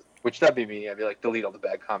 Which that'd be me. I'd be like, delete all the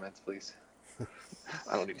bad comments, please.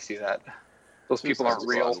 I don't need to see that. Those people aren't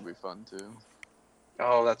Suicide real. Squad will be fun too.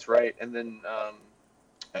 Oh, that's right. And then,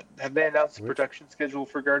 have they announced the production schedule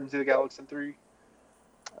for Guardians of the Galaxy 3?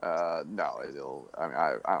 No, I mean,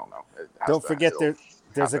 I don't know. Don't forget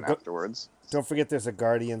there's afterwards. Don't forget there's a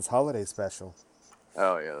Guardians holiday special.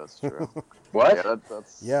 Oh yeah, that's true. What? Yeah,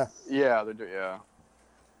 that's Yeah. Yeah, they're yeah.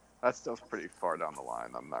 That stuff's pretty far down the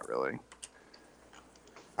line. I'm not really.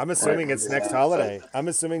 I'm assuming it's next holiday. I'm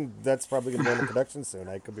assuming that's probably going to be in production soon.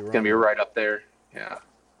 I could be wrong. It's going to be right up there. Yeah.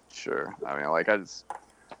 Sure. I mean, like I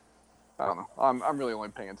don't know. I'm really only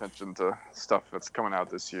paying attention to stuff that's coming out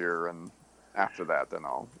this year, and after that, then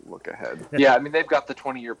I'll look ahead. Yeah, I mean, they've got the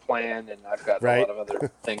 20-year plan, and I've got Right. a lot of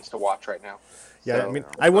other things to watch right now. Yeah, So, I mean,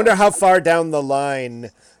 I wonder how far down the line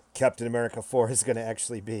Captain America 4 is going to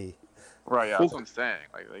actually be. Right. Yeah, Well, that's what I'm saying.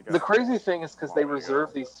 Like they got, the crazy thing is because they Long way to reserve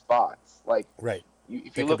go. these spots. Like, Right. if It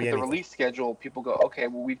you could look be at the anything. release schedule, people go, okay,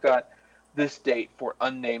 well, we've got this date for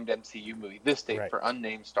unnamed MCU movie, this date Right. for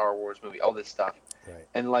unnamed Star Wars movie, all this stuff. Right.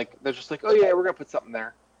 And, like, they're just like, oh, yeah, we're going to put something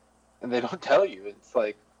there. And they don't tell you. It's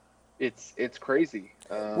like, it's crazy.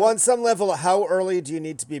 Well, on some level, how early do you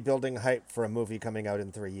need to be building hype for a movie coming out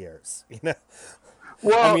in 3 years? You know.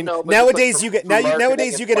 Well, I mean, no, but nowadays just you like get- now for you-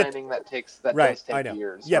 nowadays marketing you and get a- planning that Right, does take I know.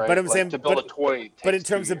 years. Yeah, right? but I'm Like, saying- to build but- a toy. But in takes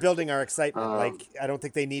 2 terms of years. building our excitement, Um, like I don't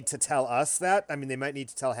think they need to tell us that. I mean, they might need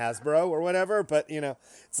to tell Hasbro or whatever, but you know,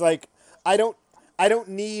 it's like I don't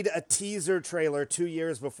need a teaser trailer 2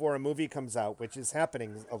 years before a movie comes out, which is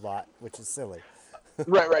happening a lot, which is silly.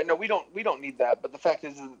 right. No, we don't need that. But the fact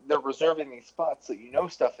is they're reserving these spots so you know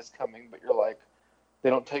stuff is coming, but you're like, they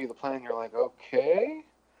don't tell you the plan. You're like, okay.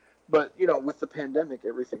 But you know, with the pandemic,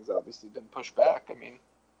 everything's obviously been pushed back. I mean,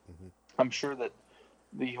 I'm sure that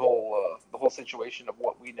the whole situation of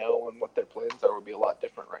what we know and what their plans are would be a lot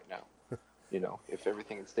different right now. You know, if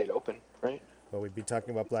everything had stayed open, right? Well, we'd be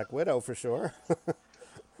talking about Black Widow for sure.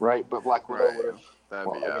 Right, but Black Widow Right. would have.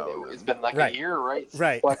 That'd be out. It's been like Right. a year, right? since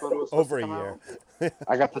Right. Black Widow was supposed Over to a come year. out.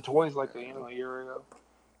 I got the toys like a year ago.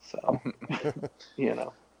 So, you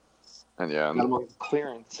know, And yeah, got them on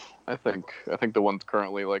clearance. I think the ones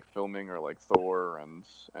currently like filming are like Thor and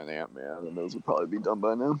Ant-Man, and those would probably be done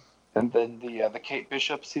by now. And then the Kate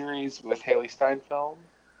Bishop series with Haley Steinfeld.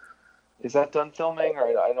 Is that done filming, or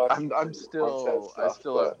I know I've seen I some still stuff,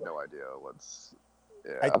 but- have no idea what's.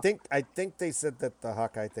 Yeah. I think they said that the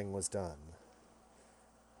Hawkeye thing was done.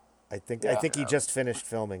 I think Yeah. he just finished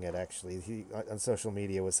filming it. Actually, he on social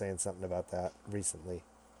media was saying something about that recently.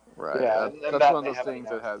 Right. Yeah, That- and that's that one they of those haven't things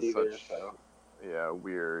that has announced either, such so.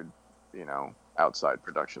 weird, outside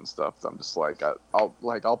production stuff. I'm just like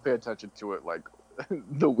I'll pay attention to it like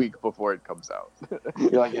the week before it comes out. You're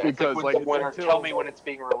like, yeah, Because, because like, the winner, until- tell me when it's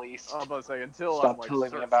being released. I'm about to say until Stop I'm like telling me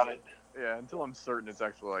certain, about it. Yeah, until I'm certain it's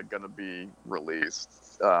actually like gonna be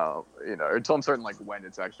released. Until I'm certain like when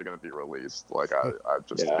it's actually gonna be released. Like I've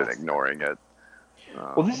just Yeah. been ignoring it.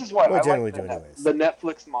 Well, this is why Well, I generally like do anyways. the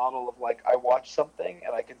Netflix model of like I watch something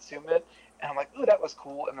and I consume it, and I'm like, ooh, that was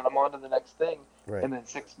cool, and then I'm on to the next thing, Right. and then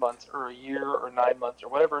 6 months or a year or 9 months or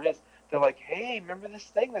whatever it is, they're like, hey, remember this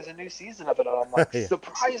thing? There's a new season of it, and I'm like, Yeah.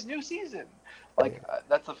 surprise, new season! Like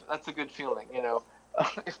that's a good feeling, you know.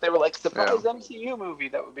 If they were like surprise MCU movie,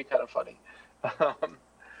 that would be kind of funny.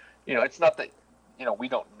 It's not that we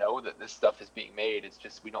don't know that this stuff is being made. It's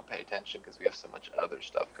just we don't pay attention because we have so much other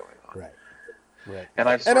stuff going on. Right. Right.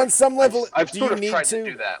 And on some level, I've do sort you of need tried to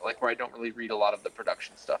do that, like where I don't really read a lot of the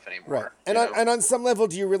production stuff anymore. Right. And you on, know? and on some level,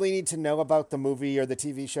 do you really need to know about the movie or the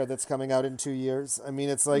TV show that's coming out in 2 years? I mean,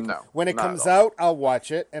 it's like No, when it not at comes all. out, I'll watch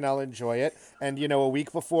it and I'll enjoy it. And, a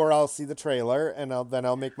week before I'll see the trailer and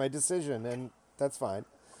I'll make my decision. And that's fine.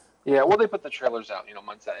 Yeah, well, they put the trailers out,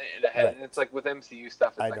 months ahead, Right. and it's like with MCU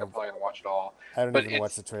stuff, it's I like I'm don't- probably gonna watch it all. I don't But even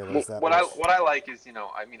watch it's- the trailers that what much. I like is,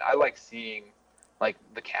 I like seeing like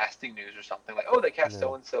the casting news or something, like, oh, they cast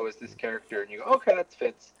so and so as this character, and you go, okay, that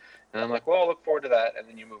fits. And I'm like, well, I'll look forward to that, and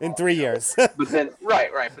then you move In on. 3 you know? years. But then,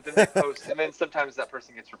 right, but then they post, and then sometimes that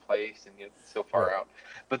person gets replaced, and it's so far Right. out.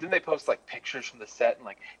 But then they post like pictures from the set, and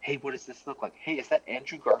like, hey, what does this look like? Hey, is that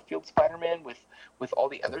Andrew Garfield Spider-Man with all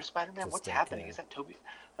the other Spider-Man? Just What's don't happening? care. Is that Toby?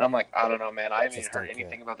 And I'm like, I don't know, man. I haven't Just even heard don't care.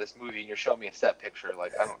 anything about this movie, and you're showing me a set picture.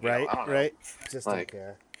 Like, I don't, you know, Right, I don't know. right. Just don't Like-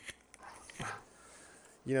 care.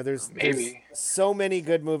 You know, there's Maybe. so many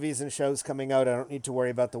good movies and shows coming out. I don't need to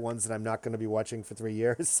worry about the ones that I'm not going to be watching for 3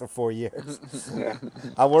 years or 4 years. Yeah.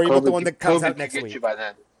 I'll worry about the COVID one that comes COVID out could next get week. you by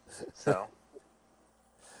then. So.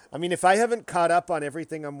 I mean, if I haven't caught up on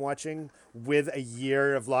everything I'm watching with a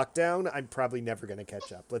year of lockdown, I'm probably never going to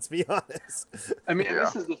catch up. Let's be honest. I mean, and Yeah.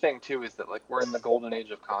 this is the thing too, is that like we're in the golden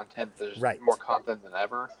age of content. There's Right. more content than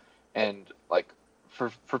ever, and like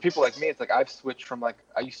for people like me, it's like I've switched from like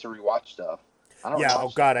I used to rewatch stuff. I don't Yeah. rewatch Oh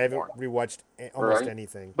stuff God, I anymore. haven't rewatched almost Right.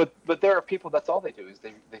 anything. But there are people that's all they do is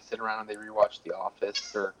they sit around and they rewatch The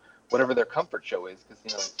Office or whatever their comfort show is because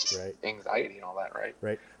you know it's Right. anxiety and all that, right?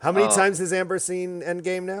 Right. How many Um, times has Amber seen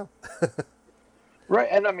Endgame now? Right,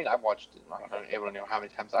 and I mean I've watched it. I don't able to know how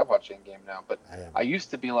many times I've watched Endgame now, but I am. I used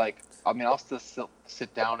to be like, I mean, I'll still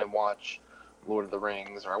sit down and watch Lord of the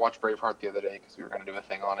Rings, or I watched Braveheart the other day because we were going to do a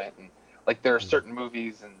thing on it, and like there are certain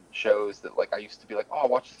movies and shows that like I used to be like, oh, I'll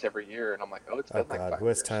watch this every year, and I'm like, oh, it's been Oh like God, 5 who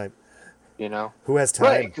has years, time? you know? Who has time?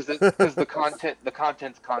 Right, because the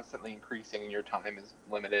content's constantly increasing, and your time is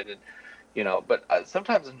limited, and you know. But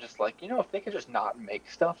sometimes I'm just like, you know, if they could just not make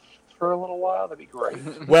stuff for a little while, that'd be great.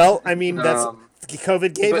 Well, I mean, that's Um,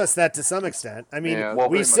 COVID gave but- us that to some extent. I mean, Yeah, well,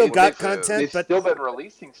 we pretty still much. got Well, they've- content, They've but still been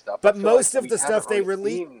releasing stuff. but I feel most like of the we stuff haven't they really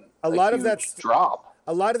release- seen a lot of huge that's- drop.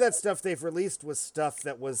 a lot of that stuff they've released was stuff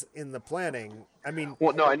that was in the planning. I mean,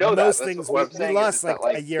 Well, no, I know most that. That's things what I'm we saying lost is like it's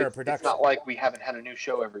not a year of It's production. not like we haven't had a new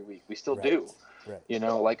show every week. We still Right. do. Right. You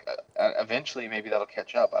know, like eventually maybe that'll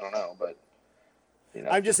catch up. I don't know, but you know,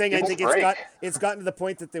 I'm just saying, I give us think a break. it's gotten to the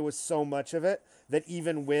point that there was so much of it that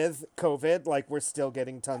even with COVID, like we're still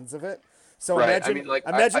getting tons of it. So Right. I imagine, mean, like,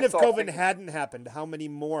 imagine I if saw COVID things- hadn't happened, how many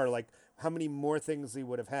more things we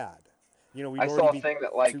would have had. You know, we'd I saw a already be thing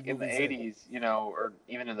that like 2 in the movies 80s, you know, or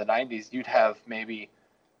even in the 90s, you'd have maybe,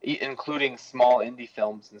 including small indie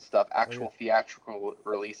films and stuff, actual theatrical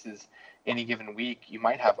releases any given week. You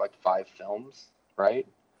might have like 5 films, right?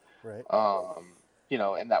 Right. You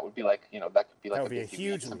know, and that would be like, you know, that could be like That would be a busy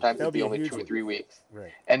huge week. week. Sometimes That it'd would be be a only huge 2 or week. 3 weeks.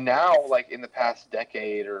 Right. And now, like in the past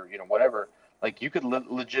decade or you know whatever, like you could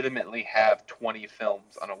legitimately have 20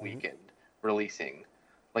 films on a weekend releasing,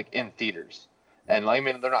 like in theaters. And like, I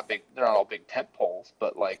mean, they're not all big tent poles,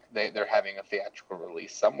 but like they're having a theatrical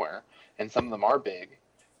release somewhere, and some of them are big.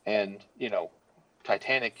 And you know,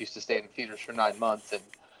 Titanic used to stay in theaters for 9 months, and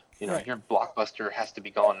you know Right. your blockbuster has to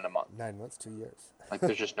be gone in a month. 9 months, 2 years. Like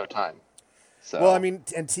there's just no time. So Well, I mean,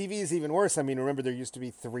 and TV is even worse. I mean, remember there used to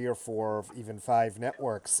be 3 or 4, or even 5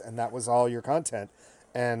 networks, and that was all your content.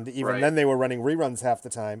 And even Right. then, they were running reruns half the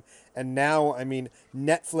time. And now, I mean,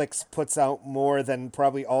 Netflix puts out more than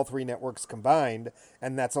probably all 3 networks combined,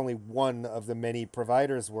 and that's only one of the many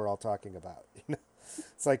providers we're all talking about.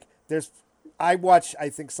 It's like I watch, I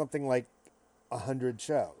think, something like 100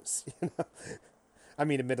 shows. You know, I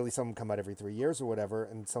mean, admittedly, some of them come out every 3 years or whatever,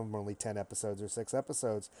 and some of them are only 10 episodes or 6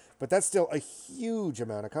 episodes. But that's still a huge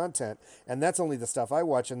amount of content, and that's only the stuff I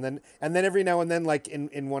watch. And then every now and then, like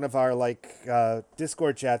in one of our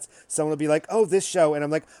Discord chats, someone will be like, "Oh, this show," and I'm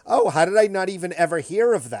like, "Oh, how did I not even ever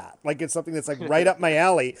hear of that?" Like it's something that's like right up my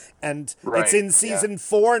alley, and Right, it's in yeah. season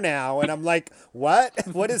 4 now, and I'm like, "What?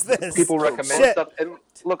 What is this?" people recommend Shit. stuff, and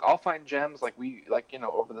look, I'll find gems like you know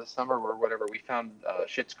over the summer or whatever. We found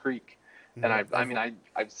Schitt's Creek, and I mean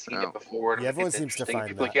I've seen Yeah. it before. And Yeah, like, everyone it's seems to interesting. find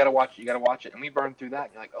People are like that. you gotta watch it, and we burned through that.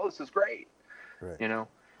 And you're like, oh, this is great, Right. you know.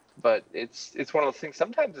 But it's one of those things.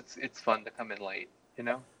 Sometimes it's fun to come in late, you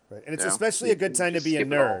know. Right. And it's Yeah. especially a good time to Just be a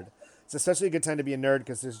skip it all. nerd. It's especially a good time to be a nerd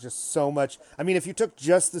because there's just so much. I mean, if you took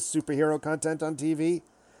just the superhero content on TV,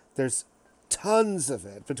 there's tons of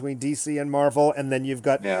it between DC and Marvel, and then you've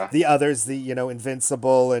got Yeah. the others,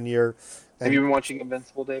 Invincible and your. Have you been watching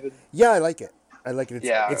Invincible, David? Yeah, I like it. I like it. It's,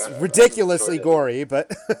 Yeah, it's I ridiculously enjoyed it. gory,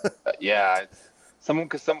 but Yeah,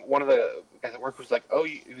 one of the guys at work was like, oh,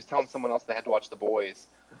 he was telling someone else they had to watch The Boys.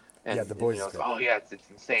 And, Yeah, The Boys You know, is it's, good. oh yeah, it's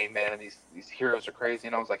insane, man. And these heroes are crazy.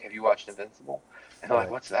 And I was like, have you watched Invincible? And they're Right.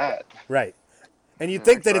 like, what's that? right. And you'd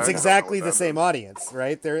think that I it's don't know exactly what the that same is. audience,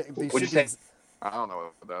 right? They What'd should you be. say? I don't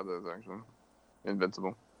know what that is actually.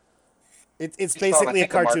 Invincible. It's Just basically a saw, I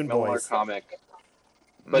think, cartoon Mark Millar Boys. comic.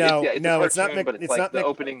 No, it's a no, it's not cartoon, Mc- but it's it's like not the Mc-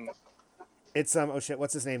 opening. It's oh shit,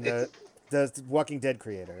 what's his name? The Walking Dead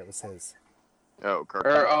creator. It was his. Oh, Kirk.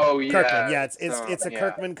 Yeah. Kirkman. Yeah, it's a yeah.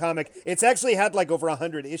 Kirkman comic. It's actually had like over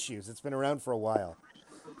 100 issues. It's been around for a while.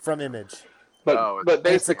 From Image. But Oh, but it's a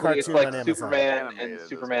basically, it's cartoon like on Amazon. Superman Animated and is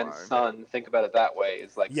Superman's why. son. Think about it that way.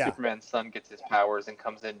 It's like Yeah. Superman's son gets his powers and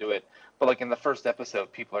comes into it. But like in the first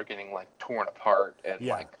episode, people are getting like torn apart and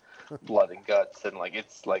Yeah. like blood and guts and like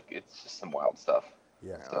it's just some wild stuff.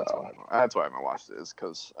 Yeah. Yeah, that's why I haven't watched it. Is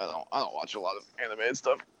because I don't watch a lot of animated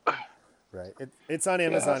stuff. Right. It's on Yeah.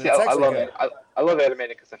 Amazon. See, It's I actually love good. it. I love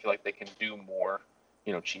animated because I feel like they can do more,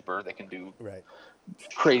 cheaper. They can do Right.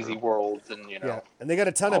 crazy worlds and Yeah. And they got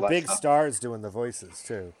a ton all of that big stuff. stars doing the voices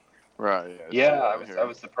too. Right. Yeah, it's I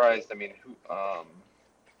was surprised. I mean, who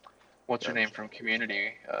what's her Yeah. name from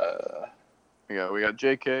Community? We got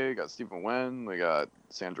J.K. We got Stephen Wen. We got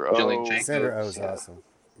Sandra Oh. Jillian Jacobs. Sandra Oh's yeah. awesome.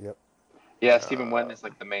 Yep. Yeah, Stephen Wen is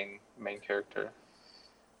like the main character.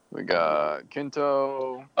 We got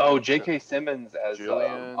Kinto. Oh, J.K. Simmons as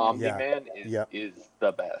Jillian. Omni-Man Yeah. is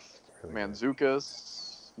the best. Really good.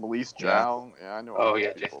 Manzukis. Melise Yeah. Zhao. Yeah, I know. Oh, all these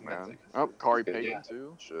yeah, people, Jason man. Mantzoukas. Oh, Kari Good, Payton yeah.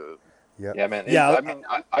 too. Shit. Yep. Yeah, man. Yeah, I mean,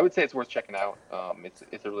 I would say it's worth checking out.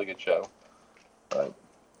 It's a really good show, but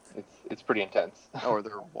it's pretty intense. Oh, are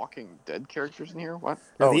there Walking Dead characters in here? What?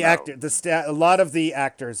 No, oh, the no. actor, a lot of the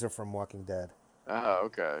actors are from Walking Dead. Oh,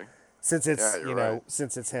 okay. Since it's Yeah, you're right.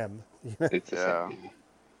 since it's him, It's the Yeah. same.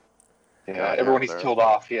 Yeah, Yeah, everyone yeah, he's they're- killed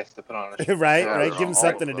off, he has to put on a show. right? Yeah, Right. they're Give him all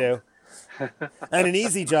something to of do, and an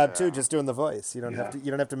easy job too, Yeah. just doing the voice. You don't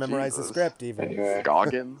have to memorize the Jesus. script even. Anyway.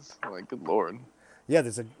 Goggins. Like, good lord. Yeah,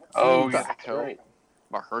 there's a Oh, Who yeah, the that's hell? right.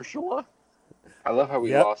 Mahershala. I love how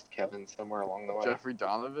we Yep. lost Kevin somewhere along the way. Jeffrey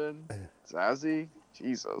Donovan. Zazzy.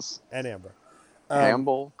 Jesus. and Amber.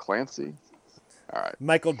 Campbell. Clancy. All right.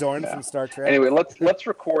 Michael Dorn Yeah. from Star Trek. Anyway, let's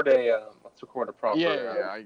record a proper. Yeah,